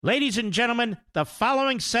Ladies and gentlemen, the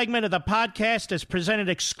following segment of the podcast is presented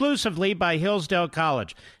exclusively by Hillsdale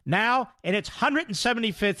College, now in its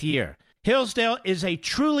 175th year. Hillsdale is a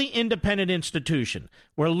truly independent institution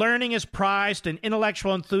where learning is prized and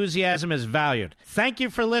intellectual enthusiasm is valued. Thank you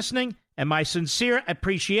for listening, and my sincere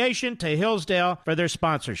appreciation to Hillsdale for their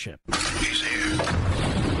sponsorship. He's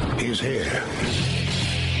here. He's here.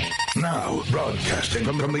 Now, broadcasting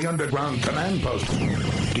from the underground command post,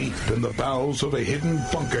 deep in the bowels of a hidden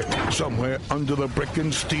bunker, somewhere under the brick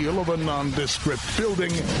and steel of a nondescript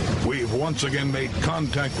building, we've once again made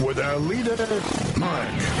contact with our leader, Mark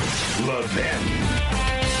Levin.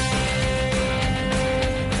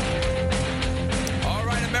 All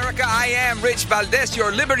right, America, I am Rich Valdes,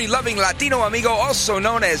 your liberty-loving Latino amigo, also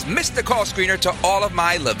known as Mr. Call Screener to all of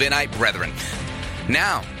my Levinite brethren.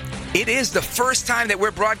 Now, it is the first time that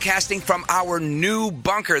we're broadcasting from our new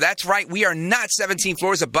bunker. That's right, we are not 17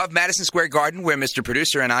 floors above Madison Square Garden, where Mr.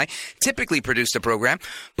 Producer and I typically produce the program,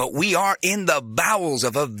 but we are in the bowels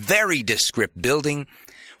of a very descript building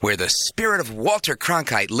where the spirit of Walter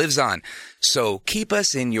Cronkite lives on. So keep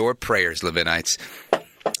us in your prayers, Levinites.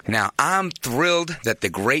 Now, I'm thrilled that the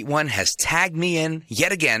Great One has tagged me in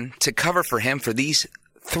yet again to cover for him for these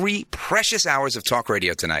 3 precious hours of talk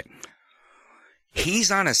radio tonight.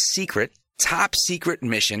 He's on a top secret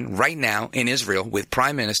mission right now in Israel with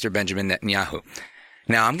Prime Minister Benjamin Netanyahu.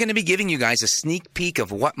 Now, I'm going to be giving you guys a sneak peek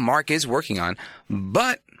of what Mark is working on,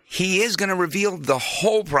 but he is going to reveal the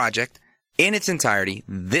whole project in its entirety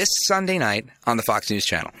this Sunday night on the Fox News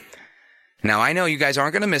channel. Now, I know you guys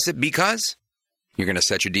aren't going to miss it because you're going to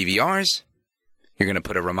set your DVRs, you're going to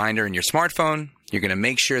put a reminder in your smartphone, you're going to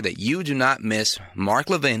make sure that you do not miss Mark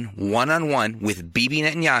Levin one-on-one with Bibi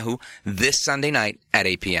Netanyahu this Sunday night at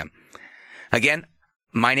 8 p.m. Again,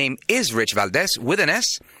 my name is Rich Valdes with an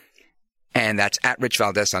S, and that's at Rich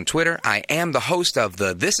Valdes on Twitter. I am the host of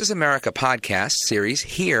the This is America podcast series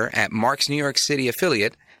here at Mark's New York City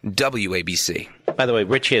affiliate, WABC. By the way,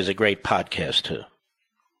 Richie has a great podcast, too.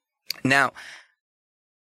 Now,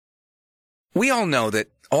 we all know that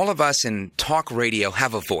all of us in talk radio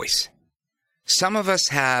have a voice. Some of us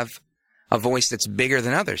have a voice that's bigger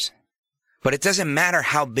than others. But it doesn't matter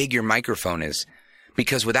how big your microphone is,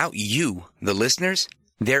 because without you, the listeners,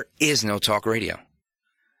 there is no talk radio.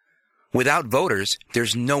 Without voters,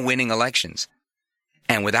 there's no winning elections.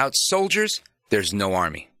 And without soldiers, there's no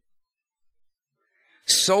army.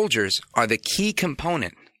 Soldiers are the key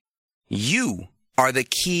component. You are the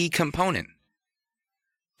key component.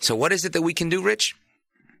 So what is it that we can do, Rich?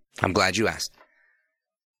 I'm glad you asked.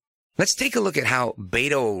 Let's take a look at how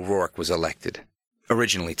Beto O'Rourke was elected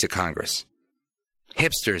originally to Congress.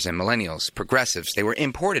 Hipsters and millennials, progressives, they were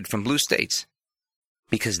imported from blue states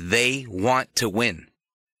because they want to win.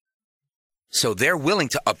 So they're willing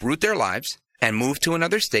to uproot their lives and move to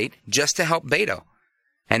another state just to help Beto.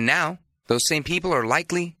 And now those same people are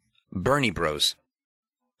likely Bernie bros.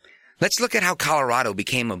 Let's look at how Colorado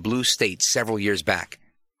became a blue state several years back.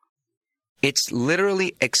 It's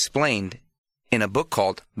literally explained in a book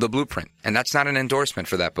called The Blueprint. And that's not an endorsement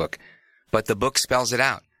for that book, but the book spells it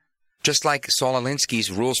out. Just like Saul Alinsky's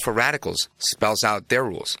Rules for Radicals spells out their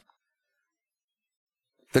rules.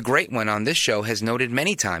 The Great One on this show has noted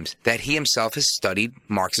many times that he himself has studied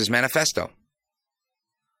Marx's manifesto.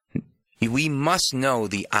 We must know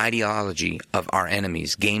the ideology of our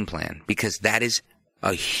enemy's game plan, because that is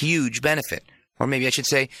a huge benefit. Or maybe I should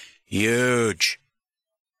say, huge.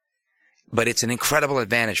 But it's an incredible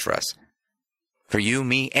advantage for us. For you,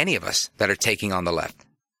 me, any of us that are taking on the left.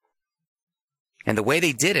 And the way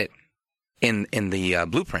they did it in the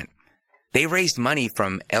blueprint, they raised money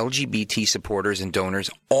from LGBT supporters and donors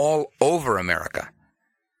all over America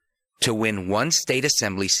to win one state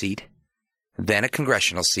assembly seat, then a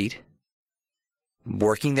congressional seat,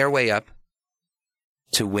 working their way up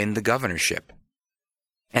to win the governorship,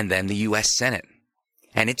 and then the U.S. Senate.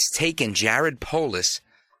 And it's taken Jared Polis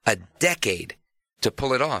a decade to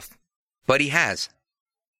pull it off. But he has.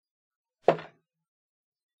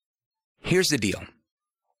 Here's the deal.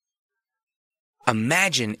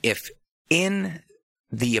 Imagine if in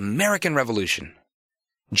the American Revolution,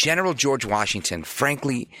 General George Washington,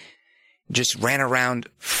 frankly, just ran around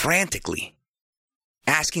frantically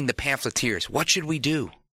asking the pamphleteers, what should we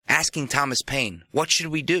do? Asking Thomas Paine, what should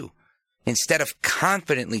we do? Instead of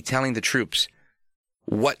confidently telling the troops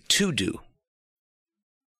what to do.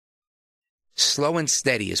 Slow and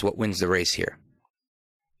steady is what wins the race here.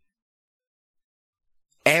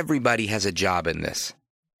 Everybody has a job in this.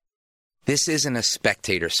 This isn't a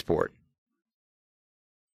spectator sport.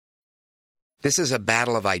 This is a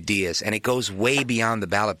battle of ideas, and it goes way beyond the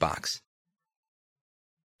ballot box.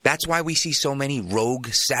 That's why we see so many rogue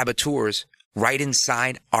saboteurs right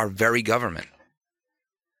inside our very government.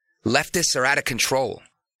 Leftists are out of control.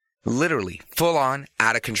 Literally, full on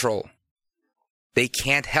out of control. They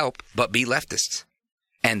can't help but be leftists.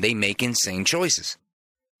 And they make insane choices.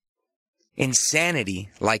 Insanity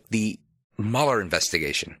like the Mueller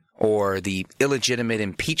investigation or the illegitimate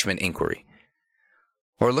impeachment inquiry.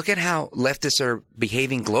 Or look at how leftists are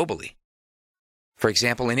behaving globally. For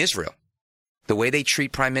example, in Israel, the way they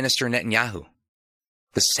treat Prime Minister Netanyahu,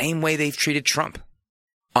 the same way they've treated Trump,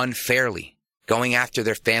 unfairly, going after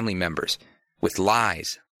their family members with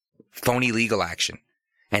lies, phony legal action,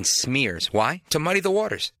 and smears. Why? To muddy the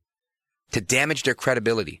waters, to damage their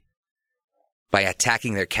credibility by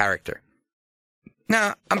attacking their character.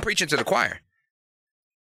 Now, I'm preaching to the choir.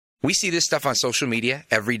 We see this stuff on social media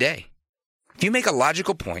every day. If you make a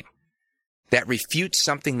logical point that refutes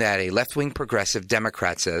something that a left-wing progressive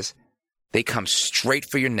Democrat says, they come straight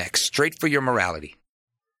for your neck, straight for your morality,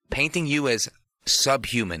 painting you as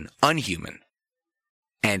subhuman, unhuman,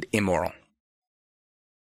 and immoral.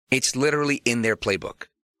 It's literally in their playbook.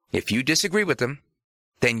 If you disagree with them,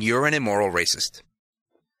 then you're an immoral racist.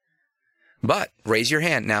 But raise your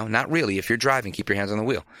hand now, not really. If you're driving, keep your hands on the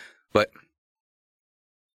wheel. But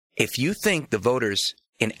if you think the voters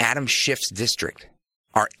in Adam Schiff's district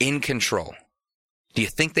are in control, do you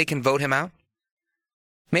think they can vote him out?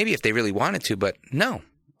 Maybe if they really wanted to, but no,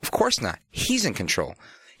 of course not. He's in control.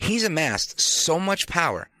 He's amassed so much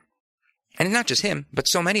power. And not just him, but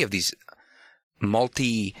so many of these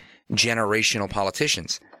multi-generational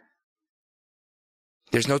politicians.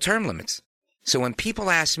 There's no term limits. So when people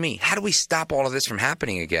ask me, how do we stop all of this from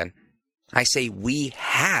happening again? I say we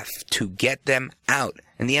have to get them out.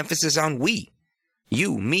 And the emphasis on we.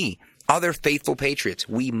 You, me, other faithful patriots.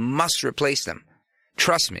 We must replace them.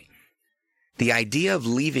 Trust me. The idea of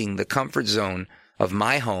leaving the comfort zone of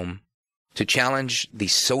my home to challenge the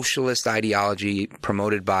socialist ideology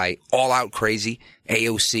promoted by all-out crazy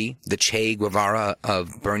AOC, the Che Guevara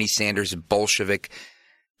of Bernie Sanders' Bolshevik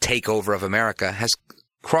takeover of America, has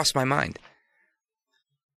crossed my mind.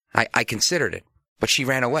 I considered it, but she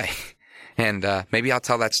ran away. And maybe I'll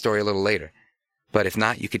tell that story a little later. But if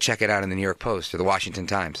not, you could check it out in the New York Post or the Washington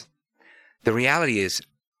Times. The reality is,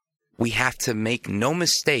 we have to make no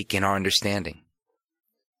mistake in our understanding.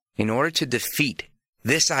 In order to defeat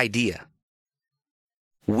this idea,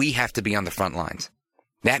 we have to be on the front lines.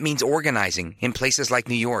 That means organizing in places like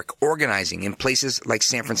New York, organizing in places like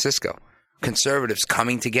San Francisco, conservatives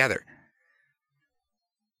coming together,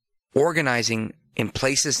 organizing in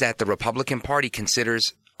places that the Republican Party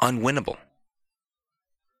considers unwinnable.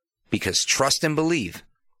 Because trust and believe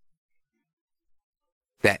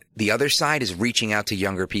that the other side is reaching out to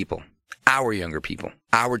younger people, our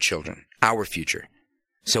children, our future.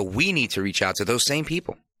 So we need to reach out to those same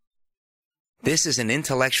people. This is an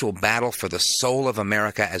intellectual battle for the soul of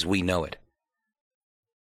America as we know it.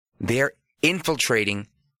 They're infiltrating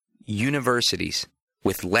universities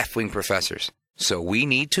with left-wing professors. So we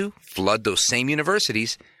need to flood those same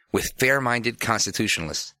universities with fair-minded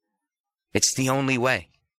constitutionalists. It's the only way.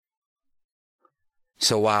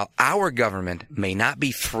 So while our government may not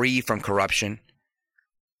be free from corruption,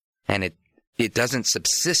 and it doesn't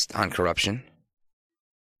subsist on corruption,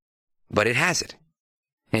 but it has it.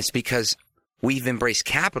 And it's because we've embraced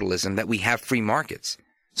capitalism that we have free markets.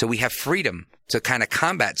 So we have freedom to kind of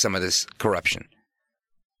combat some of this corruption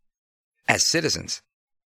as citizens.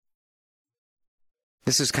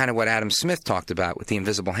 This is kind of what Adam Smith talked about with the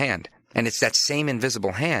invisible hand. And it's that same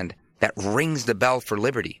invisible hand that rings the bell for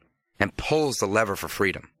liberty and pulls the lever for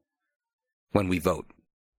freedom when we vote.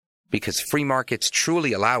 Because free markets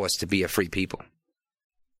truly allow us to be a free people.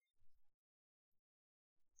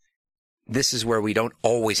 This is where we don't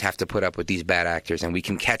always have to put up with these bad actors, and we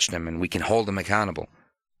can catch them and we can hold them accountable.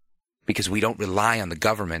 Because we don't rely on the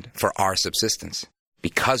government for our subsistence.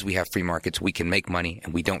 Because we have free markets, we can make money,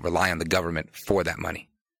 and we don't rely on the government for that money.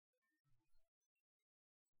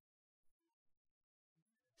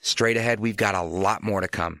 Straight ahead, we've got a lot more to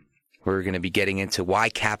come. We're going to be getting into why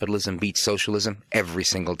capitalism beats socialism every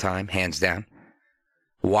single time, hands down.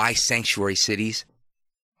 Why sanctuary cities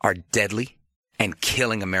are deadly and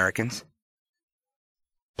killing Americans.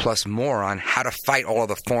 Plus more on how to fight all of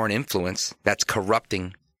the foreign influence that's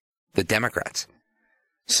corrupting the Democrats.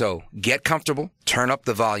 So get comfortable, turn up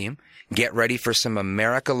the volume, get ready for some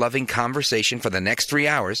America-loving conversation for the next 3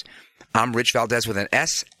 hours. I'm Rich Valdes with an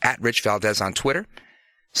S, at Rich Valdes on Twitter,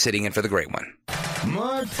 sitting in for the great one.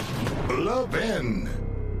 Mark Levin.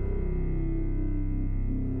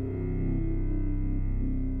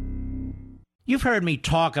 You've heard me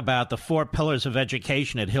talk about the 4 pillars of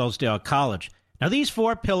education at Hillsdale College. Now, these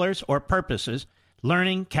 4 pillars or purposes,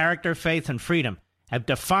 learning, character, faith, and freedom, have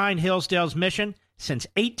defined Hillsdale's mission since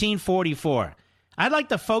 1844. I'd like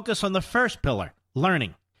to focus on the first pillar,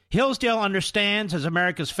 learning. Hillsdale understands, as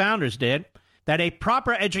America's founders did, that a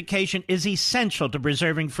proper education is essential to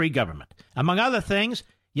preserving free government. Among other things,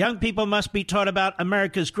 young people must be taught about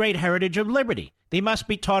America's great heritage of liberty. They must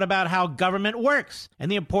be taught about how government works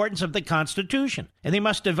and the importance of the Constitution. And they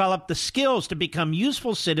must develop the skills to become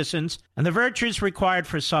useful citizens and the virtues required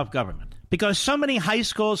for self-government. Because so many high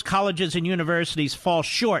schools, colleges, and universities fall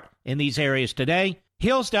short in these areas today,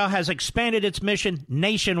 Hillsdale has expanded its mission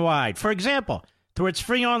nationwide. For example, through its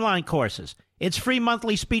free online courses, its free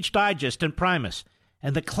monthly speech digest and Primus,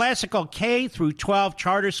 and the classical K through 12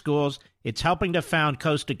 charter schools it's helping to found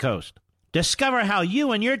coast to coast. Discover how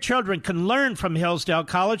you and your children can learn from Hillsdale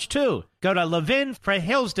College, too. Go to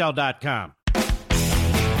levinforhillsdale.com.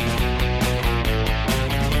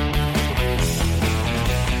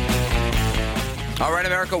 All right,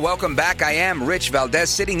 America, welcome back. I am Rich Valdes,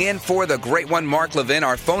 sitting in for the great one, Mark Levin.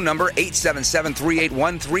 Our phone number,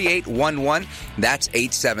 877-381-3811. That's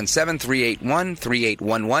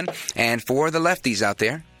 877-381-3811. And for the lefties out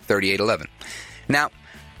there, 3811. Now,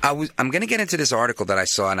 I'm going to get into this article that I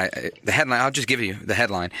saw, and the headline, I'll just give you the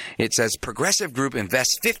headline. It says, Progressive Group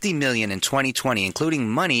invests $50 million in 2020, including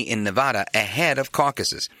money in Nevada ahead of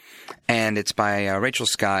caucuses. And it's by Rachel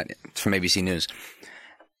Scott from ABC News.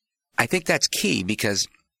 I think that's key because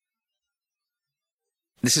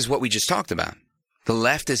this is what we just talked about. The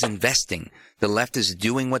left is investing. The left is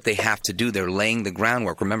doing what they have to do. They're laying the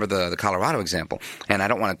groundwork. Remember the Colorado example. And I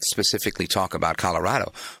don't want to specifically talk about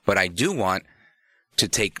Colorado, but I do want to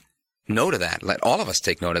take note of that. Let all of us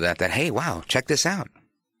take note of that, hey, wow, check this out.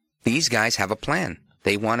 These guys have a plan.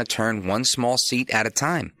 They want to turn one small seat at a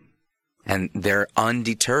time. And they're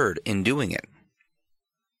undeterred in doing it.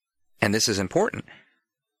 And this is important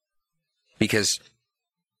because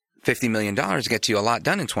 $50 million gets you a lot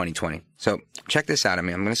done in 2020. So check this out. I'm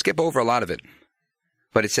going to skip over a lot of it.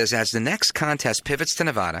 But it says, as the next contest pivots to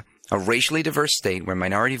Nevada, a racially diverse state where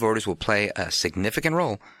minority voters will play a significant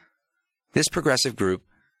role, this progressive group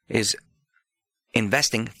is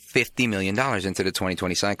investing $50 million into the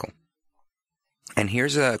 2020 cycle. And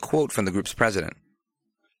here's a quote from the group's president.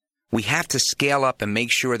 We have to scale up and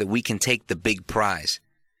make sure that we can take the big prize,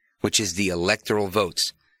 which is the electoral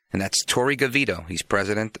votes. And that's Tori Gavito. He's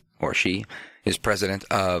president, or she is president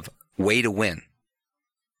of Way to Win.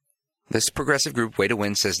 This progressive group, Way to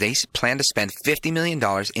Win, says they plan to spend $50 million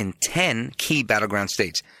in 10 key battleground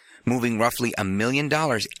states, moving roughly $1 million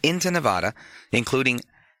into Nevada, including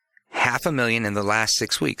 $500,000 in the last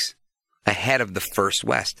 6 weeks, ahead of the First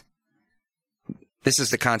West. This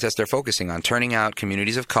is the contest they're focusing on, turning out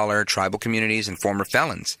communities of color, tribal communities, and former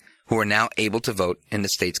felons who are now able to vote in the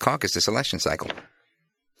state's caucus this election cycle.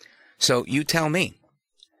 So you tell me,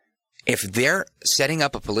 if they're setting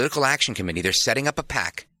up a political action committee, they're setting up a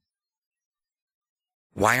PAC,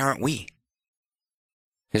 why aren't we?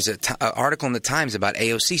 There's an article in the Times about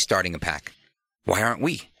AOC starting a PAC. Why aren't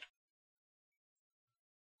we?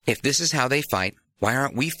 If this is how they fight, why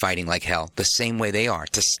aren't we fighting like hell the same way they are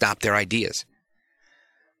to stop their ideas?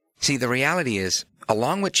 See, the reality is,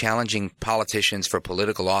 along with challenging politicians for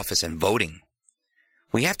political office and voting,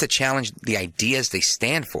 we have to challenge the ideas they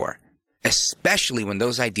stand for, especially when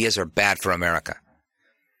those ideas are bad for America.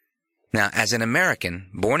 Now, as an American,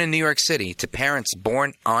 born in New York City, to parents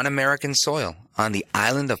born on American soil, on the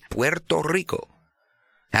island of Puerto Rico,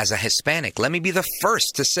 as a Hispanic, let me be the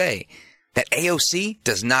first to say that AOC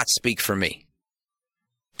does not speak for me.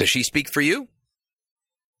 Does she speak for you?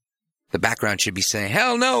 The background should be saying,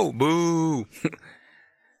 hell no, boo.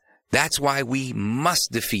 That's why we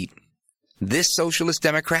must defeat this socialist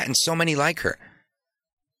Democrat and so many like her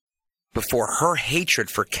before her hatred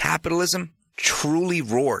for capitalism truly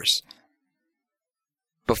roars.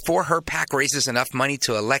 Before her PAC raises enough money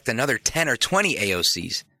to elect another 10 or 20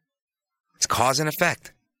 AOCs. It's cause and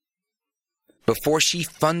effect. Before she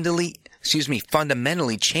fundamentally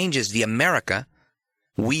changes the America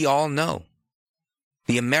we all know.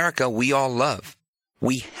 The America we all love.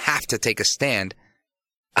 We have to take a stand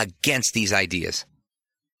against these ideas.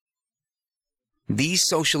 These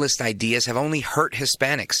socialist ideas have only hurt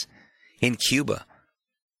Hispanics in Cuba,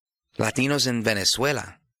 Latinos in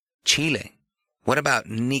Venezuela, Chile. What about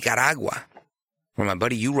Nicaragua, where my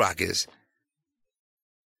buddy U-Rock is?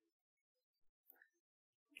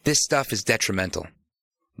 This stuff is detrimental.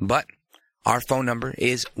 But our phone number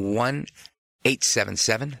is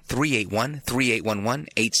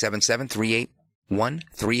 1-877-381-3811,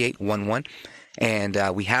 877-381-3811.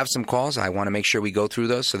 And we have some calls. I want to make sure we go through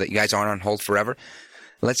those so that you guys aren't on hold forever.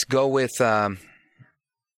 Let's go with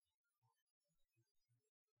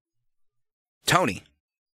Tony.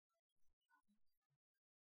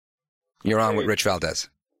 You're on with Rich Valdes.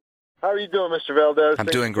 How are you doing, Mr. Valdes? I'm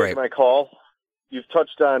doing great. My call. You've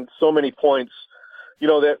touched on so many points. You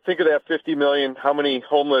know, think of that 50 million, how many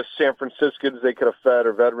homeless San Franciscans they could have fed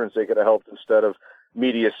or veterans they could have helped instead of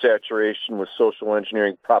media saturation with social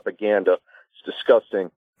engineering propaganda. It's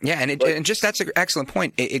disgusting. Yeah, and just that's an excellent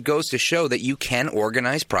point. It goes to show that you can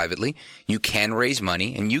organize privately, you can raise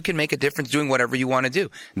money, and you can make a difference doing whatever you want to do.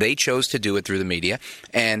 They chose to do it through the media,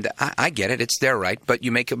 and I get it. It's their right, but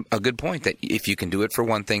you make a good point that if you can do it for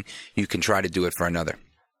one thing, you can try to do it for another.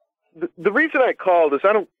 The reason I called is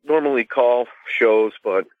I don't normally call shows,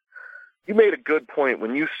 but you made a good point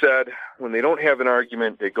when you said when they don't have an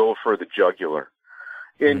argument, they go for the jugular.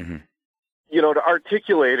 And, you know, to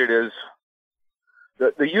articulate it is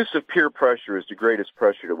the use of peer pressure is the greatest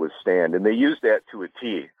pressure to withstand, and they use that to a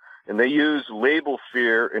T. And they use label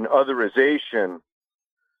fear and otherization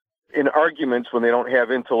in arguments when they don't have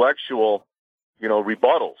intellectual, you know,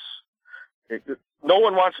 rebuttals. No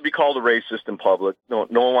one wants to be called a racist in public. No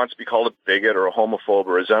one wants to be called a bigot or a homophobe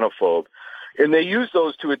or a xenophobe. And they use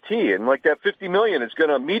those to a T. And like that 50 million is going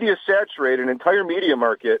to media saturate an entire media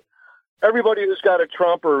market. Everybody who's got a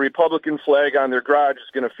Trump or a Republican flag on their garage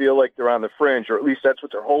is going to feel like they're on the fringe, or at least that's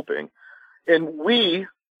what they're hoping. And we,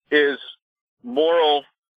 as moral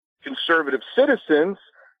conservative citizens,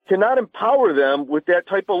 cannot empower them with that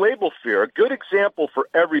type of label fear. A good example for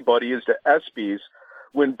everybody is the ESPYs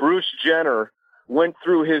when Bruce Jenner went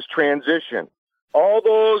through his transition. All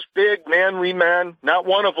those big manly men, not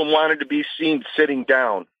one of them wanted to be seen sitting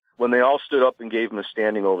down when they all stood up and gave him a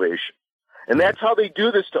standing ovation. And that's how they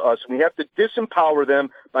do this to us. We have to disempower them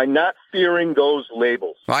by not fearing those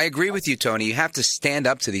labels. Well, I agree with you, Tony. You have to stand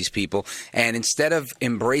up to these people. And instead of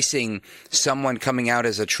embracing someone coming out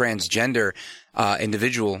as a transgender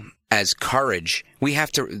individual as courage,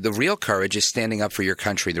 the real courage is standing up for your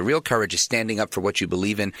country. The real courage is standing up for what you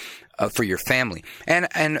believe in, for your family.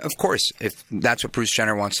 And of course, if that's what Bruce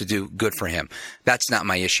Jenner wants to do, good for him. That's not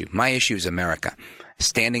my issue. My issue is America.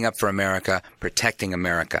 Standing up for America, protecting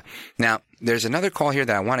America. Now, there's another call here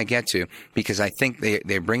that I want to get to because I think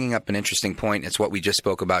they're bringing up an interesting point. It's what we just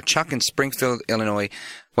spoke about. Chuck in Springfield, Illinois.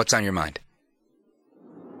 What's on your mind?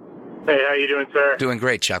 Hey, how you doing, sir? Doing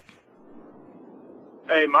great, Chuck.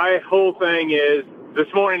 Hey, my whole thing is,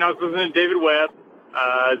 this morning I was listening to David Webb.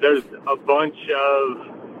 There's a bunch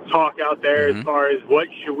of talk out there as far as what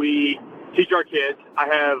should we teach our kids. I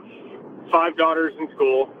have 5 daughters in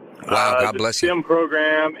school. Wow, God bless you. The STEM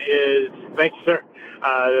program is, thank you, sir.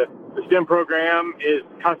 The STEM program is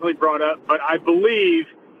constantly brought up, but I believe,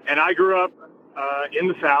 and I grew up in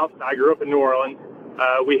the South. I grew up in New Orleans.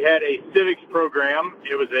 We had a civics program.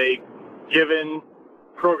 It was a given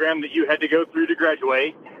program that you had to go through to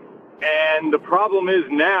graduate. And the problem is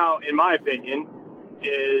now, in my opinion,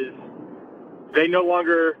 is they no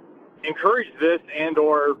longer encourage this and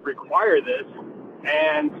or require this.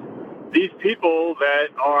 And these people that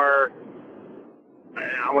are,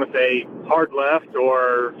 I want to say, hard left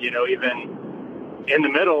or, you know, even in the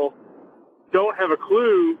middle, don't have a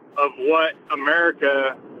clue of what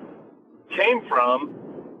America came from.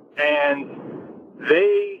 And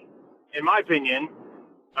they, in my opinion,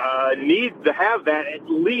 need to have that at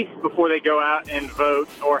least before they go out and vote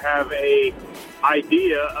or have a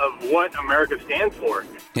idea of what America stands for.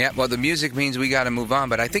 Yeah, well, the music means we got to move on,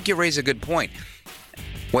 but I think you raise a good point.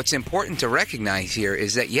 What's important to recognize here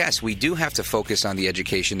is that, yes, we do have to focus on the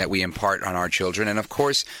education that we impart on our children. And, of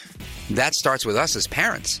course, that starts with us as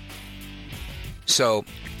parents. So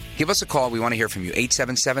give us a call. We want to hear from you.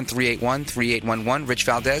 877-381-3811. Rich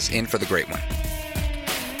Valdes in for the Great One.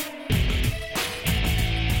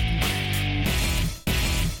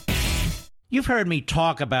 You've heard me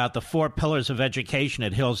talk about the 4 pillars of education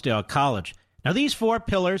at Hillsdale College. Now, these 4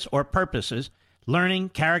 pillars or purposes, learning,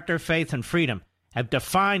 character, faith, and freedom, have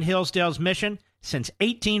defined Hillsdale's mission since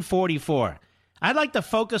 1844. I'd like to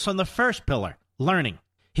focus on the first pillar, learning.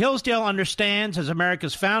 Hillsdale understands, as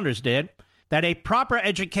America's founders did, that a proper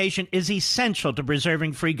education is essential to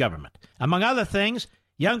preserving free government. Among other things,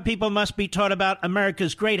 young people must be taught about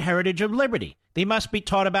America's great heritage of liberty. They must be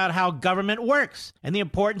taught about how government works and the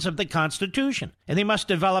importance of the Constitution. And they must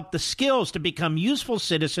develop the skills to become useful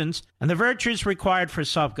citizens and the virtues required for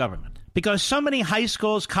self-government. Because so many high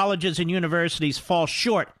schools, colleges, and universities fall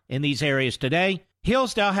short in these areas today,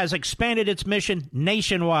 Hillsdale has expanded its mission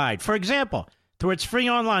nationwide. For example, through its free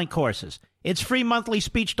online courses, its free monthly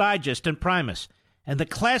speech digest and Primus, and the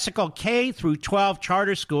classical K through 12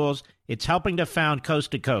 charter schools it's helping to found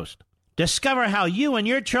coast to coast. Discover how you and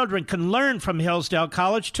your children can learn from Hillsdale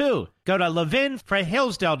College, too. Go to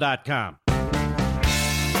levinforhillsdale.com.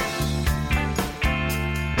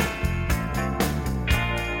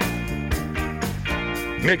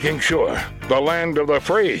 making sure the land of the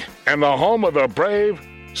free and the home of the brave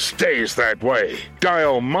stays that way.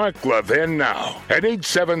 Dial Mark Levin now at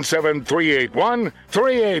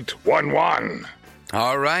 877-381-3811.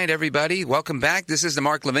 All right, everybody. Welcome back. This is the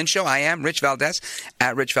Mark Levin Show. I am Rich Valdes,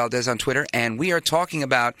 at Rich Valdes on Twitter, and we are talking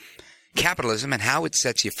about capitalism and how it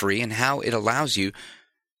sets you free and how it allows you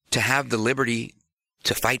to have the liberty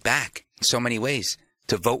to fight back in so many ways,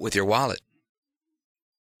 to vote with your wallet.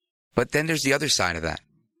 But then there's the other side of that,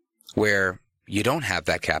 where you don't have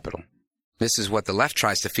that capital. This is what the left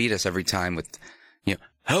tries to feed us every time with,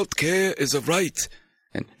 healthcare is a right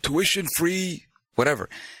and tuition free, whatever.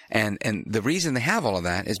 And the reason they have all of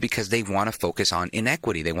that is because they want to focus on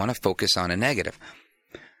inequity. They want to focus on a negative.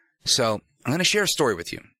 So I'm going to share a story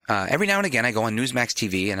with you. Every now and again, I go on Newsmax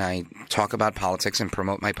TV and I talk about politics and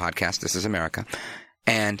promote my podcast, This is America.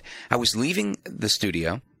 And I was leaving the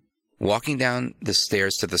studio, walking down the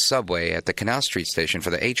stairs to the subway at the Canal Street station for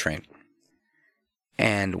the A train.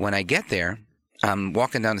 And when I get there, I'm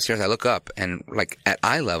walking down the stairs, I look up, and like at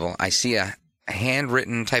eye level, I see a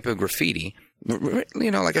handwritten type of graffiti,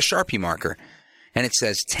 like a Sharpie marker. And it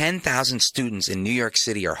says, 10,000 students in New York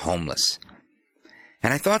City are homeless.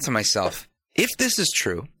 And I thought to myself, if this is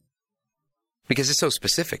true, because it's so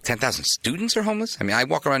specific, 10,000 students are homeless? I mean, I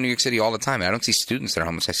walk around New York City all the time, and I don't see students that are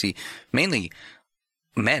homeless. I see mainly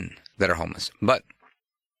men that are homeless. But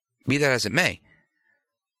be that as it may,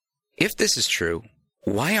 if this is true,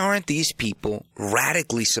 why aren't these people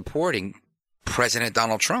radically supporting President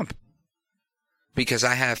Donald Trump? Because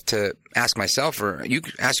I have to ask myself, or you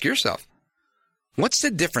ask yourself, what's the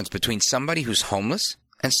difference between somebody who's homeless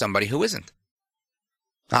and somebody who isn't?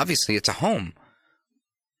 Obviously, it's a home.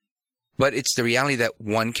 But it's the reality that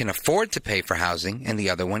one can afford to pay for housing and the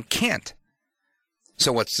other one can't.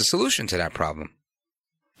 So what's the solution to that problem?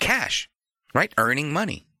 Cash, right? Earning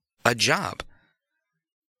money, a job.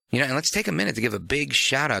 And let's take a minute to give a big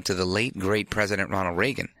shout out to the late, great President Ronald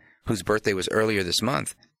Reagan, whose birthday was earlier this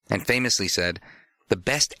month, and famously said, the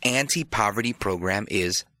best anti-poverty program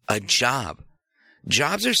is a job.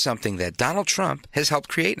 Jobs are something that Donald Trump has helped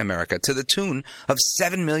create in America to the tune of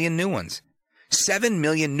 7 million new ones. 7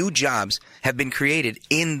 million new jobs have been created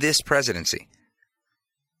in this presidency.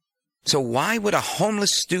 So why would a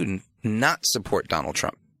homeless student not support Donald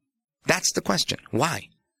Trump? That's the question. Why?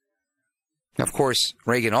 Of course,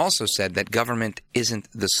 Reagan also said that government isn't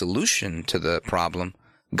the solution to the problem.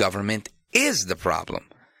 Government is the problem.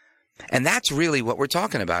 And that's really what we're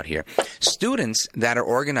talking about here. Students that are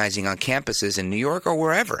organizing on campuses in New York or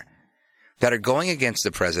wherever that are going against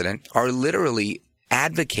the president are literally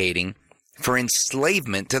advocating for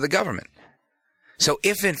enslavement to the government. So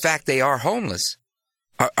if in fact they are homeless,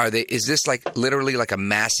 is this like literally like a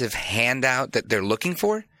massive handout that they're looking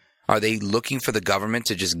for? Are they looking for the government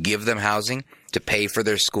to just give them housing, to pay for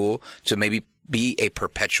their school, to maybe be a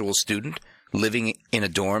perpetual student living in a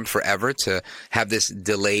dorm forever, to have this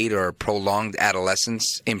delayed or prolonged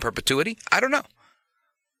adolescence in perpetuity? I don't know.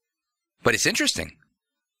 But it's interesting.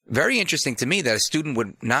 Very interesting to me that a student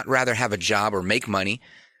would not rather have a job or make money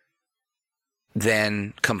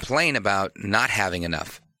than complain about not having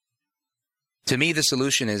enough. To me, the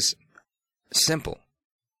solution is simple.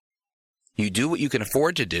 You do what you can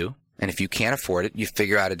afford to do, and if you can't afford it, you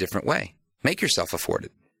figure out a different way. Make yourself afford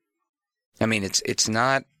it. I mean, it's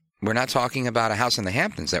not, we're not talking about a house in the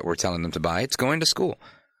Hamptons that we're telling them to buy. It's going to school.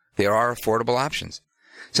 There are affordable options.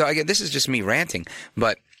 So again, this is just me ranting,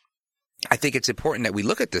 but I think it's important that we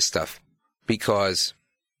look at this stuff because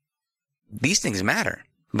these things matter.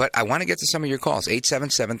 But I want to get to some of your calls.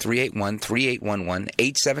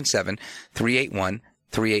 877-381-3811,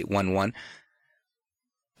 877-381-3811.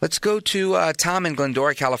 Let's go to Tom in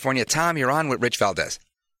Glendora, California. Tom, you're on with Rich Valdes.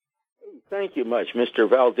 Thank you much, Mr.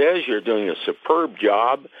 Valdes. You're doing a superb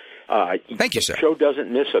job. Thank you, sir. The show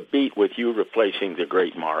doesn't miss a beat with you replacing the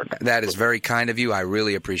great Mark. That is very kind of you. I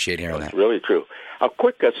really appreciate hearing that. It's really true. A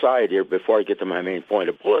quick aside here before I get to my main point.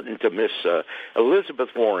 A bulletin to Miss Elizabeth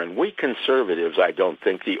Warren. We conservatives, I don't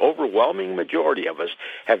think, the overwhelming majority of us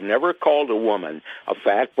have never called a woman a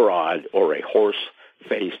fat broad or a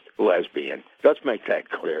horse-faced lesbian. Let's make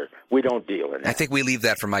that clear. We don't deal in that. I think we leave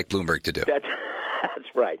that for Mike Bloomberg to do. That's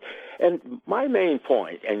right. And my main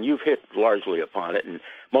point, and you've hit largely upon it, and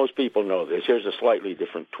most people know this, here's a slightly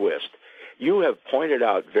different twist. You have pointed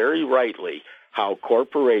out very rightly how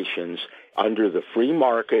corporations, under the free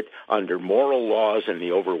market, under moral laws in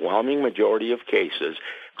the overwhelming majority of cases,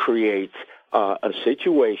 create a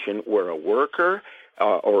situation where a worker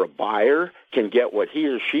or a buyer can get what he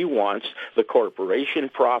or she wants. The corporation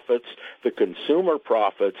profits, the consumer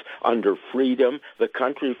profits. Under freedom, the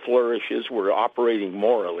country flourishes. We're operating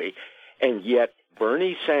morally. And yet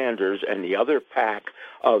Bernie Sanders and the other pack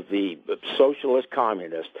of the socialist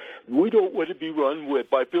communists, we don't want to be run with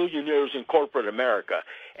by billionaires in corporate America.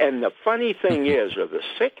 And the funny thing is, or the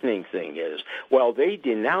sickening thing is, while they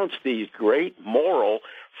denounce these great moral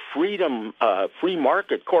freedom, free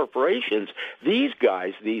market corporations, these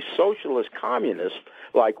guys, these socialist communists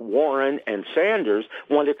like Warren and Sanders,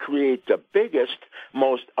 want to create the biggest,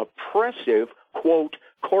 most oppressive, quote,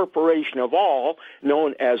 corporation of all,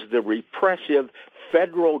 known as the repressive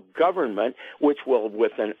federal government, which will,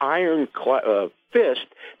 with an iron fist,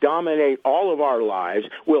 dominate all of our lives.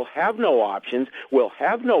 We'll have no options. We'll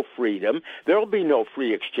have no freedom. There'll be no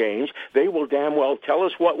free exchange. They will damn well tell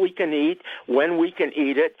us what we can eat, when we can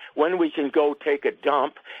eat it, when we can go take a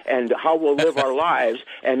dump, and how we'll live our lives.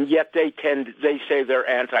 And yet they say they're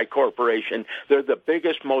anti-corporation. They're the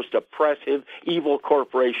biggest, most oppressive, evil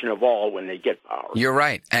corporation of all when they get power. You're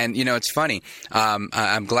right. And, you know, it's funny.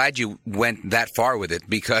 I'm glad you went that far with it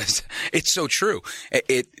because it's so true.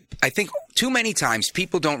 I think too many times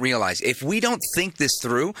people don't realize if we don't think this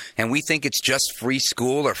through and we think it's just free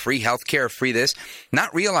school or free healthcare or free this,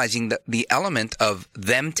 not realizing the element of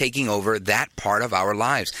them taking over that part of our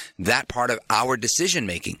lives, that part of our decision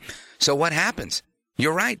making. So what happens?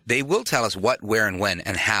 You're right. They will tell us what, where, and when,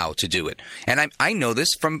 and how to do it. And I know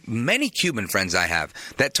this from many Cuban friends I have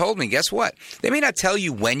that told me, guess what? They may not tell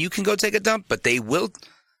you when you can go take a dump, but they will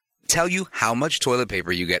tell you how much toilet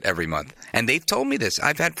paper you get every month. And they've told me this.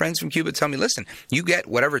 I've had friends from Cuba tell me, listen, you get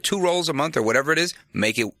whatever 2 rolls a month or whatever it is,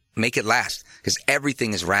 make it last because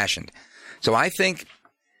everything is rationed. So I think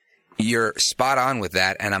you're spot on with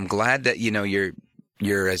that. And I'm glad that, you know,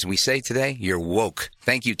 you're, as we say today, you're woke.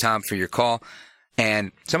 Thank you, Tom, for your call.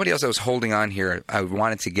 And somebody else I was holding on here I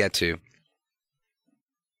wanted to get to.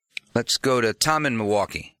 Let's go to Tom in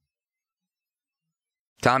Milwaukee.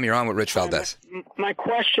 Tom, you're on with Rich Valdes. My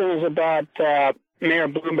question is about Mayor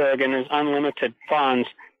Bloomberg and his unlimited funds.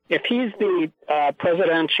 If he's the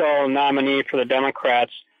presidential nominee for the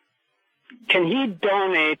Democrats, can he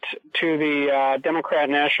donate to the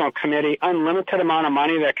Democrat National Committee unlimited amount of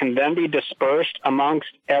money that can then be dispersed amongst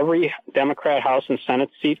every Democrat House and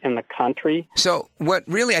Senate seat in the country? So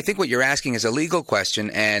I think what you're asking is a legal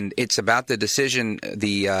question, and it's about the decision,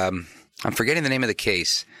 I'm forgetting the name of the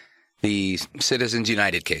case, the Citizens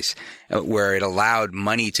United case, where it allowed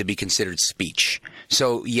money to be considered speech.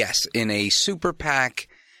 So, yes, in a super PAC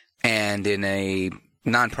and in a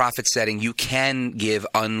nonprofit setting, you can give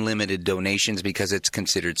unlimited donations because it's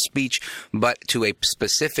considered speech, but to a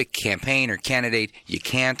specific campaign or candidate, you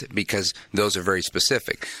can't because those are very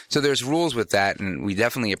specific. So there's rules with that, and we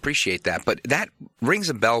definitely appreciate that. But that rings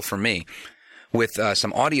a bell for me with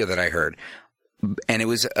some audio that I heard. And it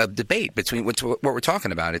was a debate between what we're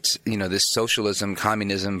talking about. It's, you know, this socialism,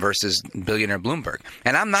 communism versus billionaire Bloomberg.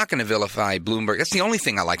 And I'm not going to vilify Bloomberg. That's the only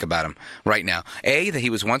thing I like about him right now. A, that he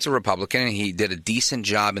was once a Republican and he did a decent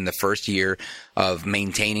job in the first year of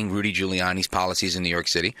maintaining Rudy Giuliani's policies in New York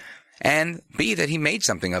City. And B, that he made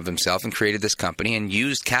something of himself and created this company and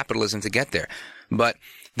used capitalism to get there. But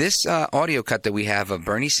this audio cut that we have of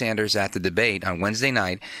Bernie Sanders at the debate on Wednesday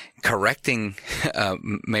night correcting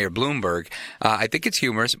Mayor Bloomberg, I think it's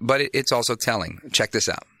humorous, but it's also telling. Check this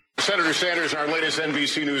out. Senator Sanders, in our latest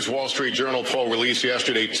NBC News Wall Street Journal poll released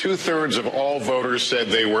yesterday, 2/3 of all voters said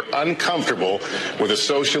they were uncomfortable with a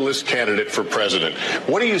socialist candidate for president.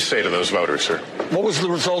 What do you say to those voters, sir? What was the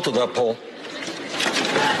result of that poll?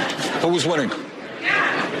 Who was winning?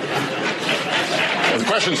 The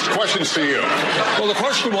question's to you. Well, the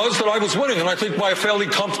question was that I was winning, and I think by a fairly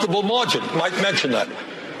comfortable margin. Might mention that.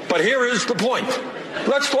 But here is the point.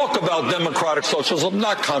 Let's talk about democratic socialism,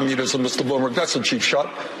 not communism, Mr. Bloomberg. That's a cheap shot.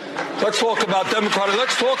 Let's talk about democratic.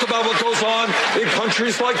 Let's talk about what goes on in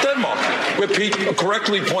countries like Denmark, where Pete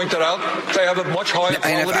correctly pointed out they have a much higher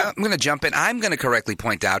quality. And I'm going to jump in. I'm going to correctly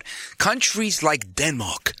point out countries like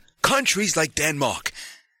Denmark. Countries like Denmark.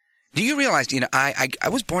 Do you realize, you know, I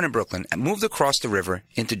was born in Brooklyn. I moved across the river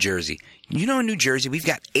into Jersey. You know, in New Jersey, we've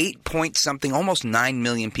got 8-point-something, almost 9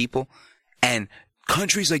 million people. And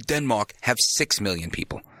countries like Denmark have 6 million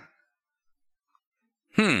people.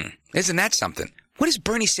 Isn't that something? What is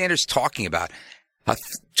Bernie Sanders talking about?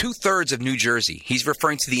 2/3 of New Jersey. He's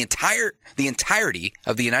referring to the entirety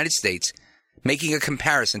of the United States, making a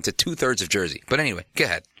comparison to 2/3 of Jersey. But anyway, go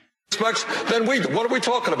ahead. Then what are we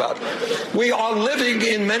talking about? We are living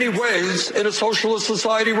in many ways in a socialist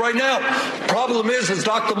society right now. Problem is, as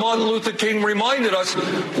Dr. Martin Luther King reminded us,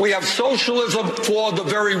 we have socialism for the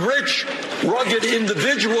very rich, rugged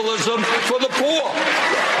individualism for the poor.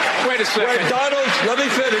 Wait a second. Let me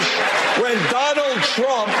finish. When Donald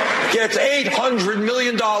Trump gets $800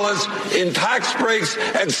 million in tax breaks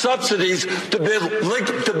and subsidies to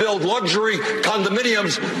build luxury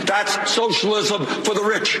condominiums, that's socialism for the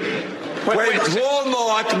rich. When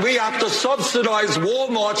Walmart, we have to subsidize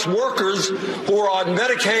Walmart's workers who are on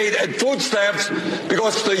Medicaid and food stamps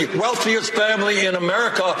because the wealthiest family in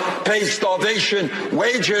America pays starvation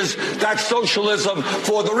wages. That's socialism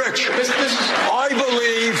for the rich. I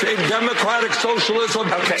believe in democratic socialism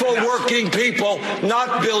for working people,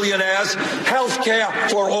 not billionaires. Health care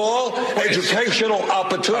for all, educational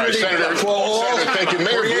opportunity for all. Senator, thank you.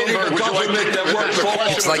 Mayor Creating Bloomberg, a would you like government that works for all.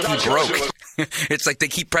 It's like he broke. It's like they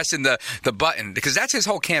keep pressing the button because that's his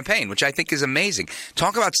whole campaign, which I think is amazing.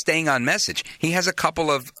 Talk about staying on message. He has a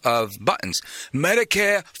couple of buttons.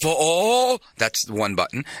 Medicare for all. That's one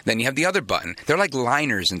button. Then you have the other button. They're like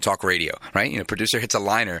liners in talk radio, right? You know, producer hits a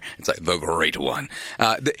liner. It's like the great one.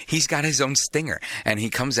 He's got his own stinger, and he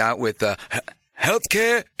comes out with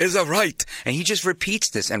healthcare is a right. And he just repeats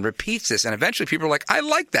this. And eventually people are like, I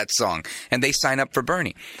like that song. And they sign up for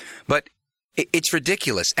Bernie. But it's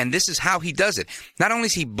ridiculous. And this is how he does it. Not only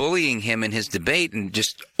is he bullying him in his debate and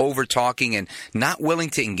just over talking and not willing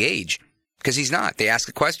to engage, because he's not. They ask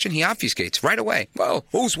a question, he obfuscates right away. Well,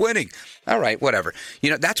 who's winning? All right, whatever. You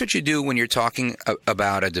know, that's what you do when you're talking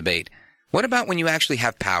about a debate. What about when you actually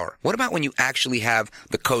have power? What about when you actually have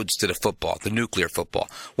the codes to the football, the nuclear football?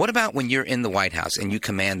 What about when you're in the White House and you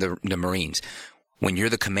command the Marines? When you're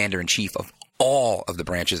the commander-in-chief of all of the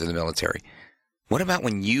branches of the military? What about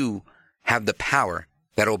when you have the power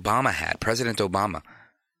that Obama had, President Obama,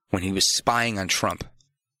 when he was spying on Trump?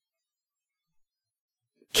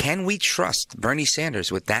 Can we trust Bernie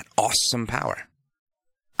Sanders with that awesome power?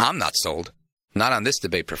 I'm not sold. Not on this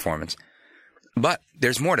debate performance. But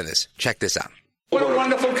there's more to this. Check this out. What a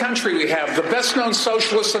wonderful country we have. The best-known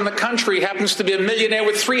socialist in the country happens to be a millionaire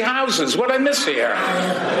with 3 houses. What I miss here?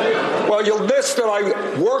 Well, you'll miss that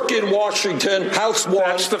I work in Washington, house 1.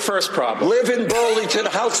 That's the first problem. Live in Burlington,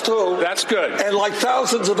 house 2. That's good. And like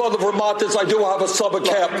thousands of other Vermonters, I do have a summer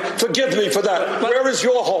camp. Forgive me for that. Where is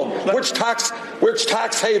your home? Which tax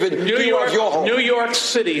haven do you have your home? New York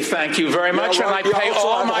City, thank you very much. Yeah, right. And I pay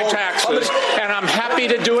all my taxes. And I'm happy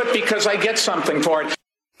to do it because I get something for it.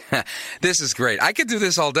 This is great. I could do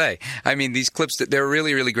this all day. I mean, these clips, they're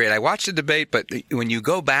really, really great. I watched the debate, but when you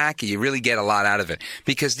go back, you really get a lot out of it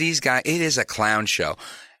because these guys, it is a clown show.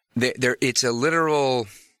 It's a literal,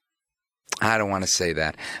 I don't want to say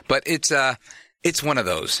that, but it's one of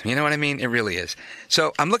those. You know what I mean? It really is.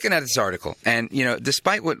 So I'm looking at this article and, you know,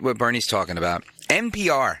 despite what Bernie's talking about,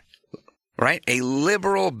 NPR, right? A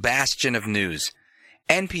liberal bastion of news.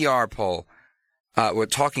 NPR poll, we're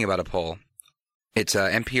talking about a poll. It's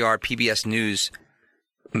a NPR PBS News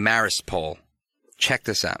Marist poll. Check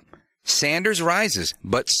this out. Sanders rises,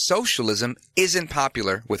 but socialism isn't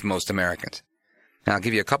popular with most Americans. Now, I'll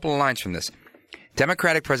give you a couple of lines from this.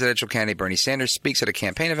 Democratic presidential candidate Bernie Sanders speaks at a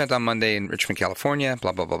campaign event on Monday in Richmond, California,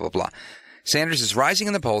 blah, blah, blah, blah, blah. Sanders is rising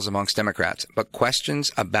in the polls amongst Democrats, but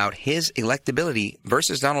questions about his electability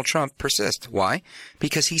versus Donald Trump persist. Why?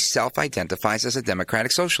 Because he self-identifies as a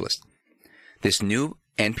democratic socialist. This new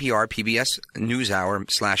NPR PBS NewsHour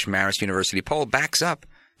 / Marist University poll backs up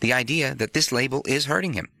the idea that this label is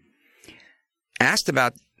hurting him. Asked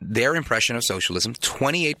about their impression of socialism,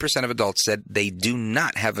 28% of adults said they do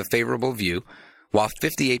not have a favorable view, while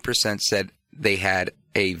 58% said they had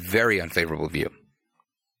a very unfavorable view.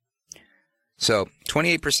 So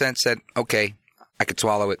 28% said, okay, I could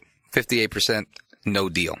swallow it. 58%, no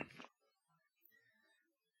deal.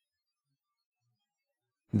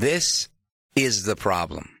 This is the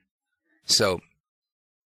problem. So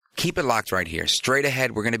keep it locked right here. Straight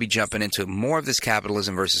ahead, we're going to be jumping into more of this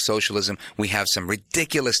capitalism versus socialism. We have some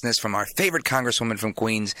ridiculousness from our favorite congresswoman from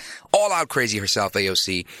Queens, all out crazy herself,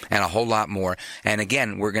 AOC, and a whole lot more. And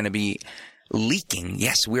again, we're going to be leaking.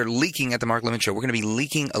 Yes, we're leaking at the Mark Levin Show. We're going to be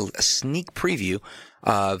leaking a sneak preview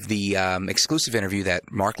of the exclusive interview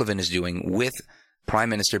that Mark Levin is doing with Prime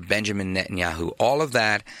Minister Benjamin Netanyahu. All of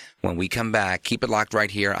that when we come back. Keep it locked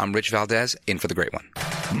right here. I'm Rich Valdes, in for the great one.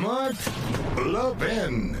 Mark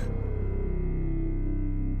Levin.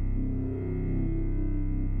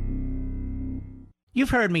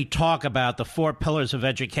 You've heard me talk about the 4 pillars of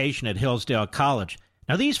education at Hillsdale College.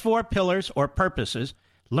 Now, these 4 pillars or purposes,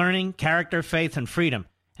 learning, character, faith, and freedom,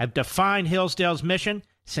 have defined Hillsdale's mission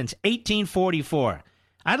since 1844.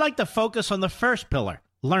 I'd like to focus on the first pillar,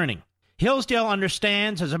 learning. Hillsdale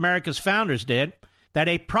understands, as America's founders did, that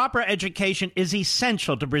a proper education is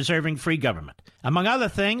essential to preserving free government. Among other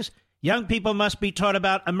things, Young people must be taught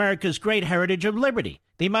about America's great heritage of liberty.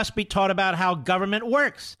 They must be taught about how government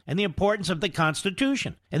works and the importance of the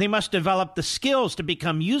Constitution. And they must develop the skills to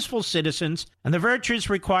become useful citizens and the virtues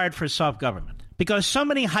required for self-government. Because so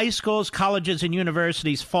many high schools, colleges, and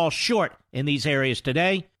universities fall short in these areas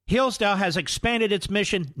today, Hillsdale has expanded its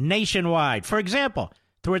mission nationwide. For example,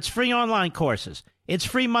 through its free online courses, its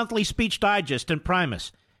free monthly speech digest and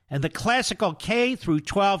Primus, and the classical K through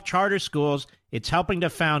 12 charter schools it's helping to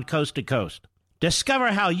found coast to coast.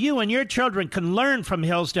 Discover how you and your children can learn from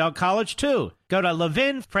Hillsdale College, too. Go to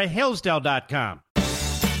levinforhillsdale.com.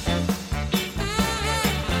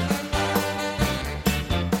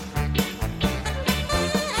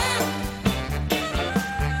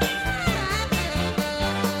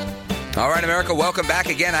 All right, America, welcome back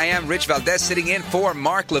again. I am Rich Valdes, sitting in for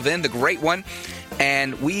Mark Levin, the great one.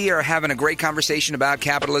 And we are having a great conversation about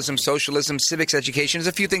capitalism, socialism, civics education. There's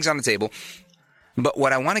a few things on the table. But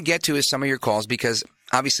what I want to get to is some of your calls, because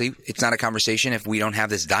obviously it's not a conversation if we don't have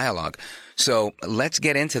this dialogue. So let's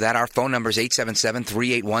get into that. Our phone number is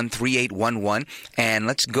 877-381-3811. And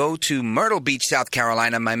let's go to Myrtle Beach, South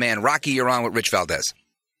Carolina. My man, Rocky, you're on with Rich Valdes.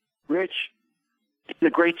 Rich, you did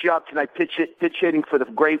a great job tonight pitch hitting for the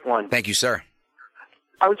great one. Thank you, sir.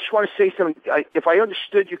 I just want to say something. If I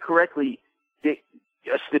understood you correctly, a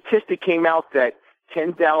statistic came out that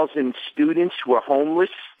 10,000 students were homeless.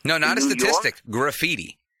 No, not a statistic.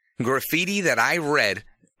 Graffiti. Graffiti that I read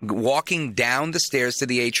walking down the stairs to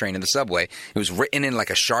the A train in the subway. It was written in like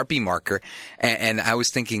a Sharpie marker. And I was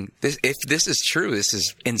thinking, if this is true, this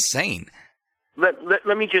is insane.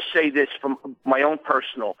 Let me just say this from my own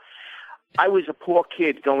personal. I was a poor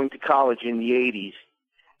kid going to college in the 80s,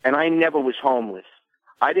 and I never was homeless.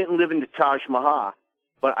 I didn't live in the Taj Mahal,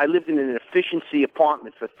 but I lived in an efficiency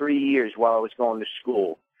apartment for 3 years while I was going to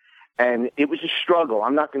school. And it was a struggle.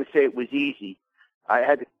 I'm not going to say it was easy. I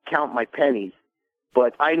had to count my pennies,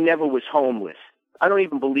 but I never was homeless. I don't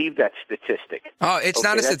even believe that statistic. Oh, it's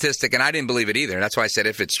not a statistic, and I didn't believe it either. That's why I said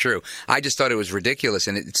if it's true. I just thought it was ridiculous,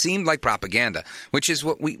 and it seemed like propaganda, which is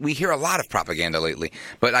what we hear a lot of propaganda lately.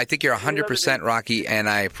 But I think you're 100% Rocky, and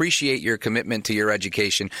I appreciate your commitment to your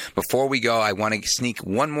education. Before we go, I want to sneak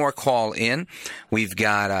one more call in. We've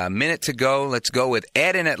got a minute to go. Let's go with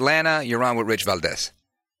Ed in Atlanta. You're on with Rich Valdes.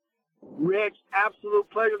 Rich, absolute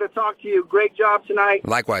pleasure to talk to you. Great job tonight.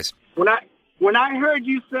 Likewise. When I heard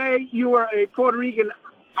you say you were a Puerto Rican,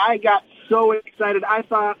 I got so excited. I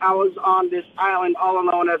thought I was on this island all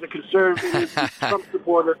alone as a conservative Trump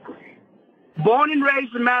supporter. Born and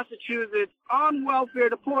raised in Massachusetts, on welfare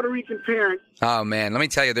to Puerto Rican parents. Oh, man. Let me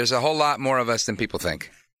tell you, there's a whole lot more of us than people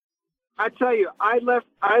think. I tell you, I left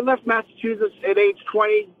Massachusetts at age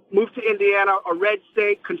 20, moved to Indiana, a red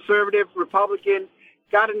state, conservative, Republican,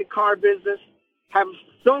 got in the car business, have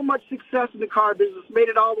so much success in the car business, made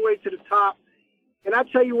it all the way to the top. And I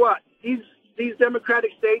tell you what, these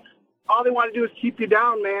Democratic states, all they want to do is keep you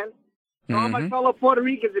down, man. Mm-hmm. All my fellow Puerto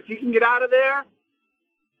Ricans, if you can get out of there,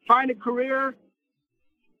 find a career,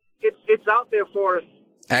 it's out there for us.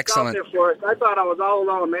 Excellent. It's out there for us. I thought I was all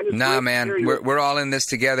alone, man. Nah, man, we're all in this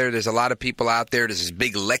together. There's a lot of people out there. There's this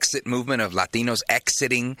big Lexit movement of Latinos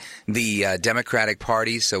exiting the Democratic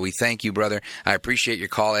Party. So we thank you, brother. I appreciate your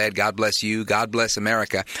call, Ed. God bless you. God bless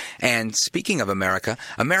America. And speaking of America,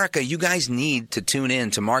 you guys need to tune in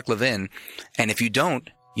to Mark Levin. And if you don't,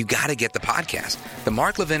 you got to get the podcast. The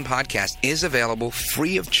Mark Levin podcast is available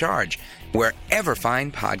free of charge wherever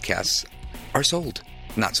fine podcasts are sold.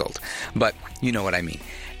 Not sold, but you know what I mean.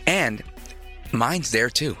 And mine's there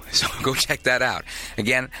too, so go check that out.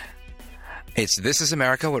 Again, it's This Is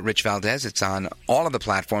America with Rich Valdes. It's on all of the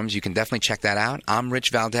platforms. You can definitely check that out. I'm Rich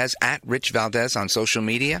Valdes, at Rich Valdes on social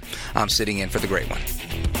media. I'm sitting in for the great one.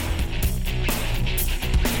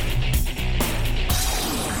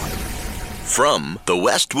 From the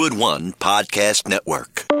Westwood One Podcast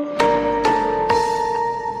Network.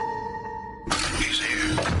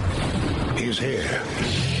 He's here.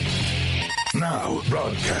 Now,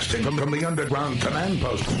 broadcasting from the underground command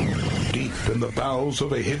post, deep in the bowels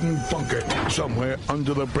of a hidden bunker, somewhere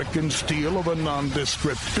under the brick and steel of a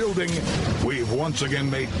nondescript building, we've once again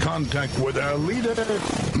made contact with our leader,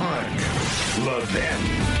 Mark Levin.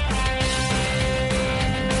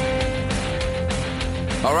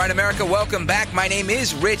 All right, America, welcome back. My name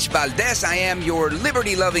is Rich Valdes. I am your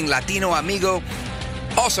liberty-loving Latino amigo,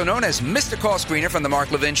 also known as Mr. Call Screener from the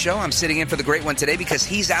Mark Levin Show. I'm sitting in for the great one today because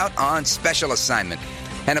he's out on special assignment.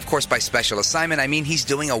 And, of course, by special assignment, I mean he's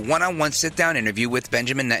doing a one-on-one sit-down interview with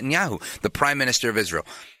Benjamin Netanyahu, the Prime Minister of Israel.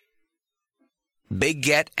 Big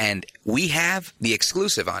get, and we have the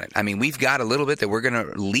exclusive on it. I mean, we've got a little bit that we're going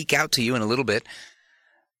to leak out to you in a little bit.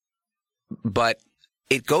 But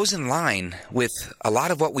it goes in line with a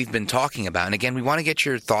lot of what we've been talking about. And again, we want to get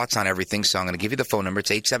your thoughts on everything, so I'm going to give you the phone number.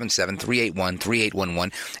 It's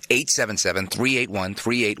 877-381-3811,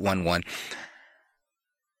 877-381-3811.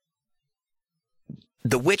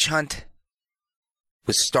 The witch hunt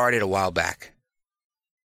was started a while back,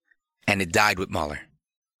 and it died with Mueller.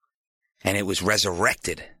 And it was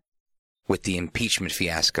resurrected with the impeachment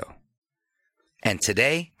fiasco. And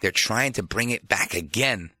today, they're trying to bring it back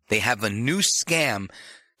again. They have a new scam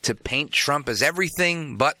to paint Trump as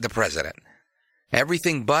everything but the president.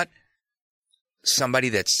 Everything but somebody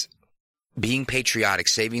that's being patriotic,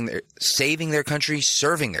 saving their country,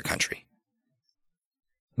 serving their country,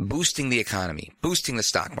 boosting the economy, boosting the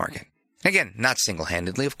stock market. Again, not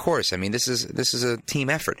single-handedly, of course. I mean, this is a team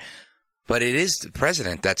effort. But it is the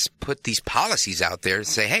president that's put these policies out there to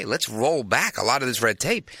say, hey, let's roll back a lot of this red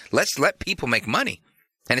tape. Let's let people make money.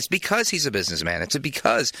 And it's because he's a businessman. It's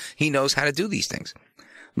because he knows how to do these things.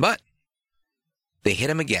 But they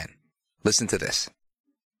hit him again. Listen to this.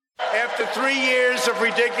 After 3 years of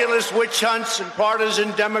ridiculous witch hunts and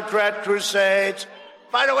partisan Democrat crusades,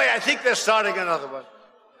 by the way, I think they're starting another one.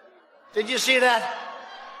 Did you see that?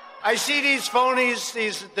 I see these phonies,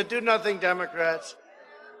 the do-nothing Democrats.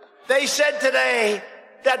 They said today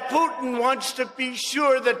that Putin wants to be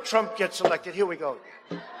sure that Trump gets elected. Here we go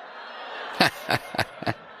again.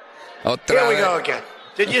 Here we go again.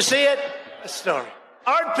 Did you see it? A story.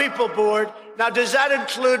 Aren't people bored? Now, does that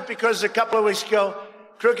include, because a couple of weeks ago,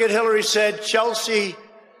 Crooked Hillary said Chelsea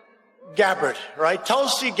Gabbard, right?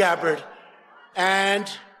 Tulsi Gabbard. And,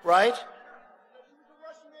 right?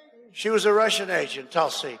 She was a Russian agent,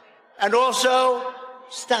 Tulsi. And also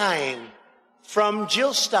Stein. From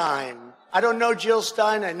Jill Stein. I don't know Jill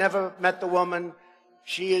Stein. I never met the woman.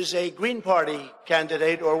 She is a Green Party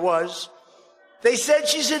candidate, or was. They said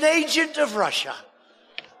she's an agent of Russia.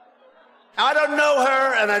 Now, I don't know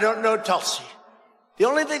her, and I don't know Tulsi. The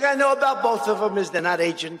only thing I know about both of them is they're not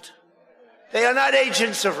agent. They are not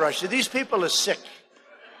agents of Russia. These people are sick.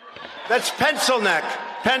 That's pencil neck.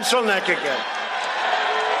 Pencil neck again.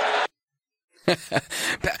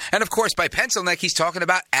 And, of course, by pencil neck, he's talking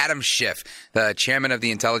about Adam Schiff, the chairman of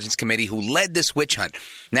the Intelligence Committee who led this witch hunt.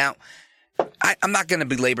 Now, I'm not going to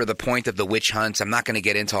belabor the point of the witch hunts. I'm not going to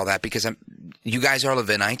get into all that because you guys are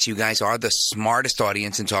Levinites. You guys are the smartest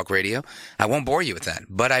audience in talk radio. I won't bore you with that.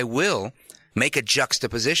 But I will make a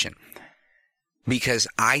juxtaposition because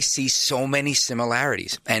I see so many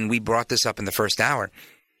similarities. And we brought this up in the first hour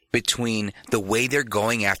between the way they're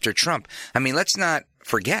going after Trump. I mean, let's not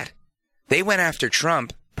forget. They went after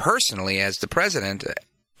Trump personally as the president.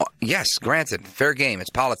 Yes, granted, fair game. It's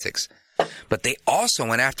politics. But they also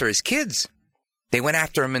went after his kids. They went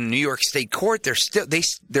after him in New York State court. They're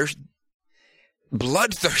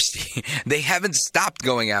bloodthirsty. They haven't stopped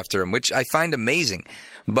going after him, which I find amazing.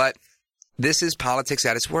 But this is politics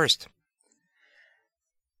at its worst.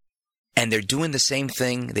 And they're doing the same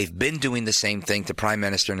thing. They've been doing the same thing to Prime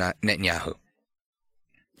Minister Netanyahu.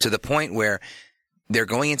 To the point where they're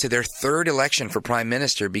going into their third election for prime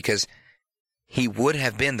minister because he would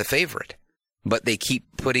have been the favorite. But they keep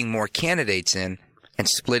putting more candidates in and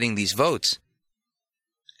splitting these votes.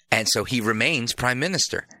 And so he remains prime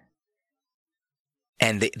minister.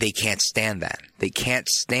 And they can't stand that. They can't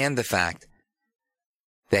stand the fact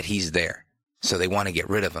that he's there. So they want to get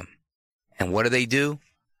rid of him. And what do?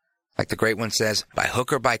 Like the great one says, by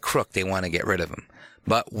hook or by crook, they want to get rid of him.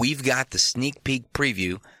 But we've got the sneak peek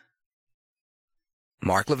preview.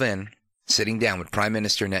 Mark Levin sitting down with Prime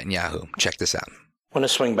Minister Netanyahu. Check this out. I want to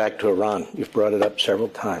swing back to Iran. You've brought it up several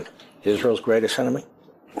times. Israel's greatest enemy?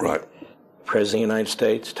 Right. President of the United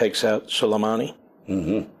States takes out Soleimani.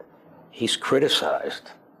 Mm-hmm. He's criticized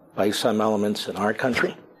by some elements in our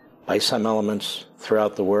country, by some elements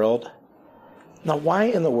throughout the world. Now, why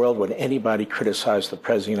in the world would anybody criticize the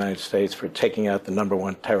President of the United States for taking out the number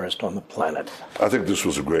one terrorist on the planet? I think this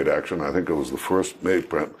was a great action. I think it was the first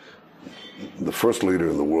leader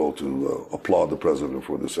in the world to applaud the president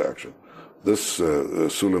for this action. This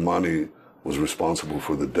Soleimani was responsible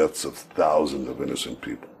for the deaths of thousands of innocent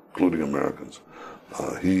people, including Americans.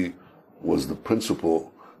 He was the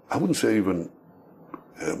principal, I wouldn't say even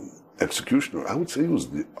executioner, I would say he was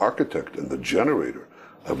the architect and the generator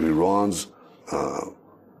of Iran's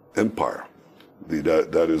empire.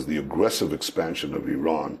 That is the aggressive expansion of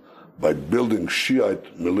Iran by building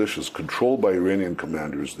Shiite militias controlled by Iranian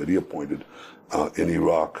commanders that he appointed in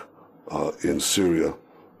Iraq, in Syria,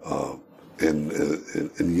 in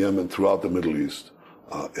Yemen, throughout the Middle East.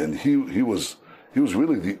 And he was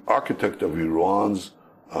really the architect of Iran's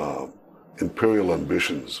imperial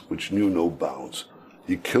ambitions, which knew no bounds.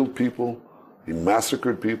 He killed people, he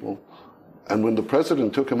massacred people, And when the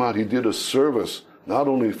president took him out, he did a service not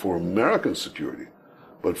only for American security,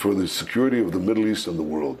 but for the security of the Middle East and the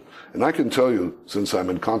world. And I can tell you, since I'm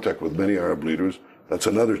in contact with many Arab leaders, that's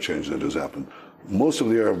another change that has happened. Most of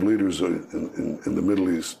the Arab leaders in the Middle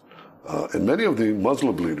East, and many of the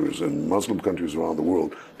Muslim leaders in Muslim countries around the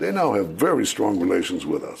world, they now have very strong relations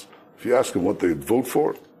with us. If you ask them what they'd vote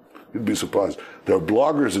for, you'd be surprised. There are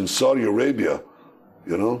bloggers in Saudi Arabia,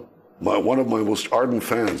 you know, one of my most ardent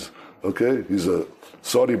fans, okay? He's a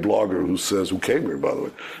Saudi blogger who came here, by the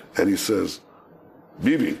way, and he says,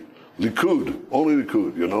 Bibi, Likud, only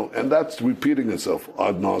Likud, you know, and that's repeating itself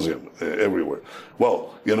ad nauseum everywhere.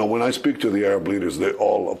 Well, you know, when I speak to the Arab leaders, they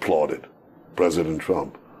all applauded President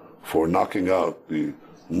Trump for knocking out the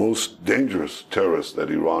most dangerous terrorist that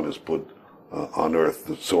Iran has put on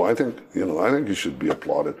earth. So I think he should be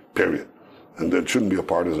applauded, period. And it shouldn't be a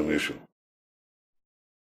partisan issue.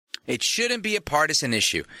 It shouldn't be a partisan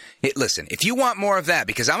issue. Listen, if you want more of that,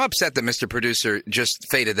 because I'm upset that Mr. Producer just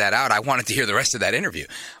faded that out. I wanted to hear the rest of that interview.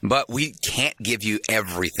 But we can't give you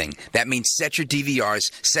everything. That means set your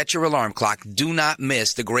DVRs, set your alarm clock. Do not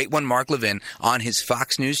miss the great one, Mark Levin, on his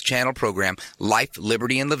Fox News Channel program, Life,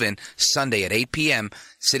 Liberty, and Levin, Sunday at 8 p.m.,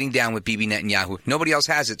 sitting down with Bibi Netanyahu. Nobody else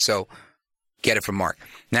has it, so get it from Mark.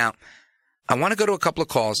 Now, I want to go to a couple of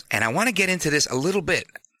calls, and I want to get into this a little bit.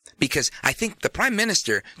 Because I think the Prime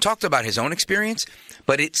Minister talked about his own experience,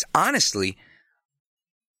 but it's honestly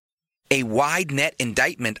a wide net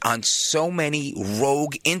indictment on so many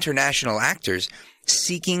rogue international actors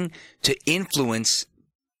seeking to influence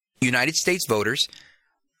United States voters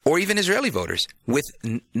or even Israeli voters with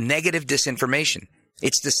negative disinformation.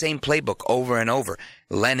 It's the same playbook over and over.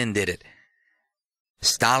 Lenin did it.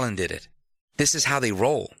 Stalin did it. This is how they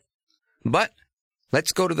roll. But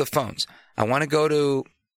let's go to the phones. I want to go to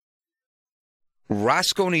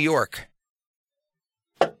Roscoe, New York.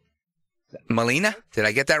 Melina, did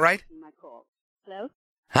I get that right? Hello?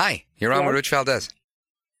 Hi, you're on with Rich Valdes.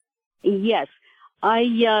 Yes. I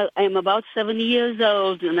am about 70 years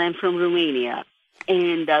old, and I'm from Romania.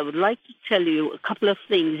 And I would like to tell you a couple of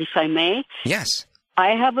things, if I may. Yes. I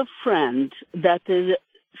have a friend that is,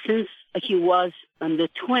 since he was in the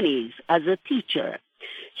 20s as a teacher,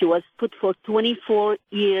 he was put for 24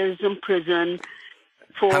 years in prison.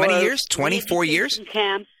 How many years? 24 years?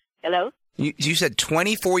 Camps. Hello? You said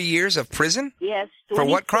 24 years of prison? Yes. For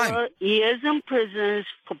what crime? 24 years in prison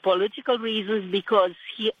for political reasons, because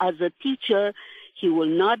he, as a teacher, he will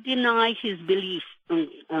not deny his belief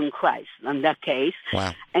in Christ in that case.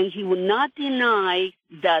 Wow. And he will not deny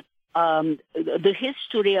that the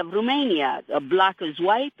history of Romania, black is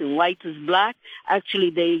white and white is black.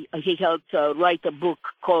 Actually, he helped write a book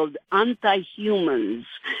called Anti-Humans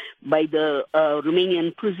by the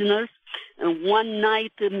Romanian prisoners. And one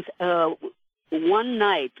night, the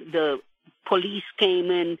police came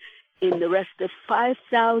in and arrested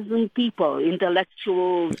 5,000 people,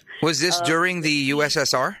 intellectuals. Was this during the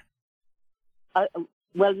USSR?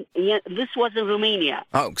 Well, yeah, this was in Romania.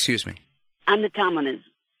 Oh, excuse me. And the communism.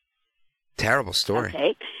 Terrible story.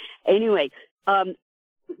 Okay. Anyway,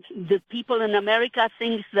 the people in America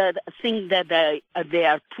think that they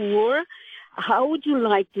are poor. How would you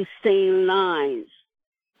like to stay in lines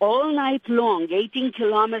all night long, 18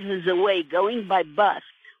 kilometers away, going by bus,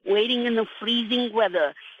 waiting in the freezing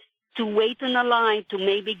weather, to wait in a line to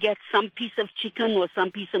maybe get some piece of chicken or some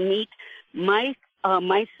piece of meat? My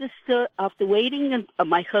sister, after waiting,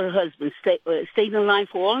 her husband stayed in line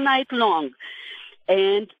for all night long,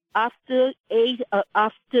 and after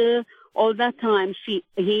all that time,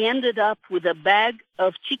 he ended up with a bag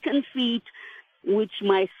of chicken feet, which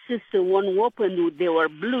my sister, one opened, they were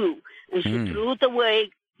blue, and she threw it away.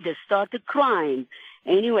 They started crying.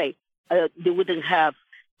 Anyway, they wouldn't have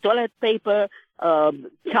toilet paper,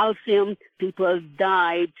 calcium. People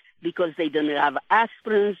died because they didn't have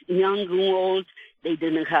aspirins, young and old. They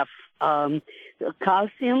didn't have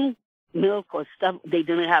calcium, milk or stuff. They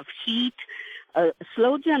didn't have heat.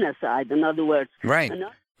 Slow genocide, in other words. Right.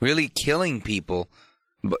 Really killing people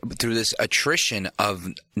through this attrition of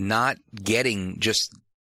not getting just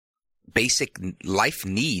basic life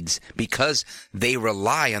needs because they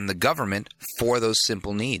rely on the government for those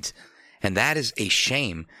simple needs. And that is a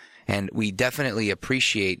shame. And we definitely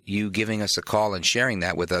appreciate you giving us a call and sharing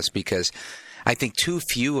that with us, because I think too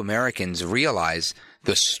few Americans realize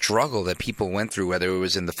the struggle that people went through, whether it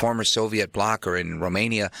was in the former Soviet bloc or in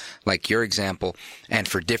Romania, like your example, and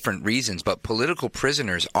for different reasons. But political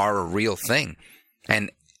prisoners are a real thing.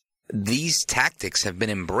 And these tactics have been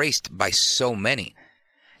embraced by so many.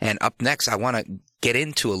 And up next, I want to get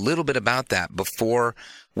into a little bit about that before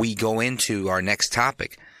we go into our next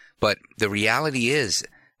topic. But the reality is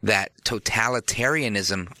that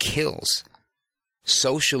totalitarianism kills,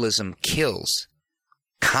 socialism kills,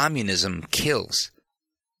 communism kills.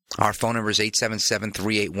 Our phone number is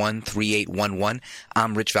 877-381-3811.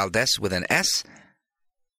 I'm Rich Valdes with an S,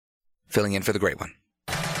 filling in for the great one.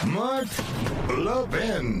 Mark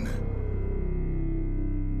Levin.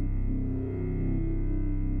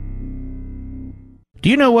 Do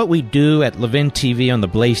you know what we do at Levin TV on the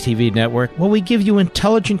Blaze TV network? Well, we give you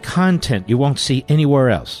intelligent content you won't see anywhere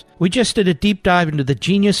else. We just did a deep dive into the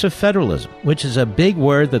genius of federalism, which is a big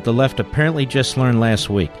word that the left apparently just learned last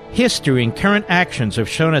week. History and current actions have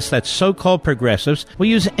shown us that so-called progressives will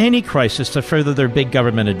use any crisis to further their big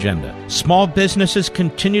government agenda. Small businesses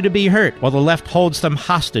continue to be hurt, while the left holds them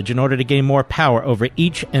hostage in order to gain more power over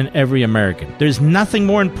each and every American. There's nothing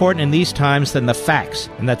more important in these times than the facts,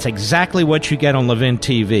 and that's exactly what you get on Levin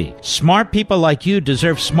TV. Smart people like you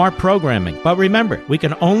deserve smart programming, but remember, we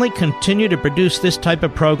can only continue to produce this type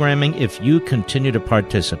of programming if you continue to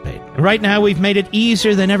participate. And right now, we've made it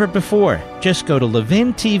easier than ever before. Just go to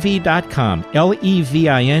levintv.com,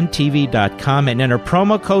 LEVIN-TV.com, and enter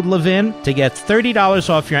promo code Levin to get $30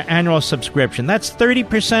 off your annual subscription. That's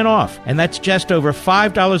 30% off, and that's just over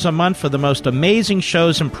 $5 a month for the most amazing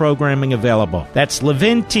shows and programming available. That's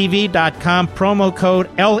levintv.com, promo code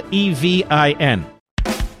LEVIN.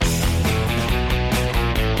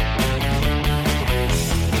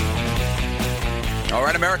 All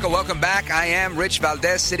right, America, welcome back. I am Rich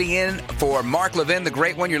Valdes, sitting in for Mark Levin, the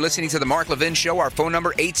great one. You're listening to the Mark Levin Show. Our phone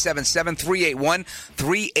number,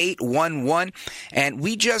 877-381-3811. And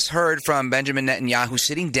we just heard from Benjamin Netanyahu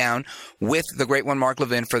sitting down with the great one, Mark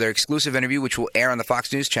Levin, for their exclusive interview, which will air on the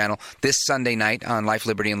Fox News channel this Sunday night on Life,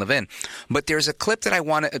 Liberty, and Levin. But there's a clip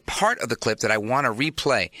that part of the clip that I want to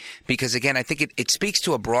replay, because, again, I think it speaks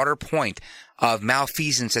to a broader point of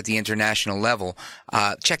malfeasance at the international level.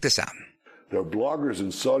 Check this out. There are bloggers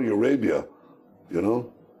in Saudi Arabia, you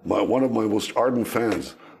know, one of my most ardent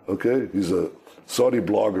fans, okay? He's a Saudi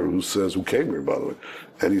blogger who came here, by the way,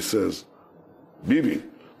 and he says, Bibi,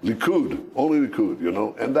 Likud, only Likud, you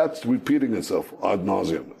know, and that's repeating itself ad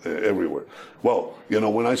nauseum everywhere. Well, you know,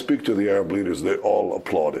 when I speak to the Arab leaders, they all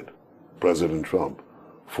applauded President Trump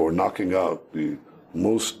for knocking out the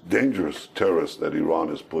most dangerous terrorist that Iran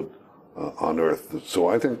has put on earth. So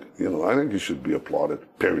I think he should be applauded,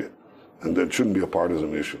 period. And that shouldn't be a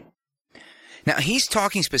partisan issue. Now, he's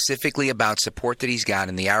talking specifically about support that he's got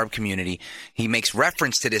in the Arab community. He makes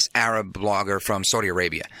reference to this Arab blogger from Saudi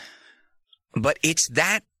Arabia. But it's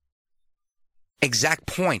that exact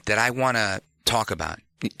point that I want to talk about.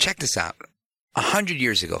 Check this out. 100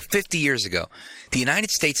 years ago, 50 years ago, the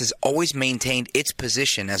United States has always maintained its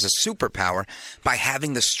position as a superpower by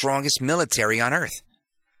having the strongest military on earth,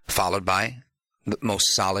 followed by the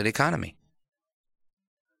most solid economy.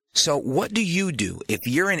 So what do you do if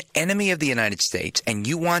you're an enemy of the United States and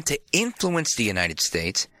you want to influence the United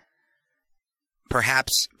States,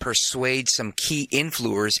 perhaps persuade some key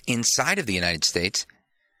influencers inside of the United States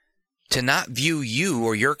to not view you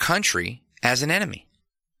or your country as an enemy,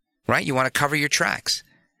 right? You want to cover your tracks.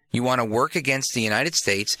 You want to work against the United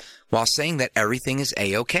States while saying that everything is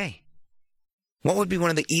A-OK. What would be one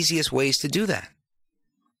of the easiest ways to do that?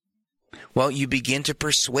 Well, you begin to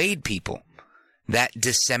persuade people that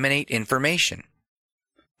disseminate information.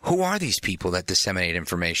 Who are these people that disseminate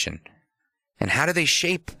information? And how do they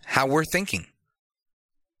shape how we're thinking?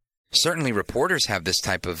 Certainly reporters have this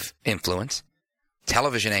type of influence.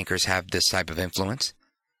 Television anchors have this type of influence.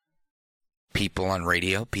 People on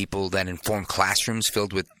radio, people that inform classrooms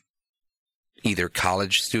filled with either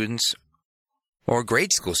college students or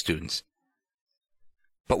grade school students.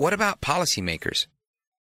 But what about policymakers?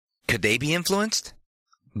 Could they be influenced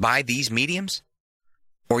by these mediums?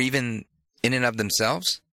 Or even in and of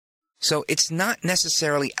themselves? So it's not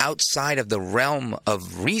necessarily outside of the realm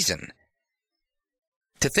of reason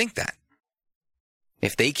to think that.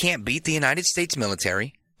 If they can't beat the United States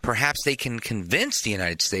military, perhaps they can convince the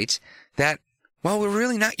United States that, well, we're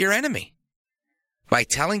really not your enemy. By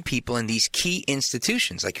telling people in these key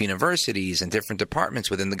institutions like universities and different departments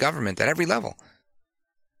within the government at every level,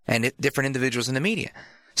 and different individuals in the media.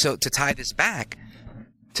 So to tie this back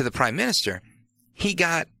to the Prime Minister, he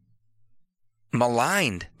got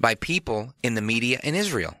maligned by people in the media in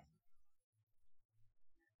Israel.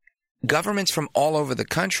 Governments from all over the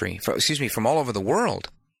country, from all over the world,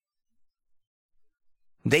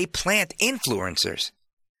 they plant influencers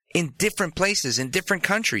in different places, in different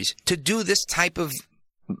countries, to do this type of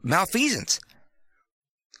malfeasance.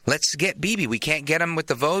 Let's get Bibi. We can't get him with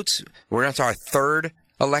the votes. We're into our third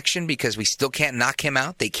election because we still can't knock him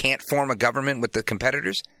out. They can't form a government with the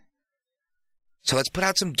competitors. So let's put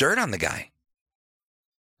out some dirt on the guy.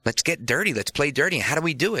 Let's get dirty. Let's play dirty. How do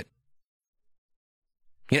we do it?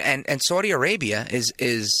 You know, and Saudi Arabia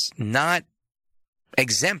is not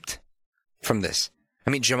exempt from this. I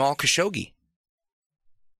mean, Jamal Khashoggi.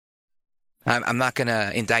 I'm not going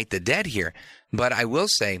to indict the dead here, but I will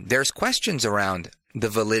say there's questions around the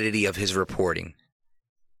validity of his reporting.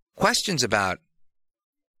 Questions about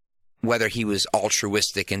whether he was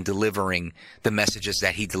altruistic in delivering the messages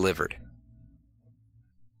that he delivered.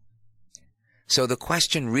 So the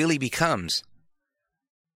question really becomes,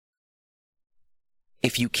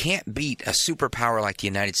 if you can't beat a superpower like the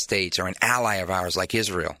United States or an ally of ours like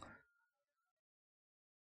Israel,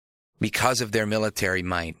 because of their military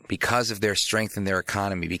might, because of their strength in their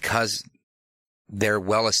economy, because they're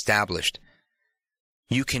well established,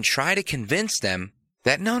 you can try to convince them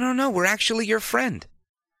that, no, we're actually your friend.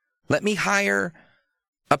 Let me hire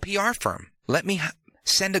a PR firm. Let me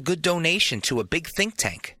send a good donation to a big think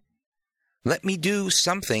tank. Let me do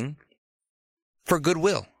something for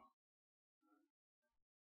goodwill.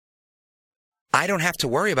 I don't have to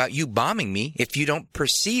worry about you bombing me if you don't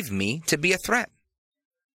perceive me to be a threat.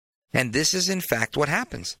 And this is, in fact, what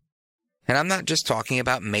happens. And I'm not just talking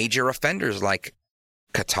about major offenders like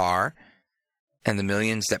Qatar and the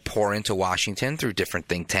millions that pour into Washington through different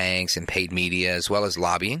think tanks and paid media as well as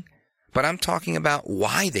lobbying, but I'm talking about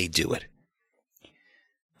why they do it.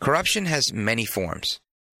 Corruption has many forms.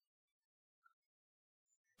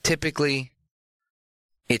 Typically,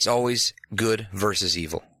 it's always good versus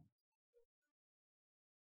evil.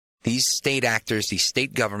 These state actors, these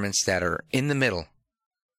state governments that are in the middle,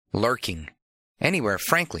 lurking anywhere,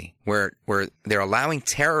 frankly, where they're allowing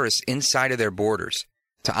terrorists inside of their borders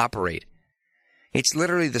to operate. It's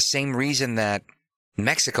literally the same reason that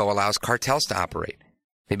Mexico allows cartels to operate.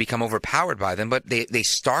 They become overpowered by them, but they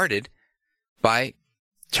started by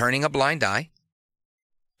turning a blind eye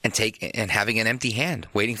and having an empty hand,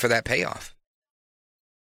 waiting for that payoff.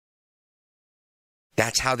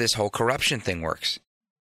 That's how this whole corruption thing works.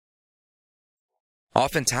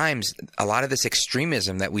 Oftentimes, a lot of this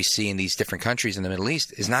extremism that we see in these different countries in the Middle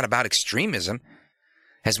East is not about extremism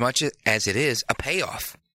as much as it is a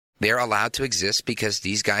payoff. They're allowed to exist because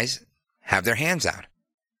these guys have their hands out.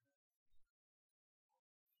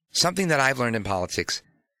 Something that I've learned in politics,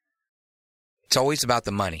 it's always about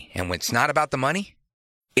the money. And when it's not about the money,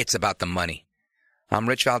 it's about the money. I'm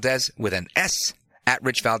Rich Valdes with an S, at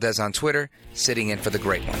Rich Valdes on Twitter, sitting in for the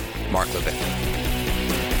great one, Mark Levin.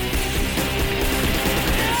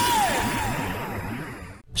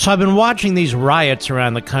 So I've been watching these riots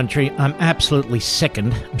around the country. I'm absolutely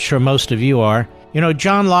sickened. I'm sure most of you are. You know,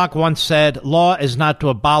 John Locke once said, law is not to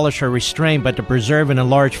abolish or restrain, but to preserve and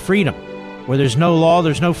enlarge freedom. Where there's no law,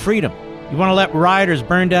 there's no freedom. You want to let rioters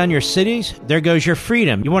burn down your cities? There goes your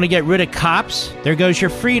freedom. You want to get rid of cops? There goes your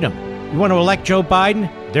freedom. You want to elect Joe Biden?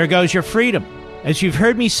 There goes your freedom. As you've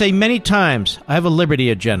heard me say many times, I have a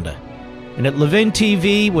liberty agenda. And at Levin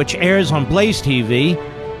TV, which airs on Blaze TV,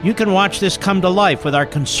 you can watch this come to life with our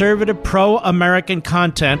conservative, pro-American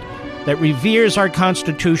content that reveres our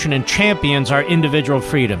Constitution and champions our individual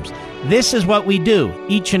freedoms. This is what we do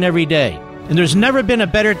each and every day. And there's never been a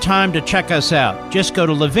better time to check us out. Just go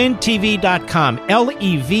to levintv.com,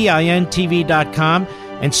 LEVIN-TV.com,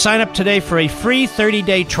 and sign up today for a free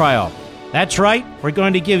 30-day trial. That's right, we're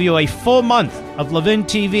going to give you a full month of Levin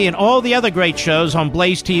TV and all the other great shows on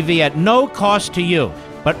Blaze TV at no cost to you,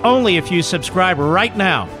 but only if you subscribe right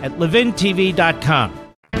now at levintv.com.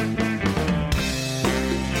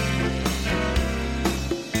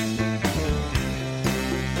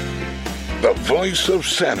 The voice of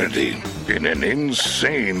sanity in an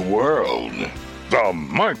insane world. The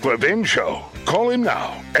Mark Levin Show. Call him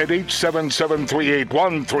now at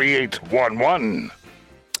 877-381-3811.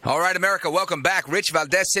 All right, America, welcome back. Rich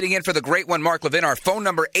Valdes sitting in for the great one, Mark Levin. Our phone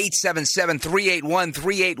number,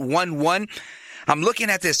 877-381-3811. I'm looking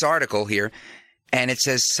at this article here, and it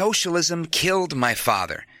says, Socialism Killed My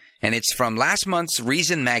Father. And it's from last month's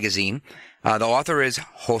Reason magazine. The author is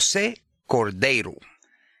José Cordeiro.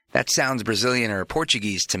 That sounds Brazilian or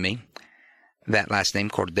Portuguese to me, that last name,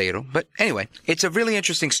 Cordeiro. But anyway, it's a really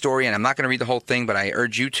interesting story, and I'm not going to read the whole thing, but I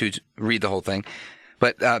urge you to read the whole thing.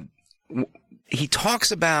 But he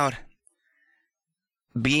talks about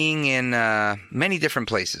being in many different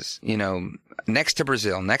places, you know, next to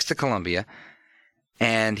Brazil, next to Colombia,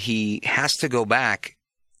 and he has to go back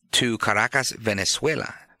to Caracas,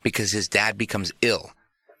 Venezuela, because his dad becomes ill.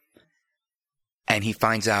 And he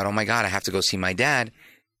finds out, oh my God, I have to go see my dad.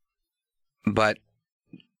 But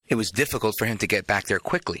it was difficult for him to get back there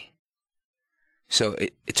quickly. So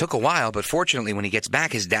it took a while, but fortunately when he gets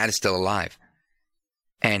back, his dad is still alive.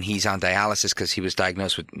 And he's on dialysis because he was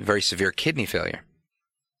diagnosed with very severe kidney failure.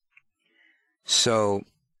 So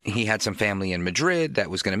he had some family in Madrid that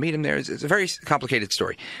was going to meet him there. It's a very complicated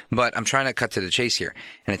story, but I'm trying to cut to the chase here.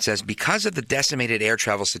 And it says, because of the decimated air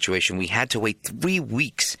travel situation, we had to wait 3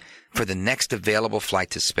 weeks for the next available flight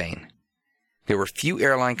to Spain. There were few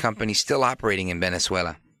airline companies still operating in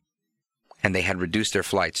Venezuela, and they had reduced their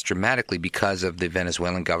flights dramatically because of the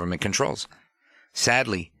Venezuelan government controls.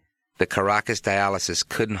 Sadly, the Caracas dialysis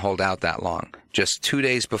couldn't hold out that long. Just 2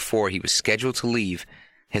 days before he was scheduled to leave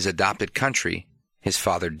his adopted country, his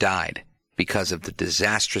father died because of the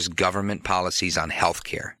disastrous government policies on health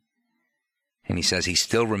care. And he says he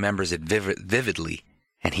still remembers it vividly,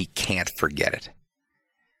 and he can't forget it.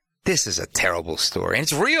 This is a terrible story. And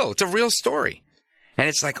it's real. It's a real story. And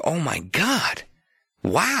it's like, oh my God.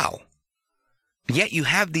 Wow. Yet you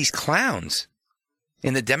have these clowns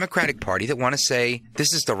in the Democratic Party that want to say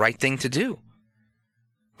this is the right thing to do.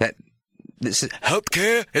 That this is,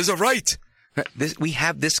 healthcare is a right. We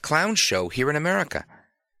have this clown show here in America.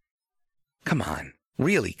 Come on.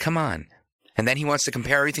 Really, come on. And then he wants to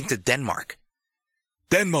compare everything to Denmark.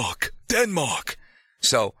 Denmark.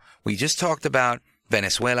 So we just talked about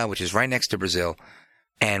Venezuela, which is right next to Brazil.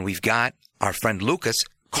 And we've got our friend Lucas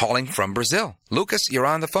calling from Brazil. Lucas, you're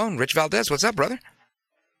on the phone. Rich Valdes, what's up, brother?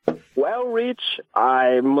 Well, Rich,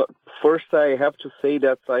 I have to say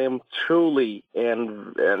that I am truly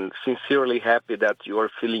and sincerely happy that you are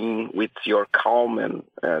feeling with your calm and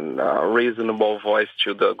reasonable voice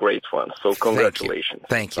to the great one. So congratulations.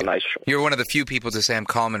 Thank you. Nice show. You're one of the few people to say I'm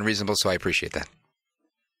calm and reasonable, so I appreciate that.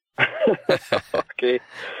 Okay.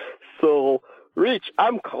 So, Rich,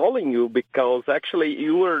 I'm calling you because actually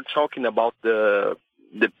you were talking about the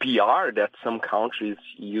PR that some countries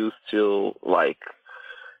use to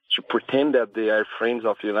pretend that they are friends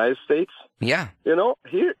of the United States. Yeah. You know,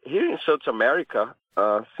 here in South America,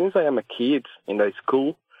 since I am a kid in the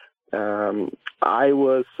school, I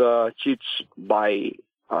was taught by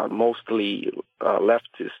mostly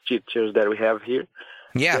leftist teachers that we have here.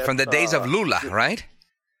 Yeah, from the days of Lula, right?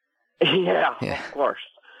 Yeah, of course.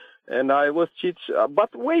 And I was taught,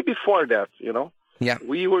 but way before that, you know. Yeah.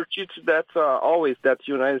 We were taught that always that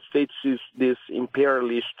the United States is this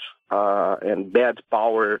imperialist and bad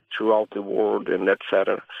power throughout the world and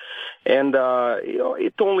etc. And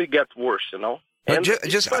it only gets worse, you know. And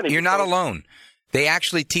you're not alone. They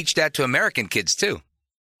actually teach that to American kids too,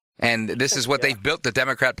 and this is what they've built the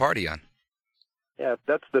Democrat Party on. Yeah,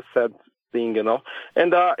 that's the sad thing, you know.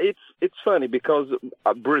 And it's funny because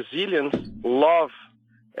Brazilians love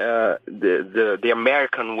the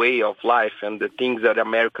American way of life and the things that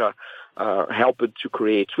America helped to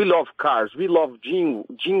create. We love cars. We love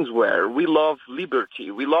jeanswear. We love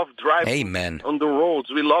liberty. We love driving on the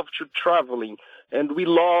roads. We love to traveling. And we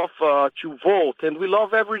love to vote. And we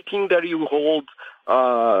love everything that you hold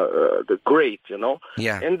the great, you know?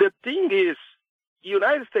 Yeah. And the thing is,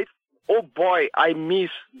 United States, oh boy, I miss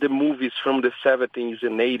the movies from the 70s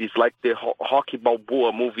and 80s, like the Rocky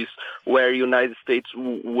Balboa movies, where United States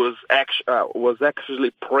was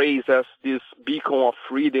actually praised as this beacon of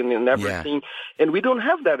freedom and everything. Yeah. And we don't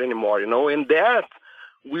have that anymore, you know, and that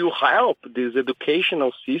will help this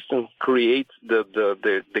educational system create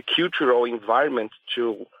the cultural environment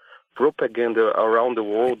to propaganda around the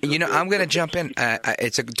world. You know, I'm going to jump in.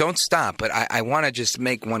 Don't stop, but I want to just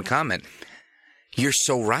make one comment. You're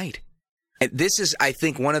so right. This is, I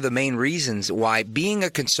think, one of the main reasons why being a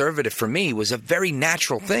conservative for me was a very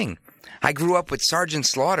natural thing. I grew up with Sergeant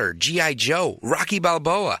Slaughter, G.I. Joe, Rocky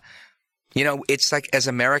Balboa. You know, it's like as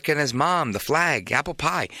American as Mom, the flag, apple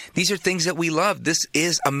pie. These are things that we love. This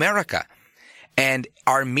is America. And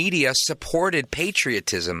our media supported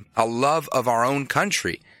patriotism, a love of our own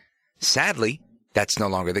country. Sadly, that's no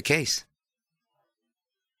longer the case.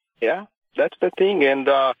 Yeah, that's the thing. And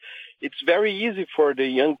it's very easy for the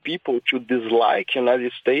young people to dislike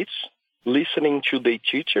United States, listening to the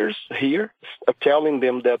teachers here, telling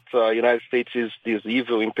them that United States is this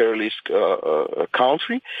evil imperialist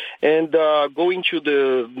country, and going to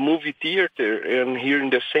the movie theater and hearing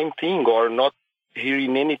the same thing or not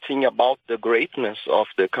hearing anything about the greatness of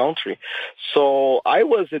the country. So I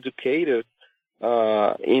was educated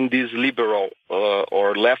in this liberal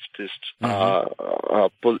or leftist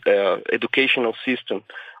educational system.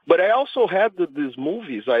 But I also had these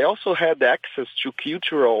movies. I also had access to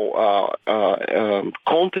cultural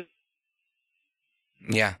content.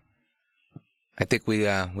 Yeah. I think we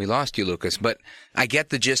lost you, Lucas. But I get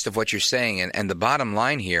the gist of what you're saying. And the bottom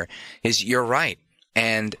line here is you're right.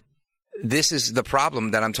 And this is the problem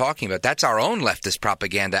that I'm talking about. That's our own leftist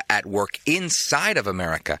propaganda at work inside of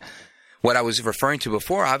America. What I was referring to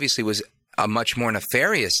before, obviously, was a much more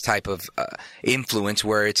nefarious type of influence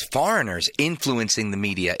where it's foreigners influencing the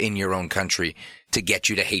media in your own country to get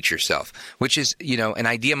you to hate yourself, which is, an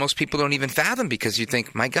idea most people don't even fathom because you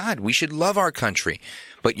think, my God, we should love our country.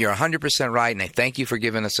 But you're 100% right, and I thank you for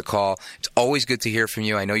giving us a call. It's always good to hear from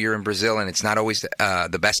you. I know you're in Brazil, and it's not always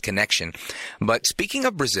the best connection. But speaking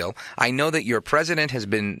of Brazil, I know that your president has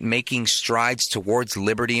been making strides towards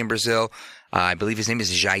liberty in Brazil. I believe his name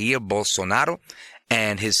is Jair Bolsonaro.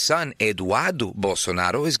 And his son, Eduardo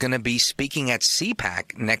Bolsonaro, is going to be speaking at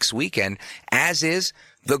CPAC next weekend, as is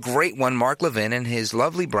the great one, Mark Levin, and his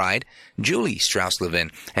lovely bride, Julie Strauss-Levin.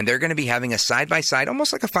 And they're going to be having a side-by-side,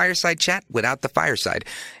 almost like a fireside chat without the fireside,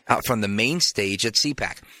 from the main stage at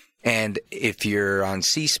CPAC. And if you're on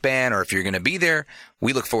C-SPAN or if you're going to be there,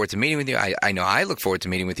 we look forward to meeting with you. I know I look forward to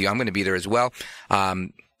meeting with you. I'm going to be there as well.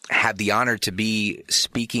 Had the honor to be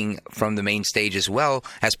speaking from the main stage as well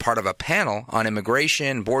as part of a panel on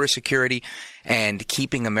immigration, border security, and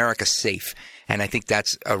keeping America safe. And I think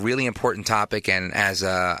that's a really important topic. And as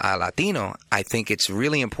a Latino, I think it's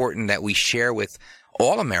really important that we share with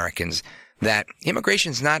all Americans that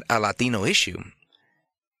immigration is not a Latino issue.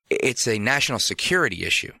 It's a national security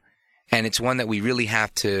issue. And it's one that we really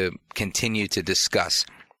have to continue to discuss.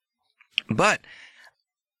 But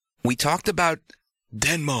we talked about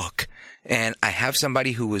Denmark, and I have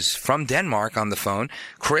somebody who was from Denmark on the phone.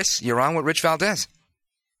 Chris, you're on with Rich Valdes.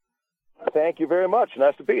 Thank you very much.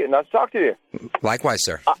 Nice to talk to you. Likewise,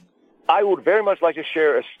 sir. I would very much like to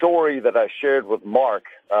share a story that I shared with Mark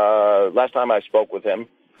last time I spoke with him.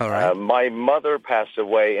 All right. My mother passed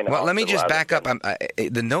away in. Well, let me just back up.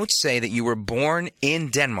 The notes say that you were born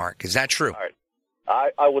in Denmark. Is that true? All right.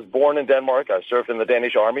 I was born in Denmark. I served in the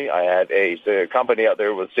Danish Army. I had a company out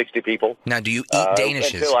there with 60 people. Now, do you eat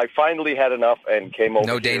Danishes? Until I finally had enough and came over.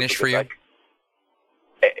 No Danish for you?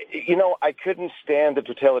 I couldn't stand the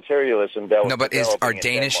totalitarianism that was. No, but are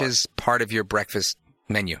Danishes part of your breakfast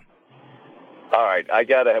menu? All right,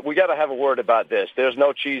 we gotta have a word about this. There's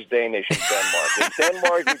no cheese Danish in Denmark. In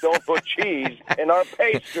Denmark, we don't put cheese in our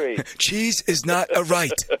pastry. Cheese is not a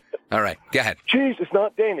right. All right, go ahead. Cheese is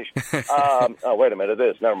not Danish. Wait a minute,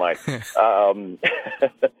 it is. Never mind.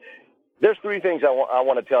 There's three things I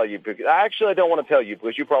want to tell you. Actually, I don't want to tell you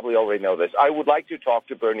because you probably already know this. I would like to talk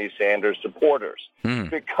to Bernie Sanders supporters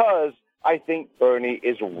because I think Bernie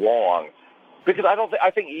is wrong. Because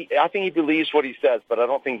I think he believes what he says, but I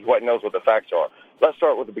don't think he quite knows what the facts are. Let's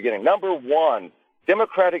start with the beginning. Number one,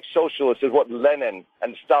 democratic socialists is what Lenin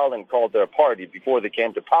and Stalin called their party before they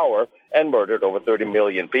came to power and murdered over 30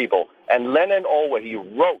 million people. And Lenin he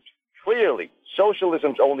wrote clearly,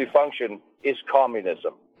 socialism's only function is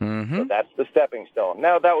communism. Mm-hmm. So that's the stepping stone.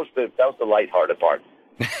 Now that was the lighthearted part.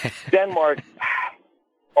 Denmark.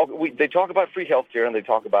 They talk about free healthcare and they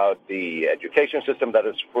talk about the education system that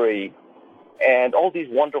is free. And all these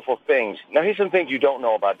wonderful things. Now, here's some things you don't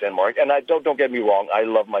know about Denmark. And don't get me wrong. I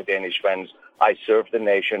love my Danish friends. I served the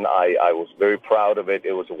nation. I was very proud of it.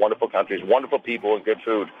 It was a wonderful country. It's wonderful people and good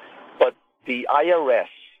food. But the IRS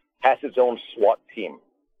has its own SWAT team.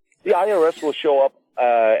 The IRS will show up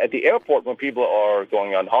at the airport when people are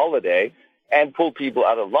going on holiday and pull people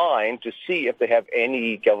out of line to see if they have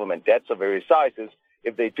any government debts of various sizes.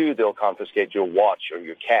 If they do, they'll confiscate your watch or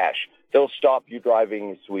your cash. They'll stop you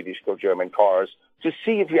driving Swedish or German cars to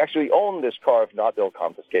see if you actually own this car. If not, they'll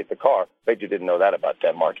confiscate the car. Bet you didn't know that about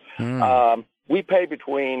Denmark. We pay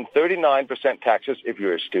between 39% taxes if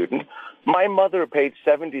you're a student. My mother paid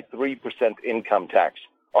 73% income tax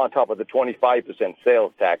on top of the 25%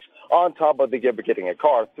 sales tax, on top of getting a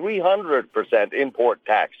car, 300% import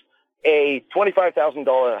tax. A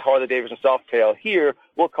 $25,000 Harley-Davidson Softail here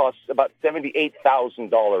will cost about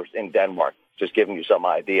 $78,000 in Denmark. Just giving you some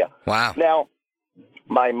idea. Wow. Now,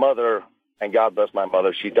 my mother, and God bless my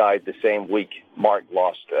mother, she died the same week Mark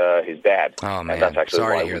lost his dad. Oh, man. And that's actually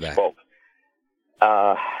Sorry why to hear we that. spoke.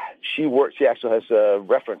 She actually has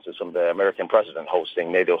references from the American president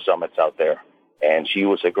hosting NATO summits out there. And she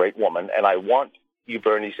was a great woman. And I want you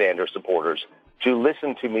Bernie Sanders supporters to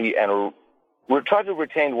listen to me and we're trying to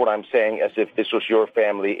retain what I'm saying as if this was your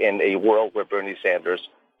family in a world where Bernie Sanders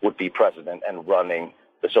would be president and running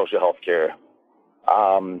the social health care.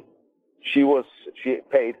 She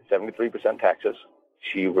paid 73% taxes.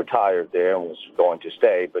 She retired there and was going to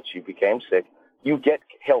stay, but she became sick. You get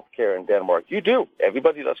health care in Denmark. You do.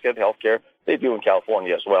 Everybody does get health care. They do in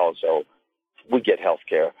California as well, so we get health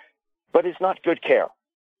care. But it's not good care.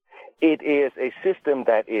 It is a system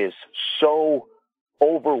that is so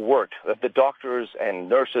overworked that the doctors and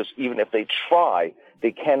nurses, even if they try,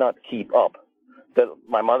 they cannot keep up.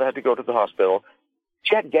 My mother had to go to the hospital.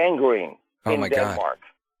 She had gangrene in Denmark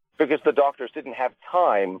because the doctors didn't have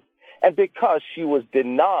time and because she was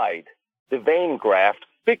denied the vein graft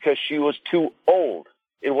because she was too old.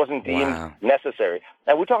 It wasn't deemed necessary.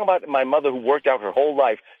 And we're talking about my mother who worked out her whole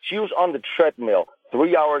life. She was on the treadmill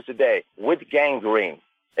 3 hours a day with gangrene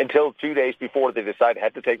until 2 days before they decided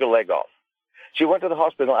had to take her leg off. She went to the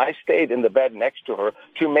hospital. I stayed in the bed next to her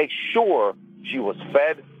to make sure she was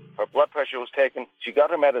fed, her blood pressure was taken, she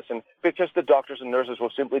got her medicine, because the doctors and nurses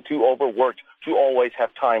were simply too overworked to always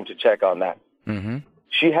have time to check on that. Mm-hmm.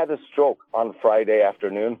 She had a stroke on Friday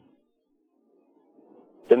afternoon.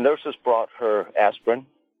 The nurses brought her aspirin.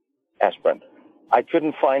 I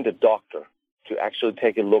couldn't find a doctor to actually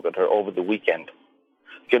take a look at her over the weekend.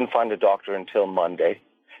 Couldn't find a doctor until Monday.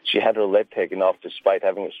 She had her leg taken off despite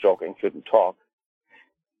having a stroke and couldn't talk.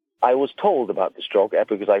 I was told about the stroke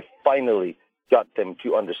because I finally got them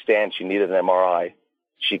to understand she needed an MRI.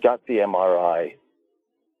 She got the MRI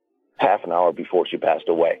half an hour before she passed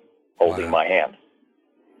away, holding my hand.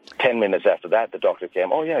 10 minutes after that, the doctor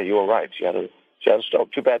came, oh, yeah, you were right. She had a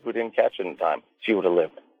stroke. Too bad we didn't catch it in time. She would have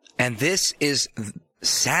lived. And this is,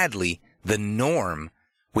 sadly, the norm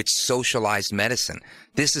with socialized medicine.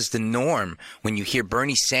 This is the norm when you hear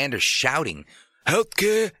Bernie Sanders shouting,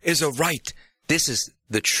 healthcare is a right. This is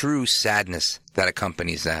the true sadness that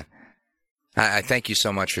accompanies that. I thank you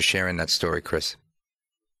so much for sharing that story, Chris.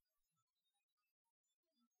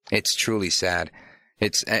 It's truly sad.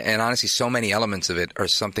 And honestly, so many elements of it are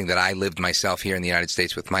something that I lived myself here in the United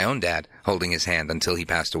States with my own dad holding his hand until he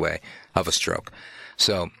passed away of a stroke.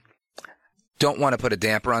 So, don't want to put a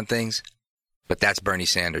damper on things, but that's Bernie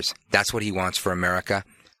Sanders. That's what he wants for America.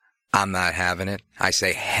 I'm not having it. I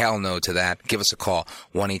say hell no to that. Give us a call,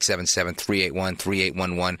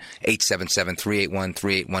 1-877-381-3811,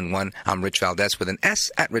 877-381-3811. I'm Rich Valdes with an S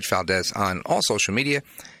at Rich Valdes on all social media.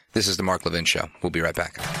 This is the Mark Levin Show. We'll be right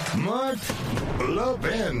back. Mark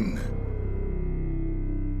Levin.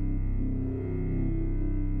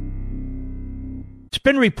 It's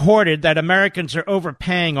been reported that Americans are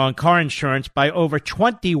overpaying on car insurance by over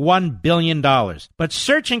 $21 billion. But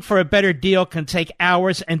searching for a better deal can take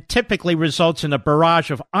hours and typically results in a barrage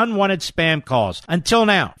of unwanted spam calls. Until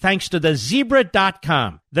now, thanks to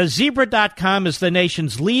thezebra.com. TheZebra.com is the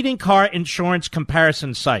nation's leading car insurance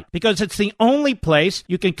comparison site because it's the only place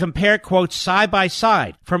you can compare quotes side by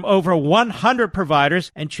side from over 100 providers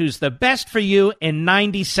and choose the best for you in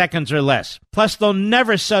 90 seconds or less. Plus, they'll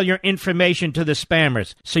never sell your information to the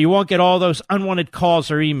spammers, so you won't get all those unwanted calls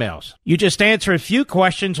or emails. You just answer a few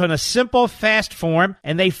questions on a simple, fast form,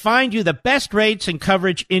 and they find you the best rates and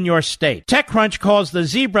coverage in your state. TechCrunch calls the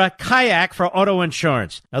Zebra Kayak for auto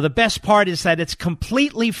insurance. Now, the best part is that it's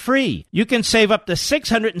completely free. You can save up to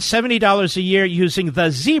 $670 a year using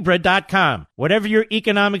thezebra.com. Whatever your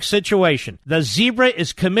economic situation, the Zebra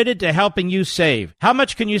is committed to helping you save. How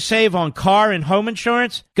much can you save on car and home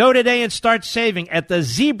insurance? Go today and start saving at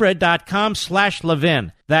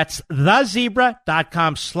thezebra.com/Levin. That's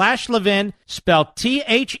thezebra.com/Levin, spelled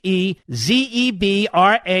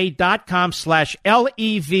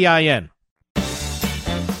THEZEBRA.com/LEVIN.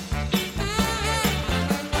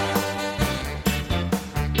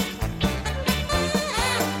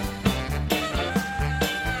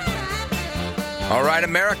 All right,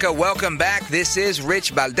 America, welcome back. This is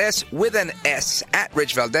Rich Valdes with an S at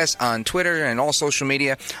Rich Valdes on Twitter and all social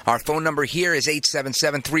media. Our phone number here is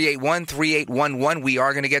 877-381-3811. We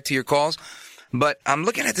are going to get to your calls, but I'm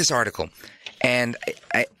looking at this article, and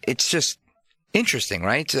it's just interesting,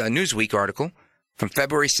 right? It's a Newsweek article from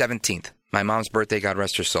February 17th. My mom's birthday, God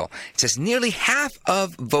rest her soul. It says nearly half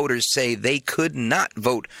of voters say they could not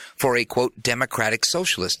vote for a, quote, democratic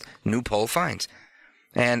socialist. New poll finds.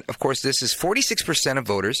 And, of course, this is 46% of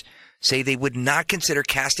voters say they would not consider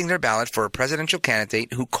casting their ballot for a presidential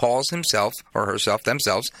candidate who calls himself or herself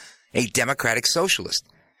themselves a democratic socialist.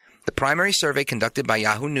 The primary survey conducted by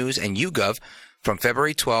Yahoo News and YouGov from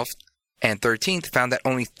February 12th and 13th found that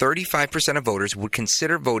only 35% of voters would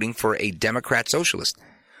consider voting for a Democrat socialist,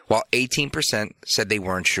 while 18% said they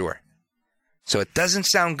weren't sure. So it doesn't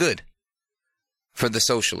sound good for the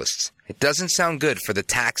socialists. It doesn't sound good for the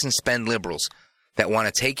tax and spend liberals that want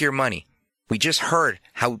to take your money. We just heard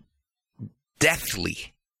how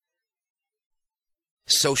deathly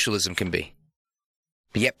socialism can be.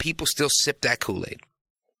 But yet people still sip that Kool-Aid.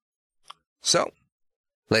 So,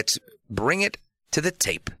 let's bring it to the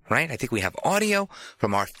tape, right? I think we have audio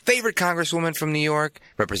from our favorite congresswoman from New York,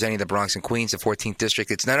 representing the Bronx and Queens, the 14th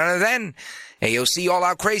District. It's none other than AOC All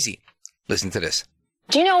Out Crazy. Listen to this.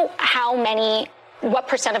 Do you know what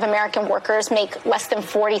percent of American workers make less than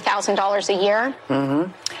 $40,000 a year?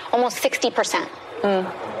 Mm-hmm. Almost 60%.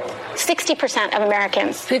 60% of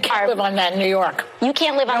Americans. You can't live on that in New York. You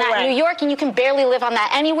can't live on that in New York, and you can barely live on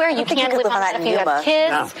that anywhere. You can't live on that if you have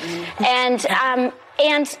kids. No.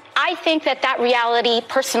 And I think that reality,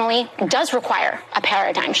 personally, does require a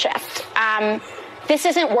paradigm shift. This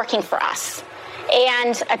isn't working for us.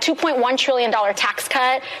 And a $2.1 trillion tax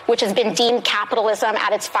cut, which has been deemed capitalism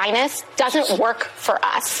at its finest, doesn't work for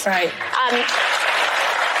us. Right.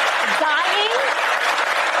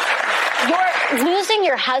 You're losing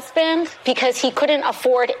your husband because he couldn't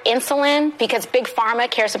afford insulin because Big Pharma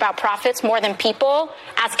cares about profits more than people,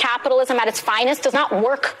 as capitalism at its finest, does not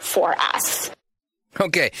work for us.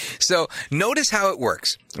 Okay, so notice how it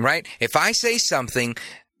works, right? If I say something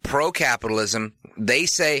pro-capitalism, they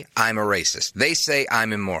say I'm a racist. They say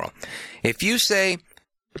I'm immoral. If you say,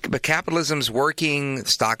 but capitalism's working, the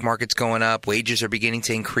stock market's going up, wages are beginning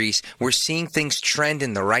to increase, we're seeing things trend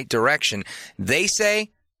in the right direction, they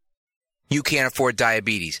say you can't afford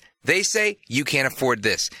diabetes. They say you can't afford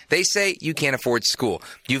this. They say you can't afford school.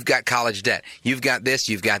 You've got college debt. You've got this.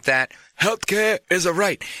 You've got that. Healthcare is a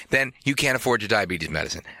right. Then you can't afford your diabetes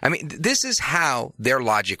medicine. I mean, this is how their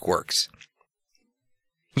logic works.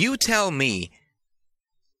 You tell me,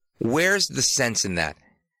 where's the sense in that?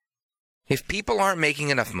 If people aren't making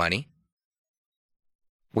enough money,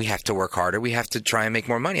 we have to work harder. We have to try and make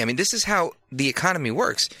more money. I mean, this is how the economy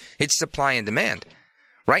works. It's supply and demand.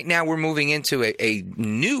 Right now, we're moving into a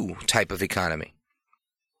new type of economy,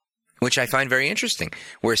 which I find very interesting,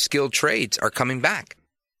 where skilled trades are coming back.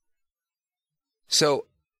 So,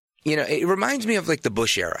 you know, it reminds me of like the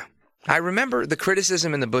Bush era. I remember the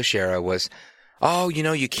criticism in the Bush era was, oh, you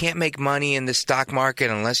know, you can't make money in the stock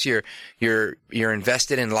market unless you're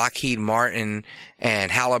invested in Lockheed Martin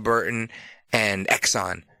and Halliburton and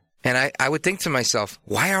Exxon. And I would think to myself,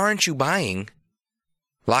 why aren't you buying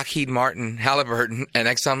Lockheed Martin, Halliburton, and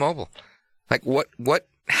ExxonMobil? Like,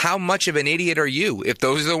 how much of an idiot are you? If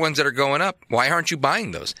those are the ones that are going up, why aren't you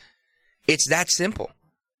buying those? It's that simple.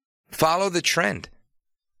 Follow the trend.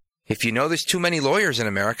 If you know there's too many lawyers in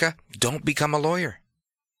America, don't become a lawyer.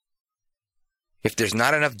 If there's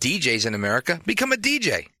not enough DJs in America, become a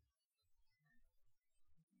DJ.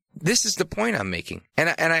 This is the point I'm making.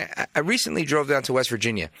 And I recently drove down to West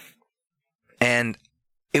Virginia, and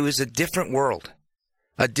it was a different world.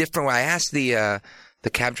 A different way. I asked the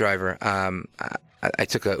cab driver, I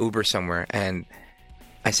took a Uber somewhere, and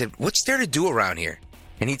I said, what's there to do around here?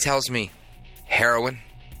 And he tells me, heroin.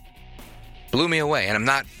 Blew me away. And I'm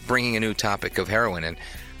not bringing a new topic of heroin in,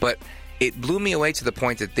 but it blew me away to the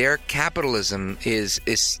point that their capitalism is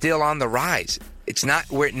still on the rise. It's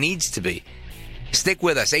not where it needs to be. Stick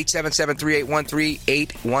with us. 877-381-3811,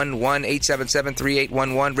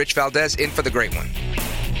 877-3811. Rich Valdes in for the great one.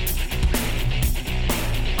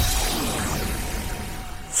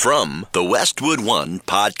 From the Westwood One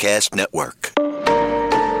Podcast Network.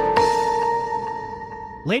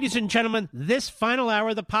 Ladies and gentlemen, this final hour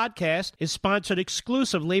of the podcast is sponsored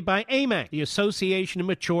exclusively by AMAC, the Association of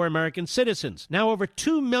Mature American Citizens. Now over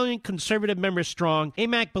 2 million conservative members strong,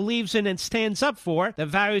 AMAC believes in and stands up for the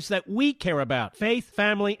values that we care about: faith,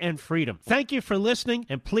 family, and freedom. Thank you for listening,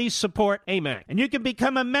 and please support AMAC. And you can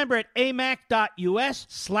become a member at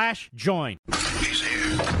amac.us/join. He's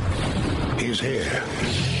here. He's here.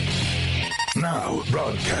 Now,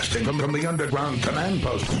 broadcasting from the underground command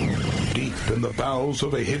post, deep in the bowels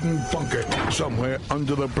of a hidden bunker, somewhere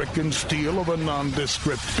under the brick and steel of a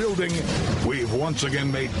nondescript building, we've once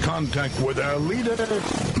again made contact with our leader,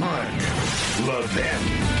 Mark Levin.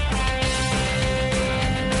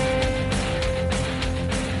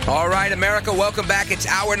 All right, America, welcome back. It's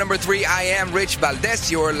hour number 3. I am Rich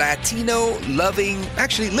Valdes, your Latino-loving,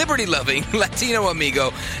 actually liberty-loving Latino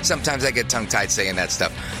amigo. Sometimes I get tongue-tied saying that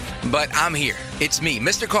stuff. But I'm here. It's me,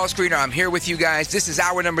 Mr. Call Screener. I'm here with you guys. This is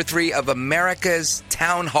hour number 3 of America's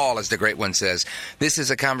Town Hall, as the great one says. This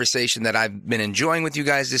is a conversation that I've been enjoying with you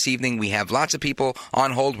guys this evening. We have lots of people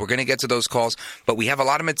on hold. We're going to get to those calls, but we have a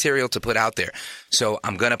lot of material to put out there. So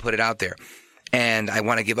I'm going to put it out there. And I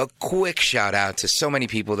want to give a quick shout out to so many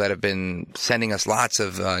people that have been sending us lots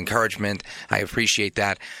of encouragement. I appreciate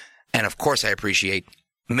that. And of course, I appreciate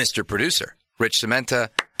Mr. Producer, Rich Cementa.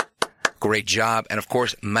 Great job. And of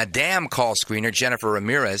course, Madame Call Screener, Jennifer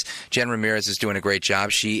Ramirez. Jen Ramirez is doing a great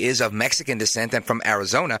job. She is of Mexican descent and from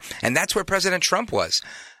Arizona. And that's where President Trump was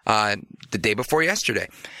the day before yesterday.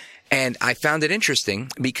 And I found it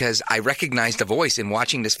interesting because I recognized a voice in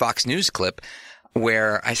watching this Fox News clip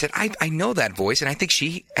where I said, I know that voice. And I think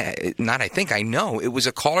I know. It was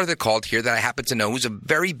a caller that called here that I happen to know who's a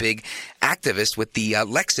very big activist with the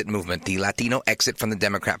Lexit movement, the Latino exit from the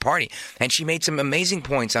Democrat Party. And she made some amazing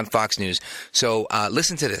points on Fox News. So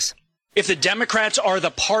listen to this. If the Democrats are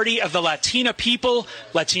the party of the Latino people,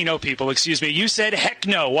 you said heck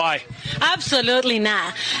no. Why? Absolutely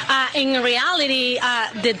not. In reality,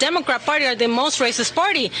 the Democrat Party are the most racist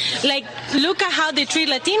party. Like, look at how they treat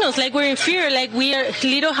Latinos. Like, we're inferior. Like, we are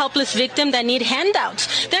little helpless victims that need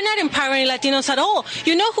handouts. They're not empowering Latinos at all.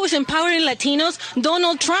 You know who's empowering Latinos?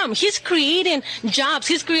 Donald Trump. He's creating jobs.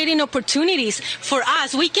 He's creating opportunities for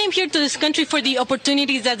us. We came here to this country for the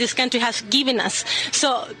opportunities that this country has given us.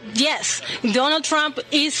 So, yes, Donald Trump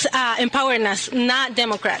is empowering us, not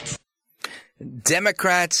Democrats.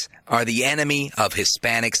 Democrats are the enemy of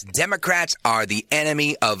Hispanics. Democrats are the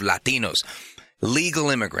enemy of Latinos. Legal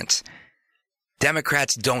immigrants.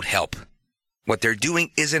 Democrats don't help. What they're doing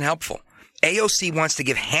isn't helpful. AOC wants to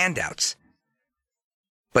give handouts.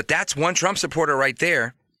 But that's one Trump supporter right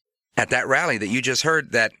there at that rally that you just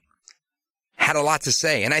heard that had a lot to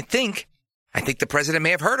say. And I think the president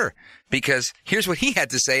may have heard her, because here's what he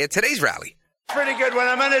had to say at today's rally. Pretty good. When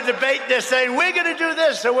I'm in a debate, they're saying, we're going to do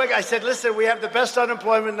this. So I said, listen, we have the best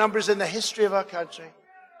unemployment numbers in the history of our country.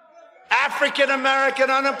 African-American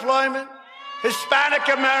unemployment,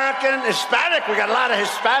 Hispanic-American, Hispanic. We got a lot of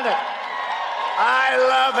Hispanic. I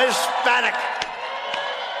love Hispanic.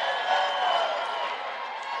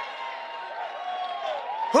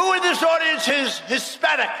 Who in this audience is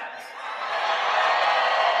Hispanic?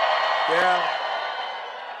 Yeah,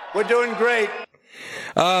 we're doing great.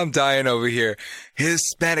 I'm dying over here.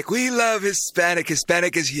 Hispanic. We love Hispanic.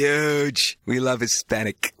 Hispanic is huge. We love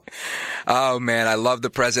Hispanic. Oh, man, I love the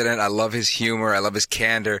president. I love his humor. I love his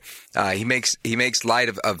candor. He makes light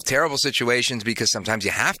of terrible situations because sometimes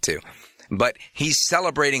you have to. But he's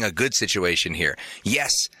celebrating a good situation here.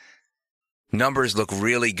 Yes, numbers look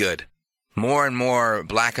really good. More and more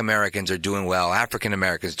black Americans are doing well. African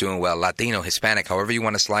Americans doing well. Latino, Hispanic, however you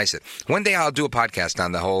want to slice it. One day I'll do a podcast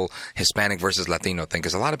on the whole Hispanic versus Latino thing,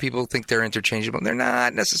 because a lot of people think they're interchangeable. They're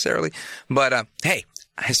not necessarily. But, hey,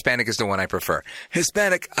 Hispanic is the one I prefer.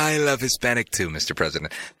 Hispanic, I love Hispanic too, Mr.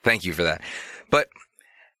 President. Thank you for that. But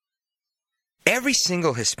every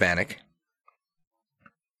single Hispanic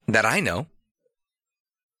that I know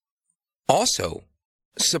also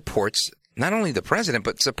supports not only the president,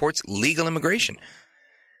 but supports legal immigration.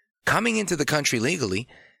 Coming into the country legally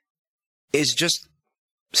is just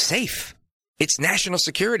safe. It's national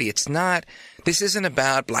security. This isn't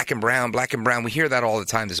about black and brown. We hear that all the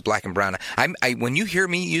time, this black and brown. When you hear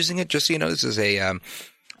me using it, just so you know, this is a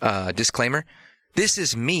disclaimer. This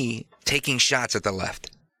is me taking shots at the left.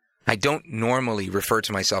 I don't normally refer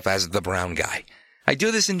to myself as the brown guy. I do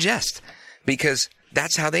this in jest because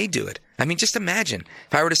that's how they do it. I mean, just imagine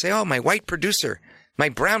if I were to say, oh, my white producer, my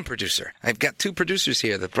brown producer. I've got two producers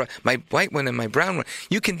here, my white one and my brown one.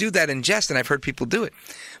 You can do that in jest, and I've heard people do it.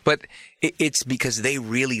 But it's because they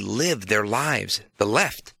really live their lives, the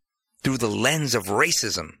left, through the lens of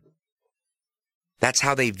racism. That's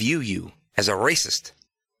how they view you, as a racist.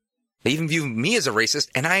 They even view me as a racist,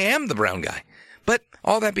 and I am the brown guy. But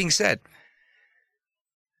all that being said,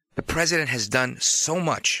 the president has done so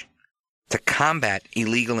much to combat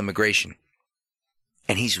illegal immigration.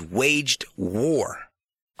 And he's waged war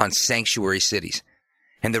on sanctuary cities.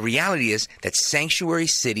 And the reality is that sanctuary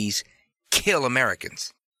cities kill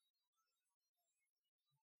Americans.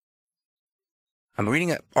 I'm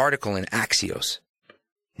reading an article in Axios.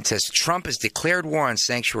 It says Trump has declared war on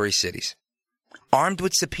sanctuary cities. Armed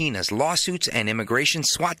with subpoenas, lawsuits, and immigration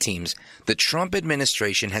SWAT teams, the Trump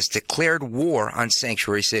administration has declared war on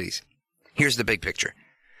sanctuary cities. Here's the big picture.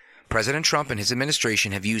 President Trump and his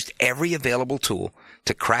administration have used every available tool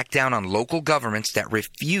to crack down on local governments that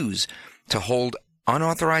refuse to hold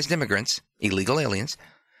unauthorized immigrants, illegal aliens,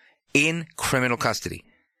 in criminal custody,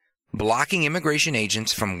 blocking immigration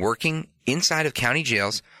agents from working inside of county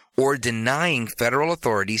jails or denying federal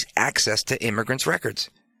authorities access to immigrants' records.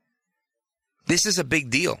 This is a big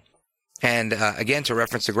deal. And again, to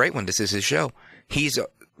reference the great one, this is his show. He's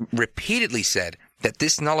repeatedly said that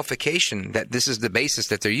this nullification, that this is the basis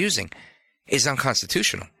that they're using, is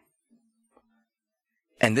unconstitutional.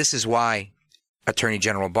 And this is why Attorney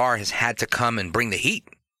General Barr has had to come and bring the heat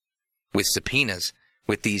with subpoenas,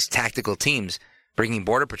 with these tactical teams, bringing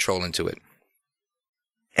Border Patrol into it.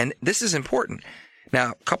 And this is important.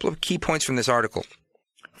 Now, a couple of key points from this article.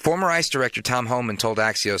 Former ICE Director Tom Homan told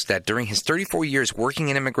Axios that during his 34 years working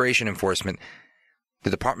in immigration enforcement, the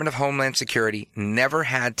Department of Homeland Security never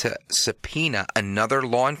had to subpoena another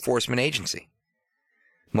law enforcement agency.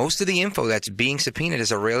 Most of the info that's being subpoenaed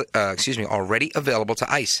is already available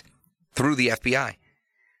to ICE through the FBI.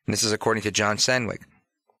 And this is according to John Sandwick.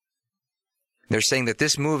 They're saying that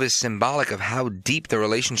this move is symbolic of how deep the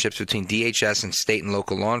relationships between DHS and state and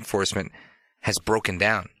local law enforcement has broken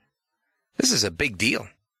down. This is a big deal.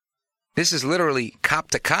 This is literally cop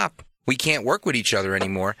to cop. We can't work with each other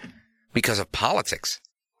anymore because of politics.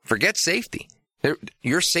 Forget safety.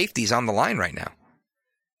 Your safety's on the line right now.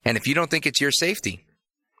 And if you don't think it's your safety,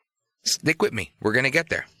 stick with me. We're going to get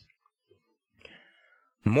there.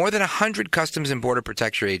 More than 100 Customs and Border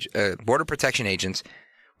Protection agents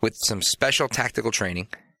with some special tactical training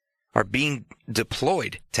are being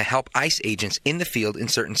deployed to help ICE agents in the field in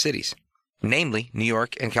certain cities, namely New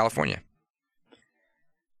York and California.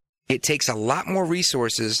 It takes a lot more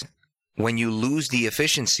resources when you lose the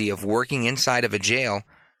efficiency of working inside of a jail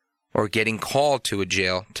or getting called to a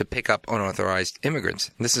jail to pick up unauthorized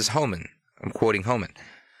immigrants. This is Homan. I'm quoting Homan.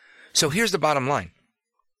 So here's the bottom line.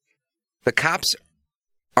 The cops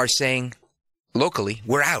are saying locally,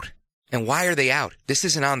 we're out. And why are they out? This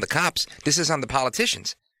isn't on the cops. This is on the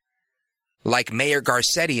politicians. Like Mayor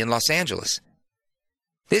Garcetti in Los Angeles.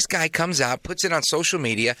 This guy comes out, puts it on social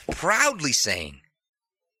media, proudly saying,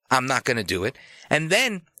 I'm not going to do it. And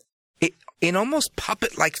then, in almost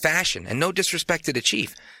puppet-like fashion, and no disrespect to the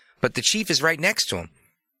chief, but the chief is right next to him,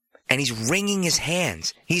 and he's wringing his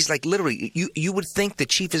hands. He's like, literally, you would think the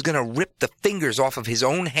chief is going to rip the fingers off of his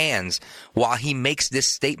own hands while he makes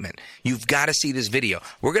this statement. You've got to see this video.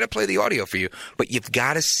 We're going to play the audio for you, but you've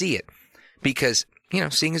got to see it because,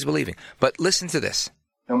 seeing is believing. But listen to this.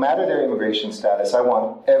 No matter their immigration status, I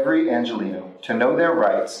want every Angelino to know their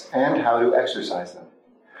rights and how to exercise them.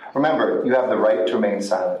 Remember, you have the right to remain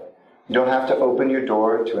silent. You don't have to open your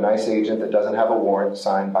door to an ICE agent that doesn't have a warrant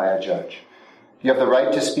signed by a judge. You have the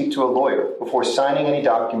right to speak to a lawyer before signing any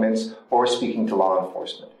documents or speaking to law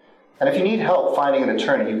enforcement. And if you need help finding an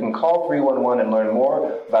attorney, you can call 311 and learn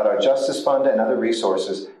more about our Justice Fund and other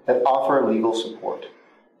resources that offer legal support.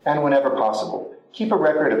 And whenever possible, keep a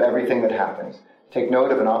record of everything that happens. Take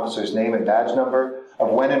note of an officer's name and badge number, of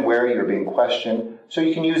when and where you're being questioned, so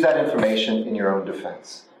you can use that information in your own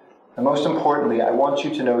defense. And most importantly, I want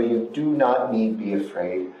you to know you do not need be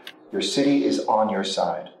afraid. Your city is on your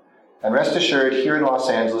side. And rest assured, here in Los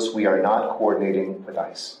Angeles, we are not coordinating with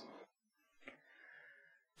ICE.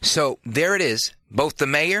 So there it is. Both the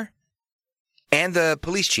mayor and the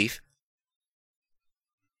police chief,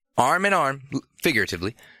 arm in arm,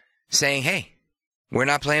 figuratively, saying, hey, we're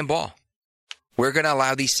not playing ball. We're going to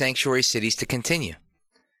allow these sanctuary cities to continue.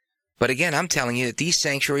 But again, I'm telling you that these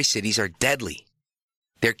sanctuary cities are deadly.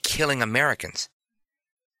 They're killing Americans.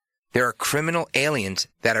 There are criminal aliens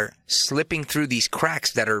that are slipping through these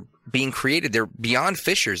cracks that are being created. They're beyond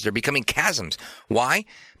fissures. They're becoming chasms. Why?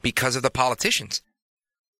 Because of the politicians.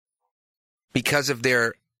 Because of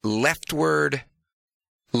their leftward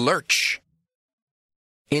lurch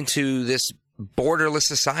into this borderless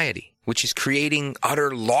society, which is creating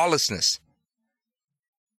utter lawlessness.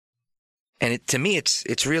 And to me,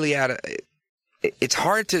 it's really it's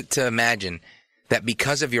hard to imagine that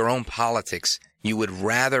because of your own politics, you would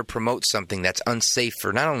rather promote something that's unsafe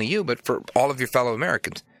for not only you, but for all of your fellow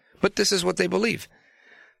Americans. But this is what they believe.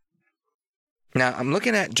 Now, I'm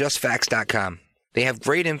looking at justfacts.com. They have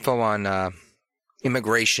great info on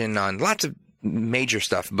immigration, on lots of major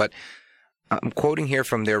stuff. But I'm quoting here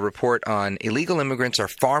from their report on illegal immigrants are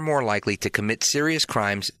far more likely to commit serious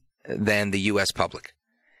crimes than the U.S. public.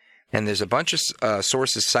 And there's a bunch of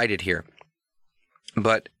sources cited here.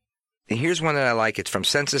 But here's one that I like. It's from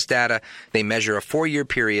census data. They measure a 4-year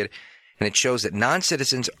period, and it shows that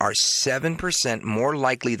non-citizens are 7% more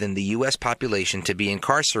likely than the U.S. population to be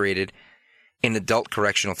incarcerated in adult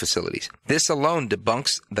correctional facilities. This alone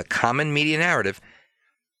debunks the common media narrative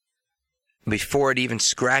before it even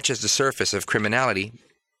scratches the surface of criminality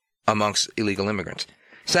amongst illegal immigrants.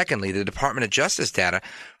 Secondly, the Department of Justice data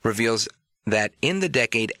reveals that in the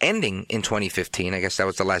decade ending in 2015, I guess that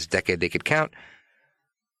was the last decade they could count,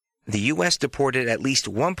 the U.S. deported at least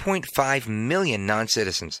 1.5 million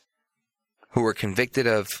non-citizens who were convicted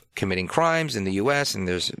of committing crimes in the U.S., and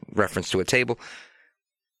there's reference to a table.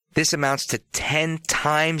 This amounts to 10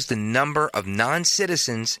 times the number of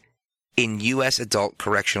non-citizens in U.S. adult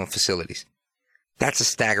correctional facilities. That's a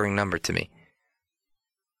staggering number to me.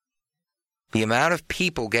 The amount of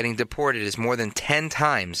people getting deported is more than 10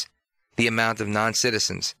 times the amount of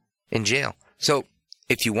non-citizens in jail. So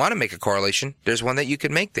if you want to make a correlation, there's one that you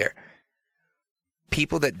could make there.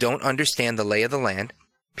 People that don't understand the lay of the land,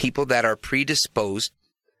 people that are predisposed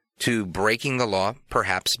to breaking the law,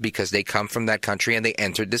 perhaps because they come from that country and they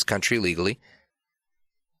entered this country legally,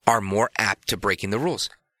 are more apt to breaking the rules.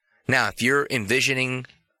 Now, if you're envisioning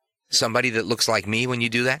somebody that looks like me when you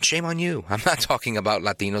do that, shame on you. I'm not talking about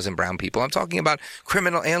Latinos and brown people. I'm talking about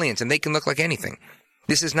criminal aliens, and they can look like anything.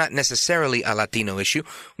 This is not necessarily a Latino issue,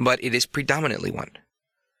 but it is predominantly one.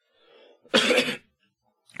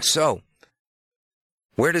 So,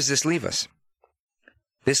 Where does this leave us?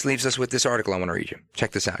 This leaves us with this article I want to read you.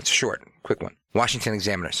 Check this out. It's a short, quick one. Washington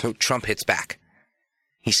Examiner. So Trump hits back.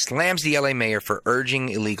 He slams the LA mayor for urging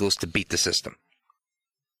illegals to beat the system,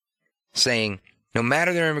 saying, no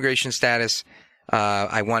matter their immigration status,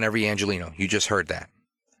 I want every Angelino. You just heard that.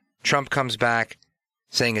 Trump comes back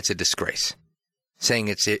saying it's a disgrace, saying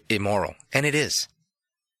it's immoral. And it is.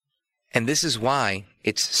 And this is why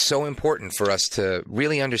it's so important for us to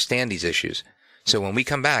really understand these issues. So when we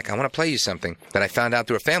come back, I want to play you something that I found out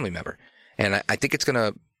through a family member. And I think it's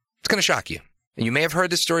gonna shock you. And you may have heard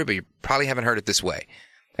this story, but you probably haven't heard it this way.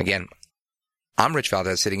 Again, I'm Rich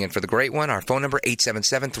Valdes, sitting in for the great one. Our phone number,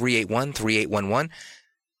 877-381-3811.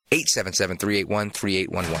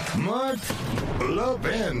 877-381-3811. Mark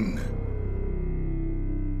Levin.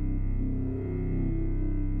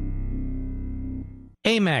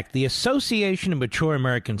 AMAC, the Association of Mature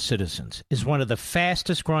American Citizens, is one of the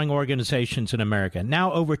fastest growing organizations in America,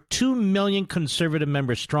 now over 2 million conservative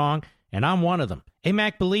members strong, and I'm one of them.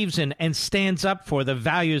 AMAC believes in and stands up for the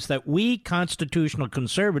values that we constitutional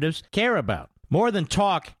conservatives care about. More than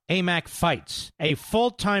talk, AMAC fights. A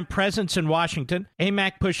full-time presence in Washington,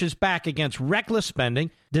 AMAC pushes back against reckless spending,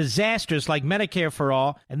 disasters like Medicare for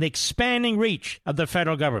All, and the expanding reach of the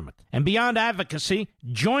federal government. And beyond advocacy,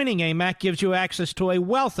 joining AMAC gives you access to a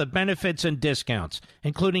wealth of benefits and discounts,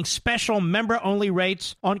 including special member-only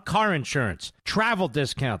rates on car insurance, travel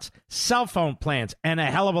discounts, cell phone plans, and a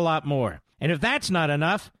hell of a lot more. And if that's not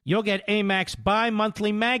enough, you'll get AMAC's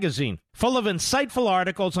bi-monthly magazine, full of insightful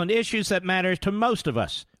articles on issues that matter to most of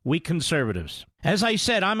us, we conservatives. As I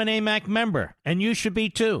said, I'm an AMAC member, and you should be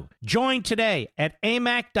too. Join today at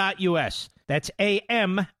amac.us. That's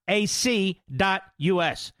AMAC.us.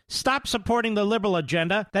 Stop supporting the liberal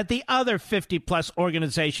agenda that the other 50-plus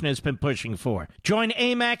organization has been pushing for. Join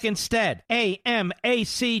AMAC instead. AMAC.us.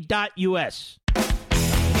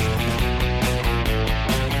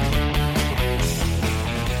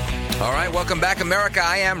 All right, welcome back, America.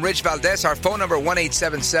 I am Rich Valdes. Our phone number,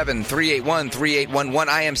 1-877-381-3811.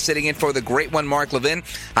 I am sitting in for the great one, Mark Levin.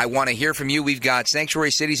 I want to hear from you. We've got sanctuary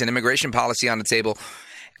cities and immigration policy on the table.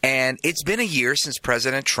 And it's been a year since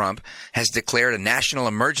President Trump has declared a national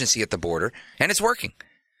emergency at the border, and it's working.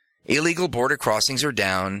 Illegal border crossings are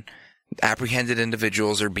down. Apprehended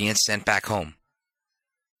individuals are being sent back home.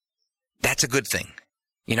 That's a good thing.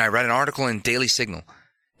 You know, I read an article in Daily Signal.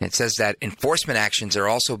 It says that enforcement actions are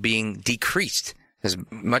also being decreased as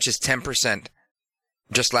much as 10%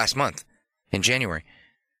 just last month in January.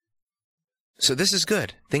 So this is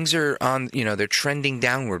good. Things are on, they're trending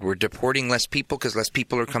downward. We're deporting less people because less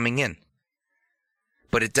people are coming in.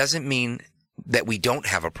 But it doesn't mean that we don't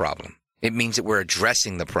have a problem. It means that we're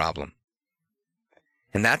addressing the problem.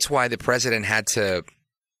 And that's why the president had to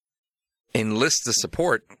enlist the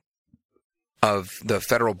support of the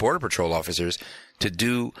federal Border Patrol officers to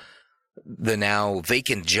do the now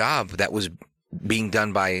vacant job that was being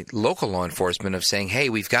done by local law enforcement of saying, hey,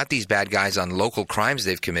 we've got these bad guys on local crimes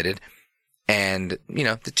they've committed, and,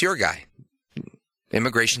 it's your guy.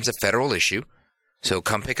 Immigration's a federal issue, so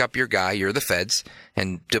come pick up your guy, you're the feds,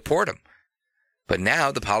 and deport him. But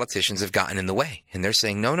now the politicians have gotten in the way, and they're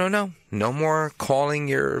saying, no more calling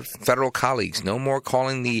your federal colleagues, no more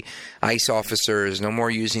calling the ICE officers, no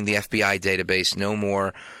more using the FBI database,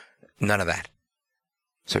 none of that.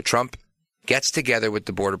 So Trump gets together with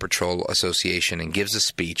the Border Patrol Association and gives a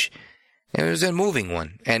speech. It was a moving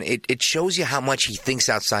one, and it shows you how much he thinks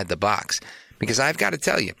outside the box. Because I've got to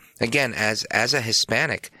tell you, again, as a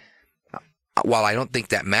Hispanic, while I don't think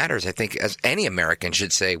that matters, I think as any American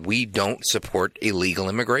should say, we don't support illegal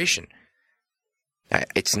immigration.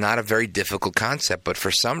 It's not a very difficult concept, but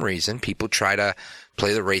for some reason, people try to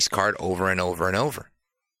play the race card over and over and over.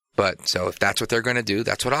 But so if that's what they're going to do,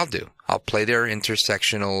 that's what I'll do. I'll play their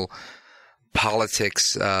intersectional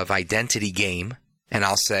politics of identity game, and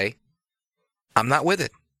I'll say, I'm not with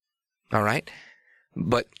it. All right?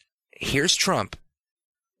 But here's Trump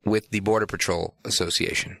with the Border Patrol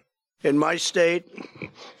Association. In my State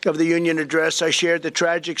of the Union address, I shared the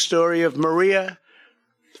tragic story of Maria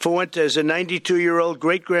Fuentes, a 92-year-old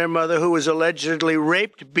great-grandmother who was allegedly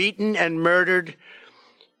raped, beaten, and murdered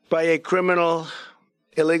by a criminal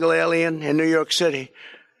illegal alien in New York City.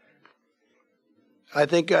 I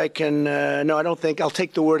think I can, no, I don't think, I'll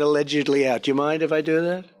take the word allegedly out. Do you mind if I do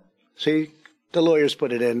that? See, the lawyers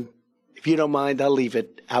put it in. If you don't mind, I'll leave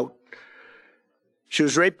it out. She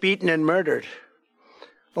was raped, beaten, and murdered.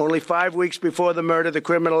 Only 5 weeks before the murder, the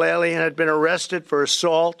criminal alien had been arrested for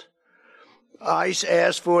assault. ICE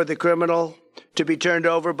asked for the criminal to be turned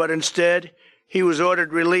over, but instead, he was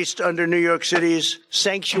ordered released under New York City's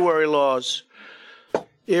sanctuary laws.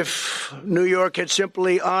 if New York had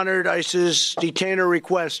simply honored ICE's detainer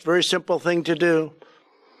request. Very simple thing to do.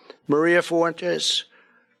 Maria Fuentes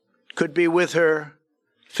could be with her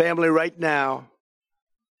family right now.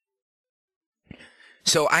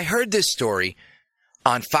 So I heard this story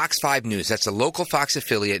on Fox 5 News. That's a local Fox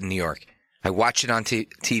affiliate in New York. I watched it on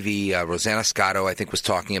TV. Rosanna Scotto, I think, was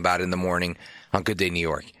talking about it in the morning on Good Day New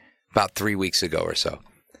York about 3 weeks ago or so.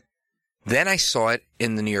 Then I saw it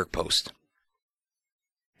in the New York Post.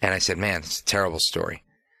 And I said, man, it's a terrible story.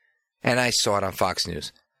 And I saw it on Fox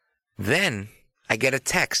News. Then I get a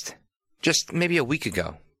text, just maybe a week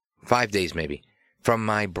ago, 5 days maybe, from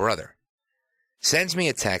my brother. Sends me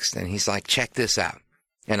a text, and he's like, check this out.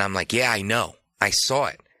 And I'm like, yeah, I know. I saw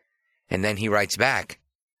it. And then he writes back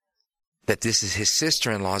that this is his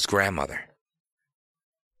sister-in-law's grandmother.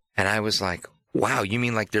 And I was like, wow, you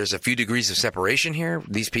mean like there's a few degrees of separation here?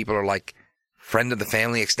 These people are like friend of the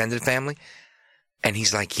family, extended family? And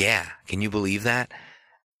he's like, yeah, can you believe that?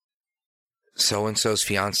 So-and-so's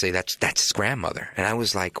fiance, that's his grandmother. And I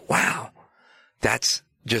was like, wow, that's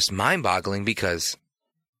just mind-boggling because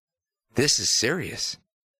this is serious.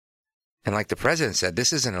 And like the president said,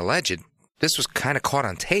 this isn't alleged. This was kind of caught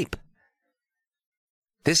on tape.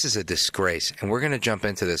 This is a disgrace. And we're going to jump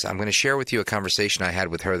into this. I'm going to share with you a conversation I had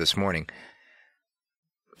with her this morning.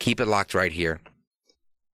 Keep it locked right here.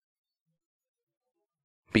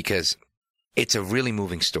 Because it's a really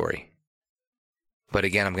moving story. But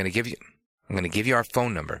again, I'm going to give you our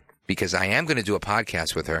phone number because I am going to do a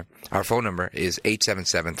podcast with her. Our phone number is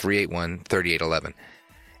 877-381-3811.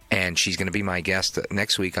 And she's going to be my guest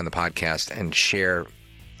next week on the podcast and share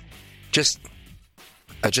just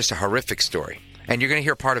a horrific story. And you're going to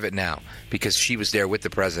hear part of it now because she was there with the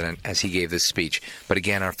president as he gave this speech. But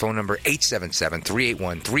again, our phone number,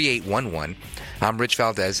 877-381-3811. I'm Rich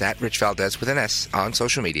Valdes, at Rich Valdes with an S on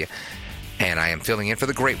social media. And I am filling in for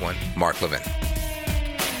the great one, Mark Levin.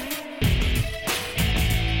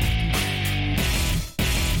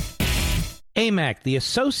 AMAC, the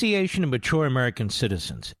Association of Mature American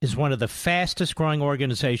Citizens, is one of the fastest growing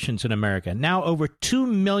organizations in America, now over 2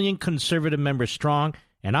 million conservative members strong,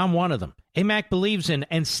 and I'm one of them. AMAC believes in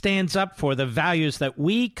and stands up for the values that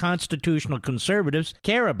we constitutional conservatives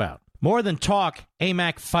care about. More than talk,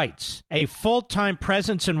 AMAC fights. A full-time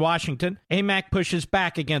presence in Washington, AMAC pushes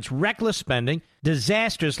back against reckless spending,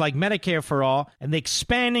 disasters like Medicare for All, and the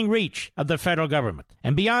expanding reach of the federal government.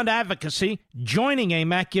 And beyond advocacy, joining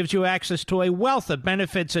AMAC gives you access to a wealth of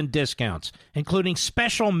benefits and discounts, including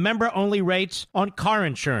special member-only rates on car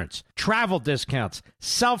insurance, travel discounts,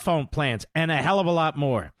 cell phone plans, and a hell of a lot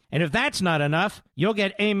more. And if that's not enough, you'll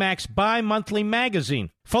get AMAC's bi-monthly magazine,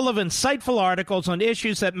 full of insightful articles on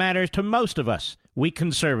issues that matter to most of us, we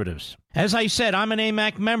conservatives. As I said, I'm an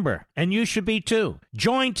AMAC member, and you should be too.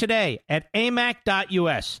 Join today at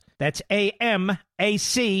amac.us. That's AMAC.us.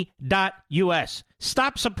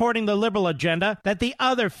 Stop supporting the liberal agenda that the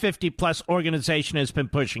other 50-plus organization has been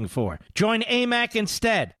pushing for. Join AMAC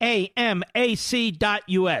instead. AMAC.us.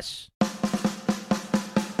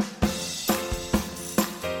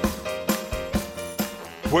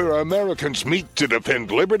 Where Americans meet to defend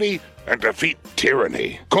liberty and defeat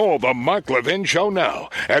tyranny. Call the Mark Levin Show now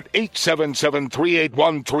at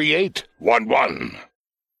 877-381-3811.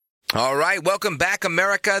 All right, welcome back,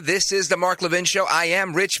 America. This is the Mark Levin Show. I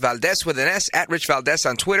am Rich Valdes with an S, at Rich Valdes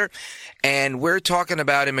on Twitter, and we're talking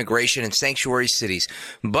about immigration in sanctuary cities.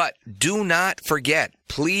 But do not forget,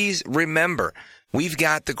 please remember, we've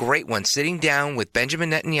got the great one sitting down with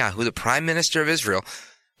Benjamin Netanyahu, the Prime Minister of Israel,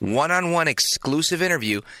 one-on-one exclusive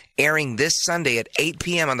interview airing this Sunday at 8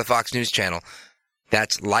 p.m. on the Fox News Channel.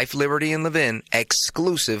 That's Life, Liberty, and Levin,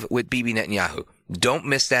 exclusive with Bibi Netanyahu. Don't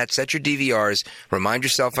miss that. Set your DVRs. Remind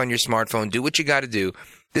yourself on your smartphone. Do what you got to do.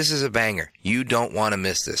 This is a banger. You don't want to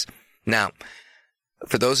miss this. Now,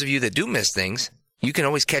 for those of you that do miss things, you can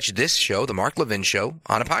always catch this show, The Mark Levin Show,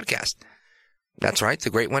 on a podcast. That's right, the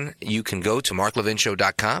great one. You can go to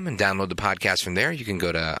marklevinshow.com and download the podcast from there. You can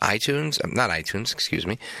go to iTunes. Not iTunes, excuse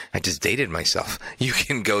me. I just dated myself. You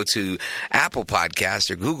can go to Apple Podcast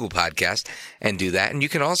or Google Podcast and do that. And you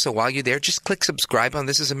can also, while you're there, just click subscribe on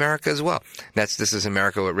This Is America as well. That's This Is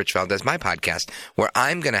America with Rich Valdes, my podcast, where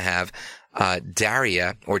I'm going to have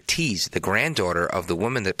Daria Ortiz, the granddaughter of the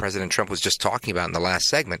woman that President Trump was just talking about in the last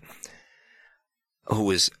segment, who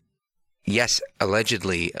was, yes,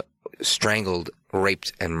 allegedly strangled,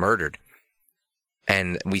 raped, and murdered.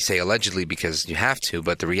 And we say allegedly because you have to,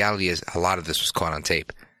 but the reality is a lot of this was caught on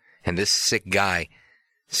tape. And this sick guy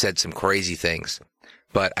said some crazy things.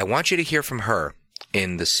 But I want you to hear from her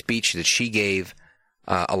in the speech that she gave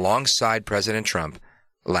alongside President Trump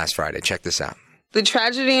last Friday. Check this out. The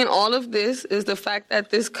tragedy in all of this is the fact that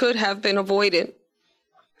this could have been avoided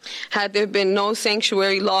had there been no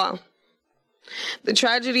sanctuary law. The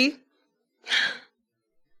tragedy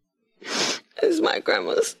is my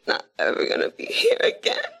grandma's not ever going to be here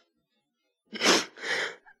again.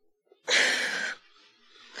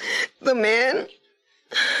 The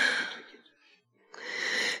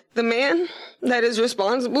man that is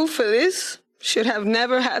responsible for this should have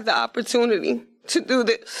never had the opportunity to do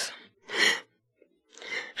this.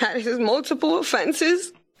 Had his multiple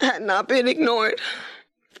offenses had not been ignored.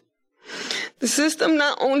 The system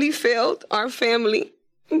not only failed our family,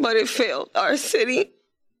 but it failed our city.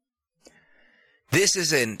 This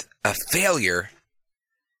isn't a failure.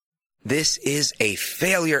 This is a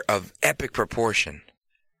failure of epic proportion.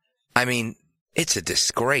 I mean, it's a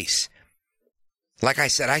disgrace. Like I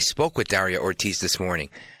said, I spoke with Daria Ortiz this morning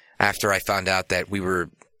after I found out that we were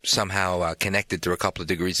somehow connected through a couple of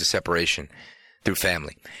degrees of separation through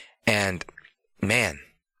family. And, man,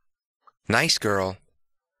 nice girl.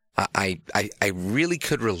 I really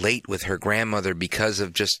could relate with her grandmother because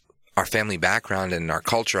of just our family background and our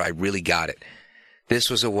culture. I really got it. This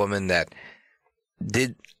was a woman that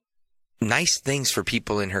did nice things for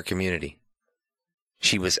people in her community.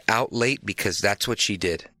 She was out late because that's what she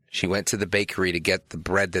did. She went to the bakery to get the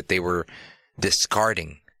bread that they were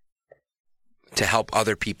discarding to help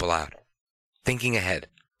other people out. Thinking ahead.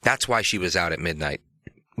 That's why she was out at midnight,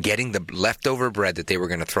 getting the leftover bread that they were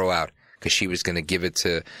going to throw out because she was going to give it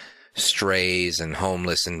to strays and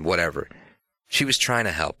homeless and whatever. She was trying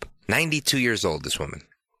to help. 92 years old, this woman.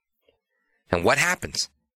 And what happens?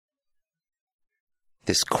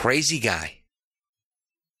 This crazy guy.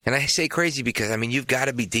 And I say crazy because, I mean, you've got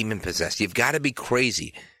to be demon-possessed. You've got to be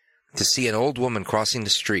crazy to see an old woman crossing the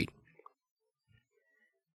street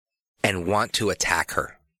and want to attack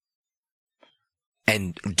her.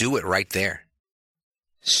 And do it right there.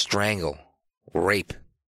 Strangle, rape,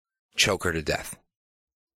 choke her to death.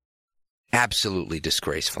 Absolutely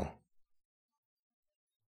disgraceful.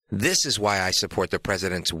 This is why I support the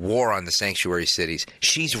president's war on the sanctuary cities.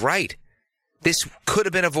 She's right. This could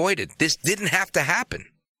have been avoided. This didn't have to happen.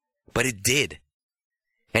 But it did.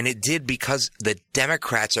 And it did because the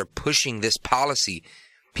Democrats are pushing this policy.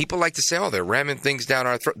 People like to say, oh, they're ramming things down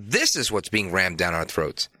our throat. This is what's being rammed down our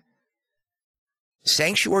throats.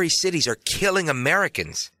 Sanctuary cities are killing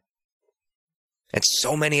Americans. And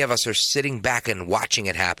so many of us are sitting back and watching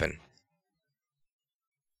it happen.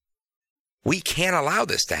 We can't allow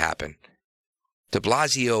this to happen. De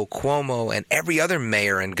Blasio, Cuomo, and every other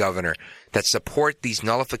mayor and governor that support these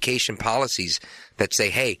nullification policies that say,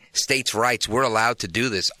 hey, states' rights, we're allowed to do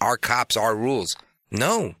this, our cops, our rules.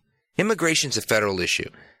 No, immigration's a federal issue.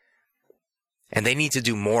 And they need to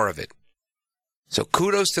do more of it. So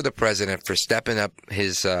kudos to the president for stepping up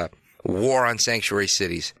his war on sanctuary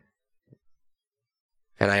cities.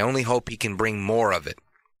 And I only hope he can bring more of it.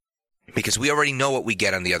 Because we already know what we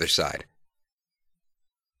get on the other side.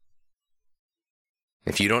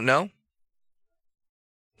 If you don't know,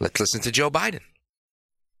 let's listen to Joe Biden.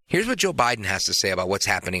 Here's what Joe Biden has to say about what's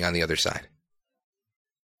happening on the other side.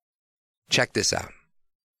 Check this out.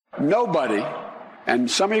 Nobody, and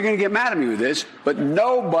some of you are going to get mad at me with this, but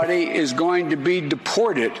nobody is going to be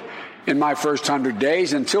deported in my first 100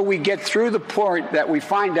 days until we get through the point that we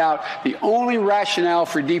find out the only rationale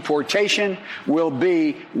for deportation will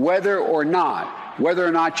be whether or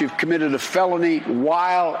not you've committed a felony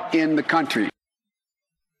while in the country.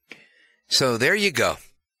 So there you go.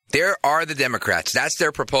 There are the Democrats. That's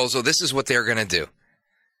their proposal. This is what they're going to do.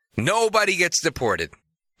 Nobody gets deported.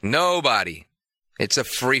 Nobody. It's a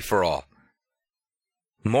free-for-all.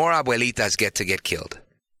 More abuelitas get killed.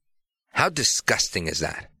 How disgusting is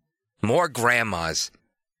that? More grandmas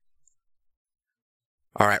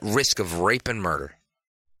are at risk of rape and murder.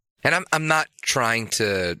 And I'm not trying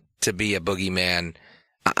to be a boogeyman.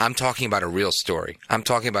 I'm talking about a real story. I'm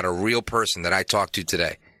talking about a real person that I talked to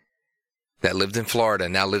today that lived in Florida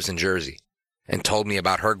and now lives in Jersey and told me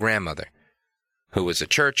about her grandmother, who was a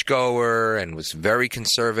churchgoer and was very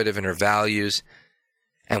conservative in her values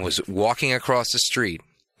and was walking across the street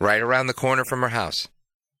right around the corner from her house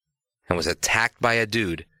and was attacked by a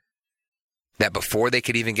dude that before they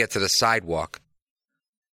could even get to the sidewalk,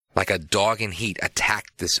 like a dog in heat,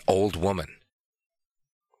 attacked this old woman.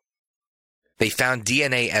 They found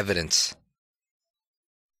DNA evidence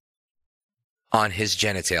on his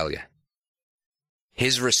genitalia.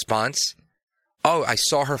 His response, oh, I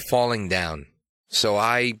saw her falling down. So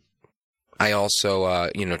I also,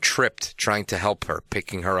 tripped trying to help her,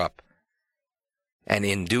 picking her up. And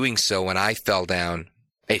in doing so, when I fell down,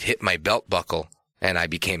 it hit my belt buckle and I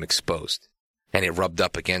became exposed. And it rubbed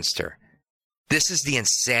up against her. This is the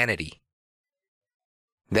insanity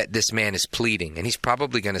that this man is pleading. And he's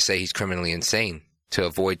probably going to say he's criminally insane to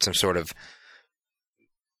avoid some sort of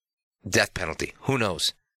death penalty. Who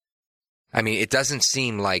knows? I mean, it doesn't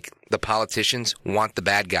seem like the politicians want the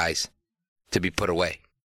bad guys to be put away.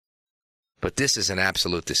 But this is an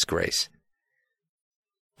absolute disgrace.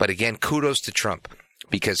 But again, kudos to Trump,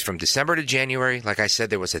 because from December to January, like I said,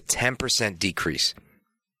 there was a 10% decrease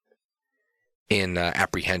in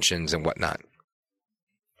apprehensions and whatnot.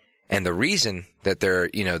 And the reason that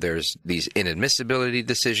there's these inadmissibility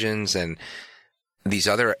decisions and these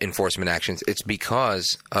other enforcement actions, it's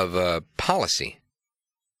because of a policy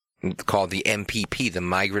called the MPP, the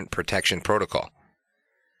Migrant Protection Protocol.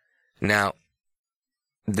 Now,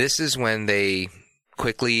 this is when they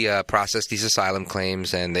quickly process these asylum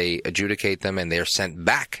claims and they adjudicate them and they're sent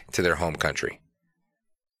back to their home country.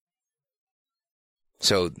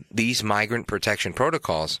 So these migrant protection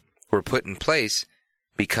protocols were put in place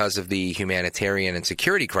because of the humanitarian and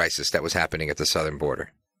security crisis that was happening at the southern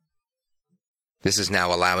border. This is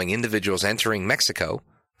now allowing individuals entering Mexico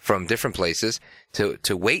from different places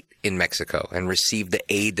to wait in Mexico and receive the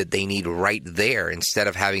aid that they need right there, instead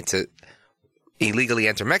of having to illegally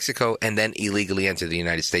enter Mexico and then illegally enter the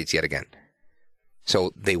United States yet again.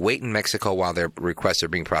 So they wait in Mexico while their requests are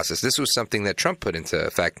being processed. This was something that Trump put into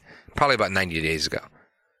effect probably about 90 days ago.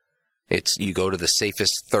 It's you go to the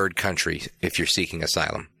safest third country if you're seeking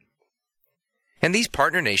asylum. And these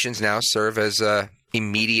partner nations now serve as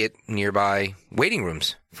immediate nearby waiting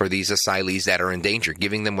rooms for these asylees that are in danger,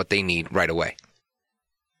 giving them what they need right away.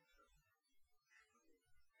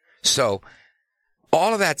 So,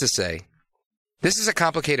 all of that to say, this is a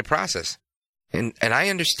complicated process, and I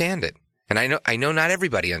understand it, and I know not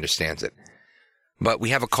everybody understands it, but we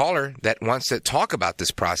have a caller that wants to talk about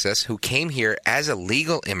this process who came here as a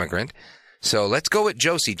legal immigrant. So let's go with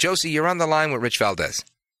Josie. Josie, you're on the line with Rich Valdes.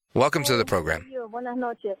 Welcome to the program. Buenas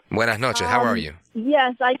noches. Buenas noches. How are you?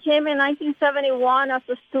 Yes, I came in 1971 as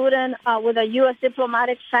a student with a U.S.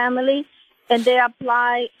 diplomatic family, and they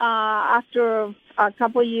applied after a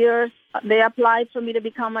couple years. They applied for me to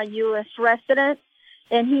become a U.S. resident,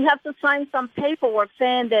 and he had to sign some paperwork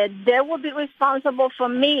saying that they would be responsible for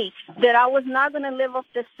me, that I was not going to live off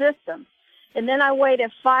the system. And then I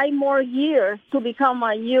waited 5 more years to become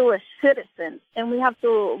a U.S. citizen, and we have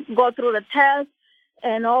to go through the test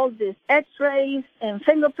and all these x-rays and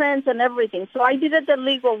fingerprints and everything. So I did it the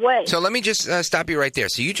legal way. So let me just stop you right there.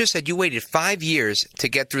 So you just said you waited 5 years to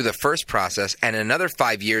get through the first process and another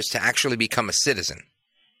 5 years to actually become a citizen.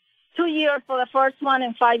 2 years for the first one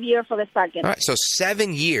and 5 years for the second. All right, so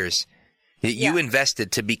 7 years that you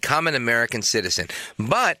invested to become an American citizen.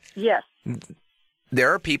 But yes,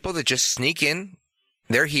 there are people that just sneak in,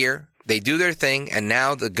 they're here, they do their thing, and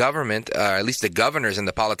now the government, at least the governors and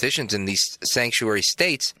the politicians in these sanctuary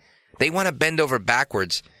states, they want to bend over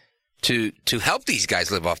backwards to help these guys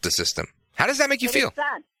live off the system. How does that make you feel?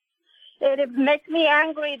 It makes me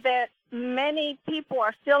angry that many people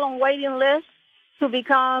are still on waiting lists to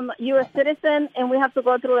become U.S. citizen, and we have to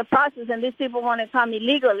go through the process, and these people want to come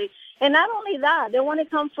illegally. And not only that, they want to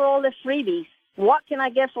come for all the freebies. What can I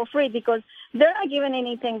get for free? Because they're not giving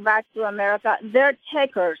anything back to America. They're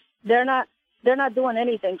takers. They're not doing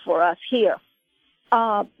anything for us here.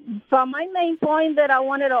 But my main point that I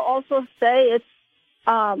wanted to also say is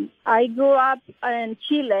I grew up in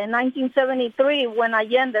Chile in 1973 when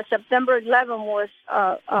Allende, September 11, was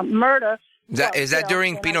murdered. Is that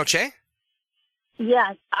during Pinochet?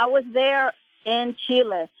 Yes, I was there in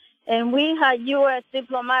Chile. And we had U.S.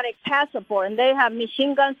 diplomatic passport, and they had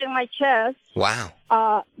machine guns in my chest.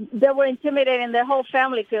 Wow. They were intimidating the whole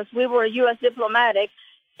family because we were U.S. diplomatic.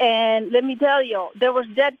 And let me tell you, there was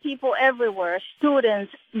dead people everywhere,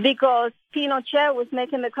 students, because Pinochet was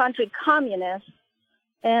making the country communist.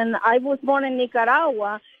 And I was born in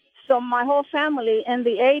Nicaragua, so my whole family in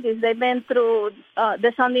the 80s, they've been through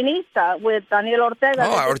the Sandinista with Daniel Ortega.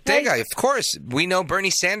 Oh, Ortega, of course. We know Bernie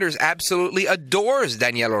Sanders absolutely adores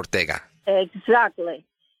Daniel Ortega. Exactly.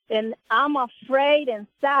 And I'm afraid and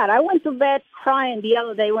sad. I went to bed crying the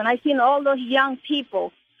other day when I seen all those young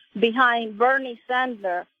people behind Bernie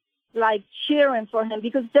Sanders, like cheering for him,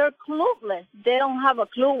 because they're clueless. They don't have a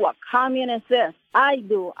clue what communist is. I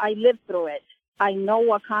do. I lived through it. I know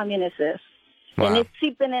what communist is. Wow. And it's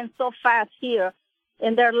seeping in so fast here,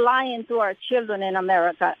 and they're lying to our children in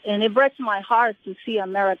America. And it breaks my heart to see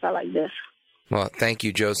America like this. Well, thank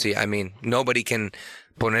you, Josie. I mean, nobody can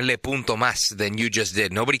ponerle punto más than you just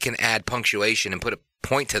did. Nobody can add punctuation and put a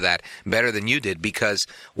point to that better than you did, because,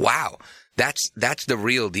 wow, that's the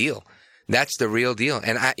real deal. That's the real deal.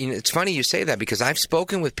 And it's funny you say that, because I've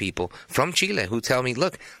spoken with people from Chile who tell me,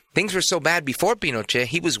 look, things were so bad before Pinochet.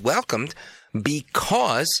 He was welcomed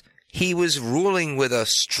because he was ruling with a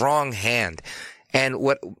strong hand. And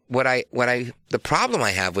the problem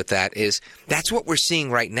I have with that is that's what we're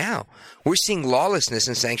seeing right now. We're seeing lawlessness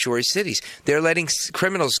in sanctuary cities. They're letting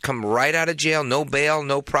criminals come right out of jail, no bail,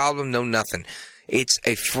 no problem, no nothing. It's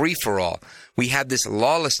a free-for-all. We have this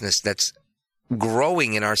lawlessness that's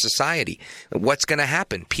growing in our society. What's going to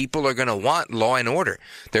happen? People are going to want law and order.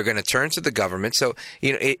 They're going to turn to the government. So,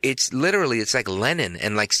 it's like Lenin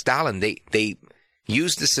and like Stalin. They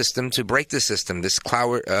use the system to break the system. This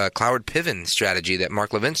Cloward Piven strategy that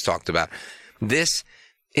Mark Levin's talked about. This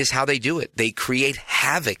is how they do it. They create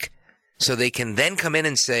havoc so they can then come in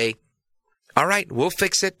and say, all right, we'll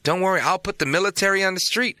fix it. Don't worry. I'll put the military on the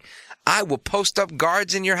street. I will post up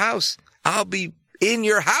guards in your house. I'll be in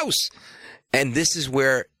your house. And this is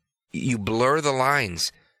where you blur the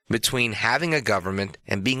lines between having a government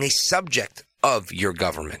and being a subject of your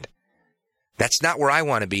government. That's not where I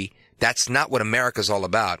want to be. That's not what America's all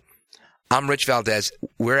about. I'm Rich Valdes.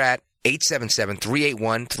 We're at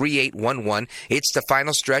 877-381-3811. It's the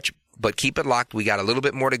final stretch, but keep it locked. We got a little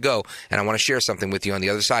bit more to go, and I want to share something with you on the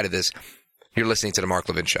other side of this. You're listening to The Mark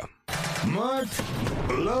Levin Show. Mark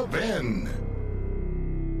Levin.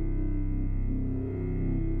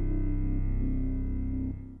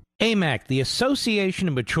 AMAC, the Association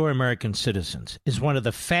of Mature American Citizens, is one of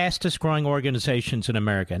the fastest growing organizations in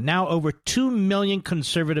America, now over 2 million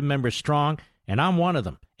conservative members strong, and I'm one of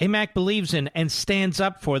them. AMAC believes in and stands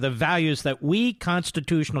up for the values that we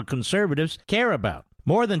constitutional conservatives care about.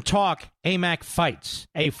 More than talk, AMAC fights.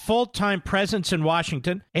 A full-time presence in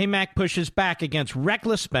Washington, AMAC pushes back against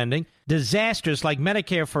reckless spending, disasters like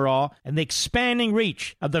Medicare for All, and the expanding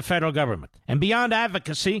reach of the federal government. And beyond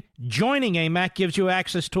advocacy, joining AMAC gives you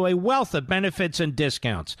access to a wealth of benefits and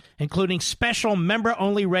discounts, including special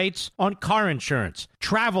member-only rates on car insurance,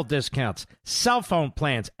 travel discounts, cell phone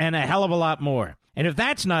plans, and a hell of a lot more. And if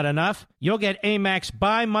that's not enough, you'll get AMAC's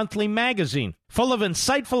bi-monthly magazine, full of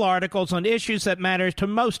insightful articles on issues that matter to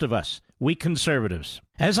most of us, we conservatives.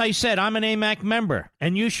 As I said, I'm an AMAC member,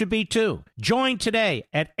 and you should be too. Join today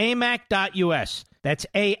at amac.us. That's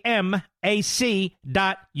AMAC.us.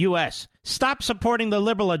 Stop supporting the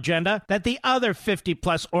liberal agenda that the other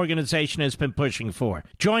 50-plus organization has been pushing for.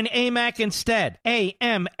 Join AMAC instead.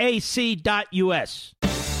 AMAC.us.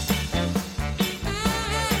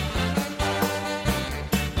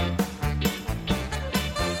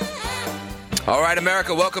 All right,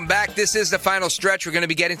 America, welcome back. This is the final stretch. We're going to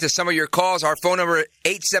be getting to some of your calls. Our phone number,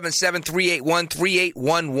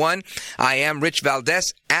 877-381-3811. I am Rich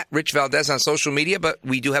Valdes, at Rich Valdes on social media, but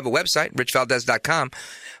we do have a website, richvaldes.com.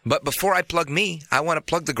 But before I plug me, I want to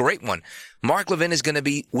plug the great one. Mark Levin is going to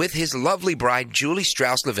be with his lovely bride, Julie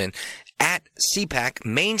Strauss-Levin, at CPAC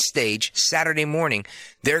main stage Saturday morning.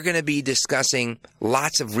 They're going to be discussing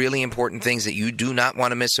lots of really important things that you do not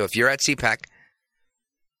want to miss. So if you're at CPAC,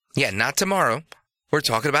 yeah, not tomorrow. We're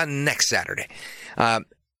talking about next Saturday.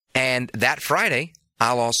 And that Friday,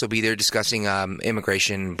 I'll also be there discussing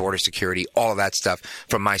immigration, border security, all of that stuff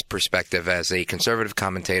from my perspective as a conservative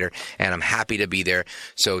commentator, and I'm happy to be there.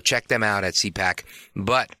 So check them out at CPAC.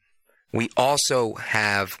 But we also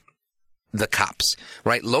have the cops,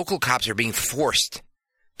 right? Local cops are being forced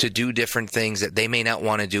to do different things that they may not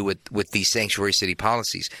want to do with these sanctuary city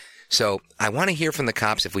policies. So I want to hear from the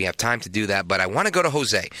cops if we have time to do that, but I want to go to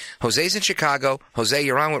Jose. Jose's in Chicago. Jose,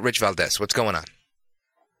 you're on with Rich Valdes. What's going on?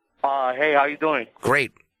 Hey, how you doing?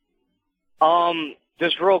 Great.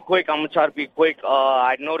 Just real quick, I'm going to try to be quick.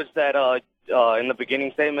 I noticed that in the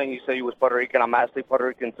beginning statement, you said you was Puerto Rican. I'm actually Puerto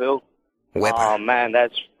Rican, too. Man,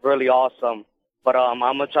 that's really awesome. But I'm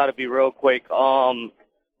going to try to be real quick.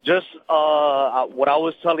 Just what I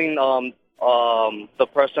was telling the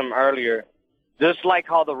person earlier, just like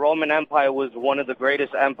how the Roman Empire was one of the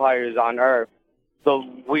greatest empires on earth, the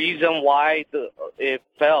reason why it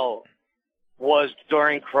fell was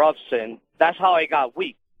during corruption. That's how it got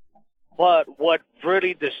weak. But what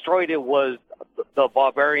really destroyed it was the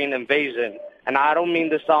barbarian invasion. And I don't mean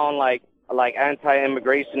to sound like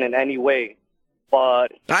anti-immigration in any way, but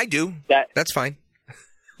I do. That's fine.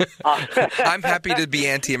 I'm happy to be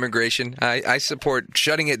anti-immigration. I support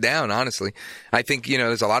shutting it down, honestly. I think,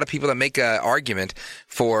 there's a lot of people that make an argument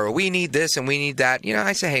for we need this and we need that.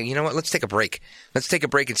 I say, hey, you know what? Let's take a break. Let's take a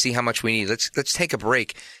break and see how much we need. Let's take a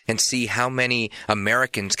break and see how many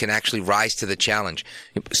Americans can actually rise to the challenge.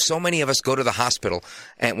 So many of us go to the hospital,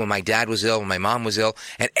 and when my dad was ill, when my mom was ill,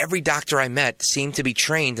 and every doctor I met seemed to be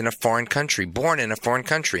trained in a foreign country, born in a foreign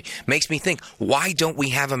country. Makes me think, why don't we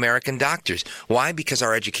have American doctors? Why? Because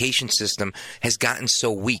our education education system has gotten so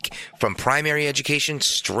weak, from primary education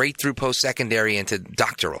straight through post-secondary into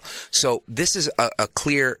doctoral. So this is a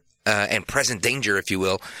clear and present danger, if you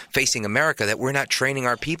will, facing America, that we're not training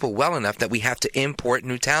our people well enough, that we have to import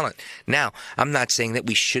new talent. Now, I'm not saying that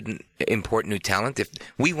we shouldn't import new talent. If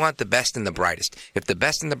we want the best and the brightest, if the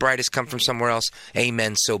best and the brightest come from somewhere else,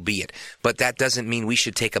 amen, so be it. But that doesn't mean we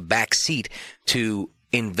should take a back seat to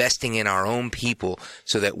investing in our own people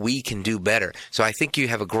so that we can do better. So I think you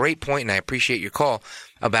have a great point, and I appreciate your call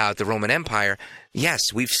about the Roman Empire.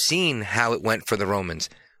 Yes, we've seen how it went for the Romans.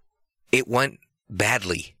 It went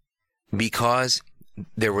badly, because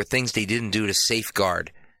there were things they didn't do to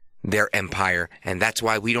safeguard their empire. And that's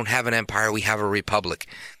why we don't have an empire, we have a republic.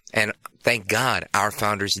 And thank God our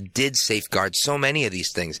founders did safeguard so many of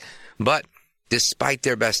these things. But despite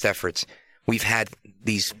their best efforts, we've had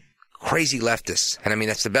these crazy leftists, and I mean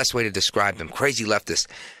that's the best way to describe them, crazy leftists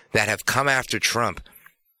that have come after Trump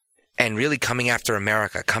and really coming after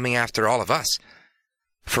America, coming after all of us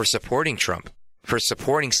for supporting Trump, for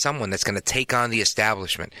supporting someone that's going to take on the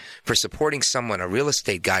establishment, for supporting someone, a real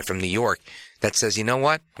estate guy from New York, that says, you know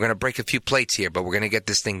what, we're going to break a few plates here, but we're going to get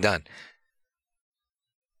this thing done.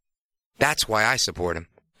 That's why I support him,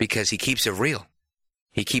 because he keeps it real.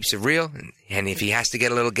 He keeps it real, and if he has to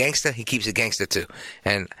get a little gangster, he keeps it gangster too.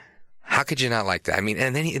 And how could you not like that? I mean,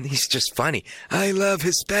 and then he's just funny. I love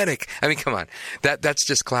Hispanic. I mean, come on. That's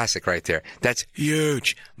just classic right there. That's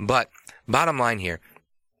huge. But bottom line here,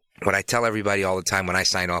 what I tell everybody all the time when I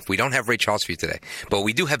sign off, we don't have Ray Charles for you today, but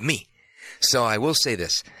we do have me. So I will say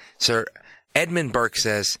this. Sir Edmund Burke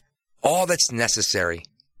says, all that's necessary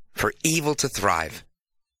for evil to thrive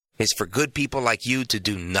is for good people like you to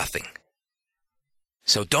do nothing.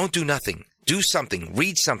 So don't do nothing. Do something.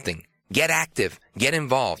 Read something. Get active. Get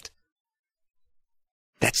involved.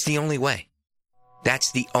 That's the only way.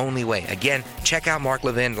 That's the only way. Again, check out Mark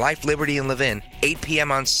Levin, Life, Liberty, and Levin, 8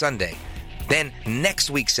 p.m. on Sunday. Then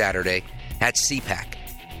next week, Saturday, at CPAC.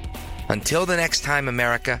 Until the next time,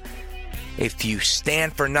 America, if you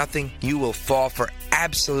stand for nothing, you will fall for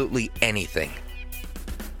absolutely anything.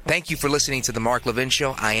 Thank you for listening to The Mark Levin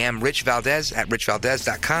Show. I am Rich Valdes at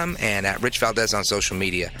richvaldez.com and at Rich Valdes on social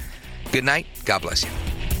media. Good night. God bless you.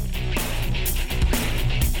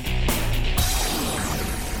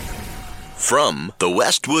 From the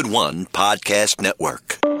Westwood One Podcast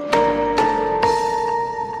Network.